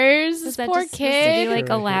 writers. This poor kid. Like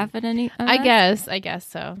a laugh at any. I guess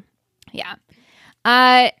so. Yeah.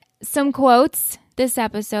 Some quotes this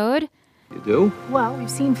episode. You do? Well, we've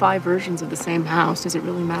seen 5 versions of the same house. Does it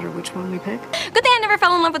really matter which one we pick? Good thing I never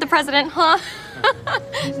fell in love with the president, huh?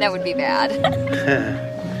 That would be bad.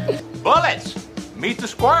 Bullets! Meet the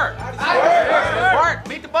squirt! Squirt!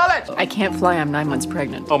 Meet the bullets! I can't fly. I'm 9 months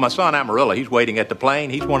pregnant. Oh, my son Amarillo, he's waiting at the plane.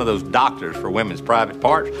 He's one of those doctors for women's private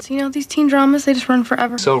parts. So, these teen dramas, they just run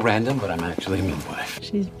forever. So random, but I'm actually a midwife.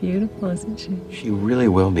 She's beautiful, isn't she? She really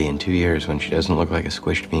will be in 2 years when she doesn't look like a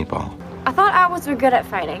squished meatball. I thought owls were good at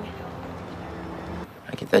fighting.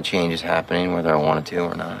 I get that change is happening whether I want it to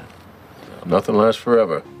or not. Nothing lasts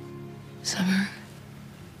forever. Summer,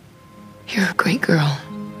 you're a great girl,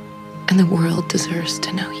 and the world deserves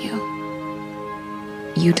to know you.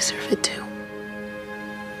 You deserve it too.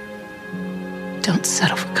 Don't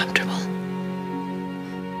settle for comfortable.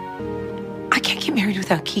 I can't get married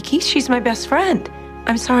without Kiki. She's my best friend.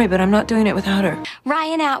 I'm sorry, but I'm not doing it without her.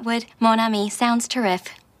 Ryan Atwood, Mon Ami, sounds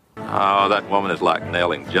terrific. Oh, that woman is like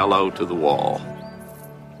nailing Jell-O to the wall.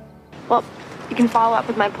 Well, you can follow up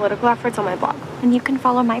with my political efforts on my blog. And you can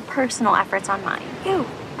follow my personal efforts on mine.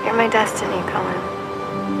 You're my destiny,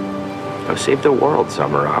 Colin. Go save the world,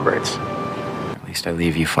 Summer Roberts. At least I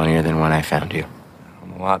leave you funnier than when I found you.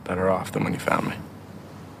 I'm a lot better off than when you found me.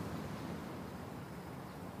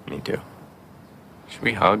 Me too. Should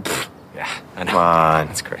we hug? Yeah, I know. Come on.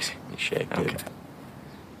 That's crazy. You shake, dude. Okay.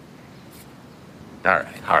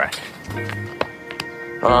 All right.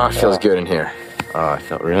 Oh, it feels good in here. Oh, it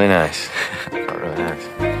felt really nice.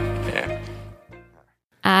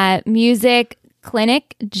 Yeah. Music,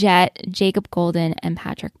 Clinic, Jet, Jacob Golden, and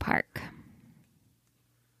Patrick Park.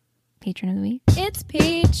 Patron of the week. It's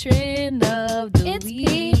Patron of the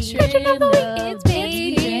week. It's Patron of the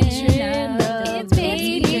week. It's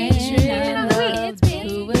Patron of the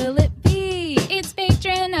week. Who will it be? It's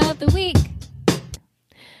Patron of the week.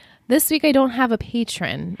 This week I don't have a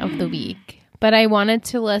patron of the week, but I wanted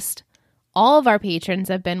to list all of our patrons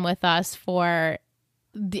have been with us for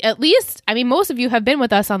at least, I mean, most of you have been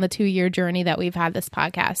with us on the 2-year journey that we've had this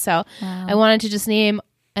podcast. So I wanted to just name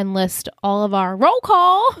and list all of our roll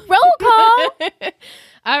call.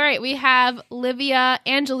 All right. We have Livia,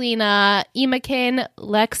 Angelina, Emakin,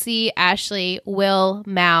 Lexi, Ashley, Will,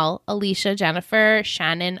 Mal, Alicia, Jennifer,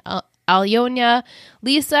 Shannon, Alyonia,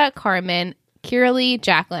 Lisa, Carmen, Kiralee,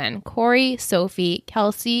 Jacqueline, Corey, Sophie,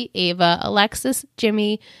 Kelsey, Ava, Alexis,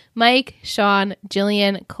 Jimmy, Mike, Sean,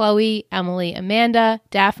 Jillian, Chloe, Emily, Amanda,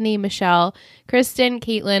 Daphne, Michelle, Kristen,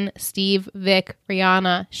 Caitlin, Steve, Vic,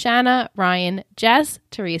 Rihanna, Shanna, Ryan, Jess,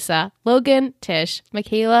 Teresa, Logan, Tish,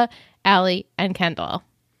 Michaela, Allie, and Kendall.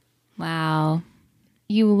 Wow.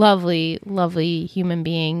 You lovely, lovely human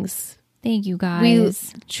beings. Thank you,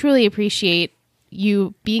 guys. We truly appreciate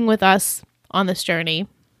you being with us on this journey.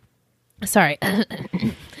 Sorry.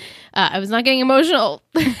 I was not getting emotional.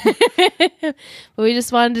 But we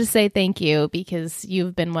just wanted to say thank you because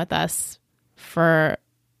you've been with us for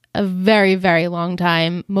a very, very long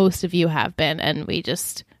time. Most of you have been, and we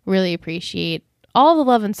just really appreciate all the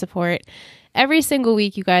love and support. Every single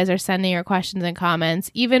week, you guys are sending your questions and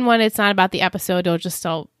comments. Even when it's not about the episode, you'll just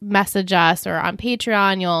still message us, or on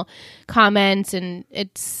Patreon, you'll comment, and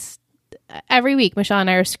it's every week, Michelle and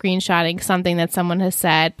I are screenshotting something that someone has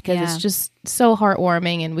said because it's just so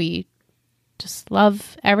heartwarming, and we just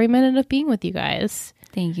love every minute of being with you guys.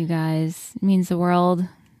 Thank you, guys. It means the world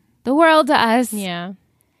to us. Yeah.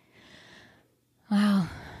 Wow.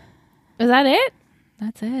 Is that it?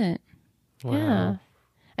 That's it. Wow. Yeah.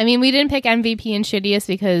 I mean, we didn't pick MVP and shittiest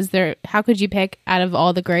because how could you pick out of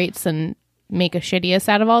all the greats and make a shittiest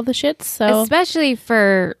out of all the shits? So especially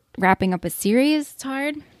for wrapping up a series, it's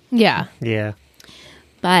hard. Yeah. Yeah.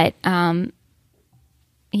 But,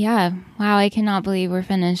 yeah. Wow, I cannot believe we're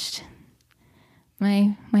finished.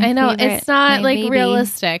 My I know. favorite, It's not my like baby.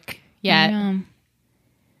 realistic yet. I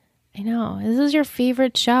know. This is your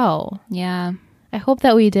favorite show. Yeah. I hope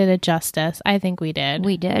that we did it justice. I think we did.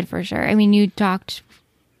 We did, for sure. I mean, you talked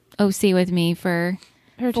OC with me for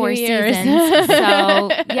 4 2 years. seasons.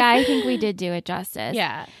 So, yeah, I think we did do it justice.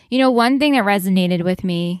 Yeah. You know, one thing that resonated with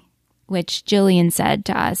me, which Jillian said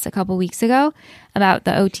to us a couple weeks ago about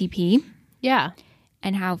the OTP. Yeah.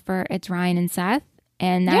 And how it's Ryan and Seth.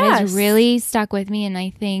 And that has really stuck with me. And I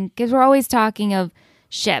think, because we're always talking of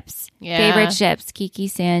ships, favorite ships, Kiki,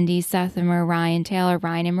 Sandy, Seth and Ryan, Taylor,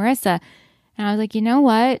 Ryan and Marissa. And I was like, you know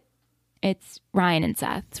what? It's Ryan and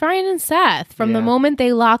Seth. It's Ryan and Seth. From the moment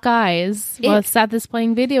they lock eyes while Seth is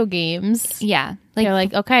playing video games. Yeah. They're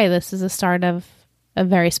like, okay, this is the start of a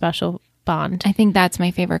very special bond. I think that's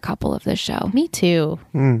my favorite couple of the show. Me too.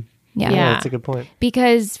 Yeah. That's a good point.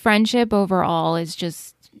 Because friendship overall is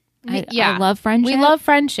just, I love friendship. We love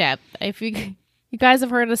friendship. If you guys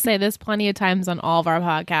have heard us say this plenty of times on all of our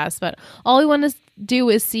podcasts, but all we want to do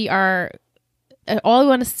is see our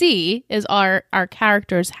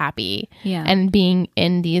characters happy and being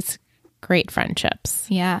in these great friendships.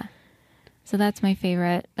 Yeah. So that's my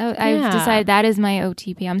favorite. I've decided that is my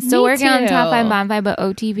OTP. I'm still working on top 5 bottom 5, but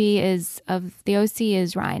OTP of the OC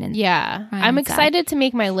is Ryan and Ryan I'm and excited to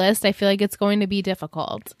make my list. I feel like it's going to be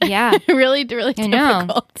difficult. Yeah. really, really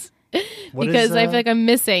difficult. Because I feel like I'm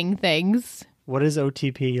missing things. What is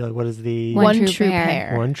OTP? Like, what is the one true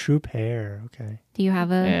pair? One true pair. Okay. Do you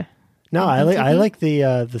have a? No, I like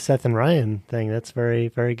the Seth and Ryan thing. That's very,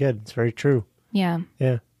 very good. It's very true. Yeah.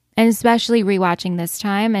 Yeah. And especially rewatching this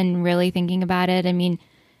time and really thinking about it. I mean,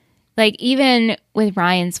 like even with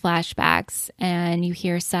Ryan's flashbacks and you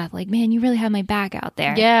hear Seth like, man, you really have my back out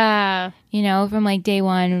there. Yeah. You know, from like day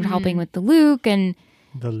one, helping with the Luke and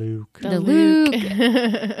the Luke. And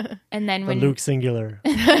then the when Luke singular.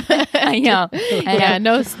 I know. Yeah,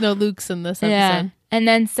 no Lukes in this episode. Yeah. And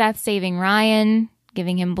then Seth saving Ryan,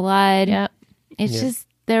 giving him blood. Yep. It's just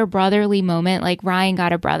their brotherly moment. Like Ryan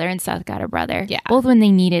got a brother and Seth got a brother. Yeah. Both when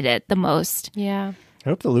they needed it the most. Yeah. I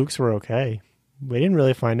hope the Lukes were okay. We didn't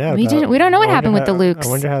really find out. We don't know what happened with the Lukes. I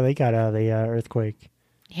wonder how they got out of the earthquake.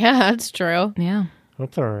 Yeah, that's true. Yeah.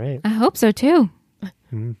 Hope they're all right. I hope so too.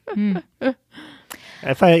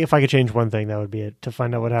 If I could change one thing, that would be it. To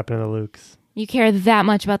find out what happened to the Lukes. You care that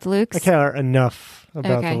much about the Lukes? I care enough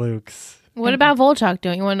about the Lukes. What about Volchok?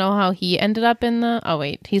 Don't you want to know how he ended up in the... Oh,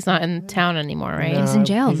 wait. He's not in town anymore, right? He's in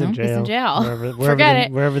jail, He's in jail. He's in jail. Forget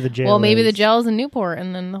it. Wherever the jail Well, maybe is. the jail's in Newport,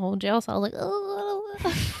 and then the whole jail cell like...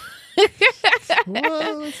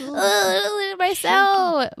 my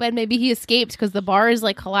cell. But maybe he escaped because the bar is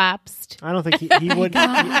like collapsed. I don't think he would.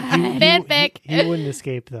 Fanfic. He wouldn't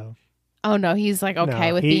escape, though. Oh, no. He's like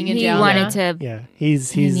okay with being in He jail wanted now. to... Yeah. He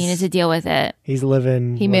needed to deal with it. He's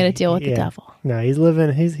living... He made a deal with the devil. No, he's living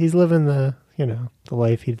the, the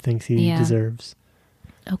life he thinks he deserves.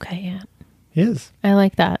 Okay, yeah. He is. I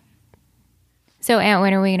like that. So, Aunt,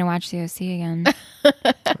 when are we going to watch the OC again?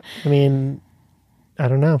 I mean, I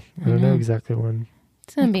don't know. I don't know exactly when.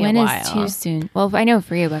 It's going to be when a while. is too soon? Well, I know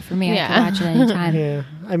for you, but for me, I can watch it anytime. Yeah.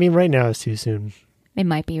 I mean, right now is too soon. It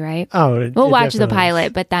might be, right? Oh, we'll watch the definitely pilot,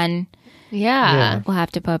 is. but then Yeah. We'll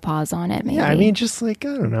have to put a pause on it, maybe. Yeah, I mean, just like,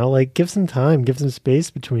 I don't know, like give some time, give some space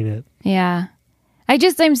between it. Yeah.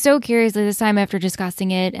 I'm so curious this time after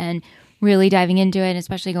discussing it and really diving into it, and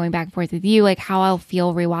especially going back and forth with you, like how I'll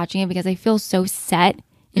feel rewatching it, because I feel so set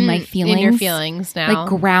in my feelings. In your feelings now. Like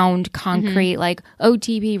ground, concrete, like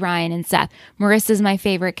OTP, Ryan, and Seth. Marissa's my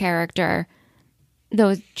favorite character.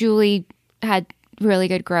 Though Julie had really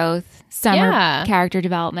good growth. Summer character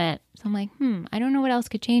development. So I'm like, I don't know what else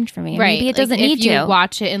could change for me. Right. Maybe it doesn't need to. If you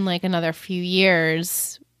watch it in like another few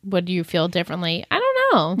years, would you feel differently? I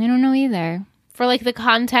don't know. I don't know either. For like the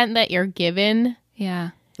content that you're given.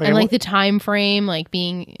 Yeah. And like the time frame, like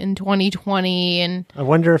being in 2020, and I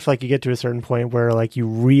wonder if like you get to a certain point where like you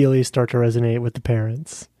really start to resonate with the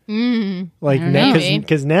parents. Like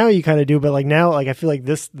because now you kind of do, but like now, like I feel like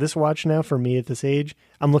this watch now for me at this age,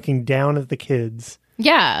 I'm looking down at the kids.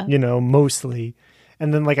 Yeah, you know, mostly.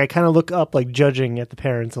 And then, like, I kind of look up, like, judging at the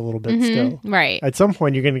parents a little bit still. Right. At some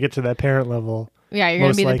point, you're going to get to that parent level. Yeah, you're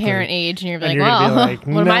going to be the parent age, and you're like,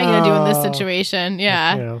 what am I going to do in this situation?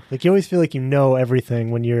 Yeah. Like, you know, like, you always feel like you know everything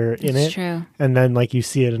when you're in it. True. And then, like, you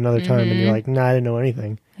see it another time, and you're like, nah, I didn't know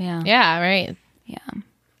anything. Yeah. Yeah, right. Yeah.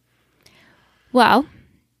 Well,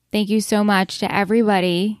 thank you so much to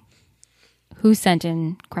everybody who sent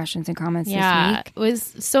in questions and comments this week. It was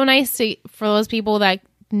so nice for those people that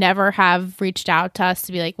never have reached out to us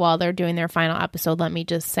to be like, well, they're doing their final episode, let me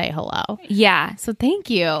just say hello. Yeah. So thank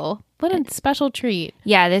you. What a special treat.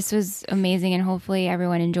 Yeah, this was amazing, and hopefully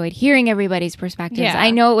everyone enjoyed hearing everybody's perspectives. Yeah.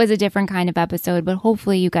 I know it was a different kind of episode, but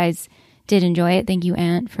hopefully you guys did enjoy it. Thank you,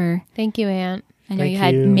 Aunt, Thank you, Aunt. I know you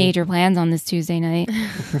had major plans on this Tuesday night.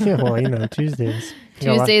 Yeah, well, you know, Tuesdays.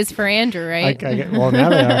 Tuesdays for Andrew, right? Well, now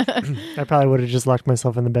they are. I probably would have just locked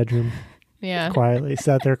myself in the bedroom. Yeah. Quietly.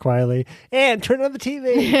 Sat there quietly. And turn on the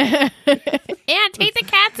TV. And take the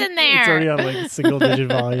cats in there. It's already on like single digit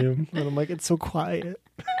volume. And I'm like, it's so quiet.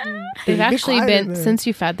 They've actually been, since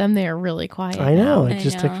you fed them, they are really quiet. I know. It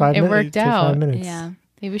just took 5 minutes. It worked out. 5 minutes. Yeah.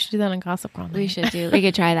 Maybe we should do that on Gossip Girl. We should do. We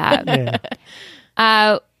could try that.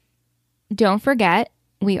 Yeah. Don't forget,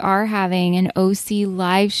 we are having an OC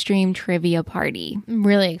live stream trivia party. I'm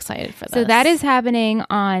really excited for this. So that is happening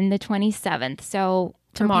on the 27th. So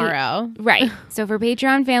tomorrow. Right. So for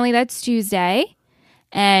Patreon family, that's Tuesday.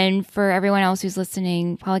 And for everyone else who's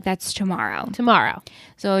listening, probably that's tomorrow.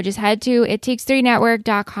 So just head to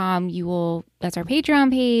ittakes3network.com. That's our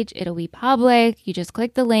Patreon page. It'll be public. You just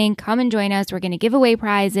click the link, come and join us. We're going to give away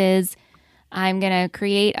prizes. I'm going to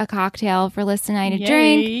create a cocktail for Liz and I to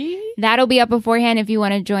drink. That'll be up beforehand if you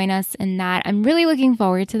want to join us in that. I'm really looking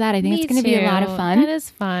forward to that. I think it's going to be a lot of fun. That is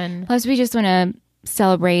fun. Plus, we just want to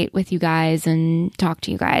celebrate with you guys and talk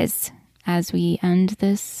to you guys as we end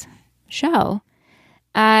this show.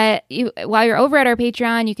 While you're over at our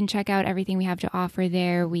Patreon, you can check out everything we have to offer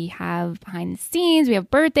there. We have behind the scenes, we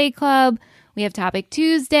have Birthday Club, we have Topic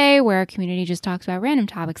Tuesday, where our community just talks about random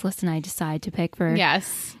topics Liz and I decide to pick for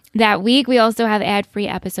that week. We also have ad-free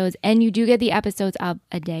episodes, and you do get the episodes up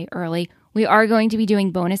a day early. We are going to be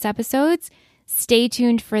doing bonus episodes. Stay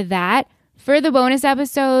tuned for that. For the bonus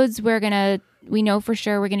episodes, we know for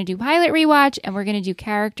sure we're going to do pilot rewatch, and we're going to do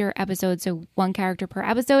character episodes, so one character per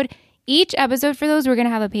episode. Each episode for those, we're going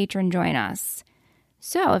to have a patron join us.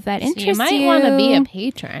 So if that interests you, might want to be a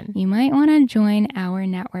patron. You might want to join our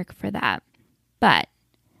network for that. But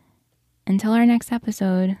until our next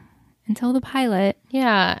episode, until the pilot.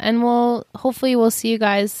 Yeah, and hopefully we'll see you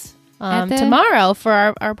guys tomorrow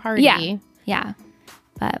for our party. Yeah.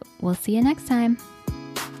 But we'll see you next time.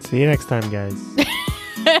 See you next time, guys.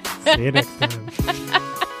 See you next time.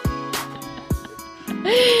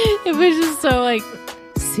 It was just so like,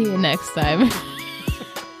 see you next time.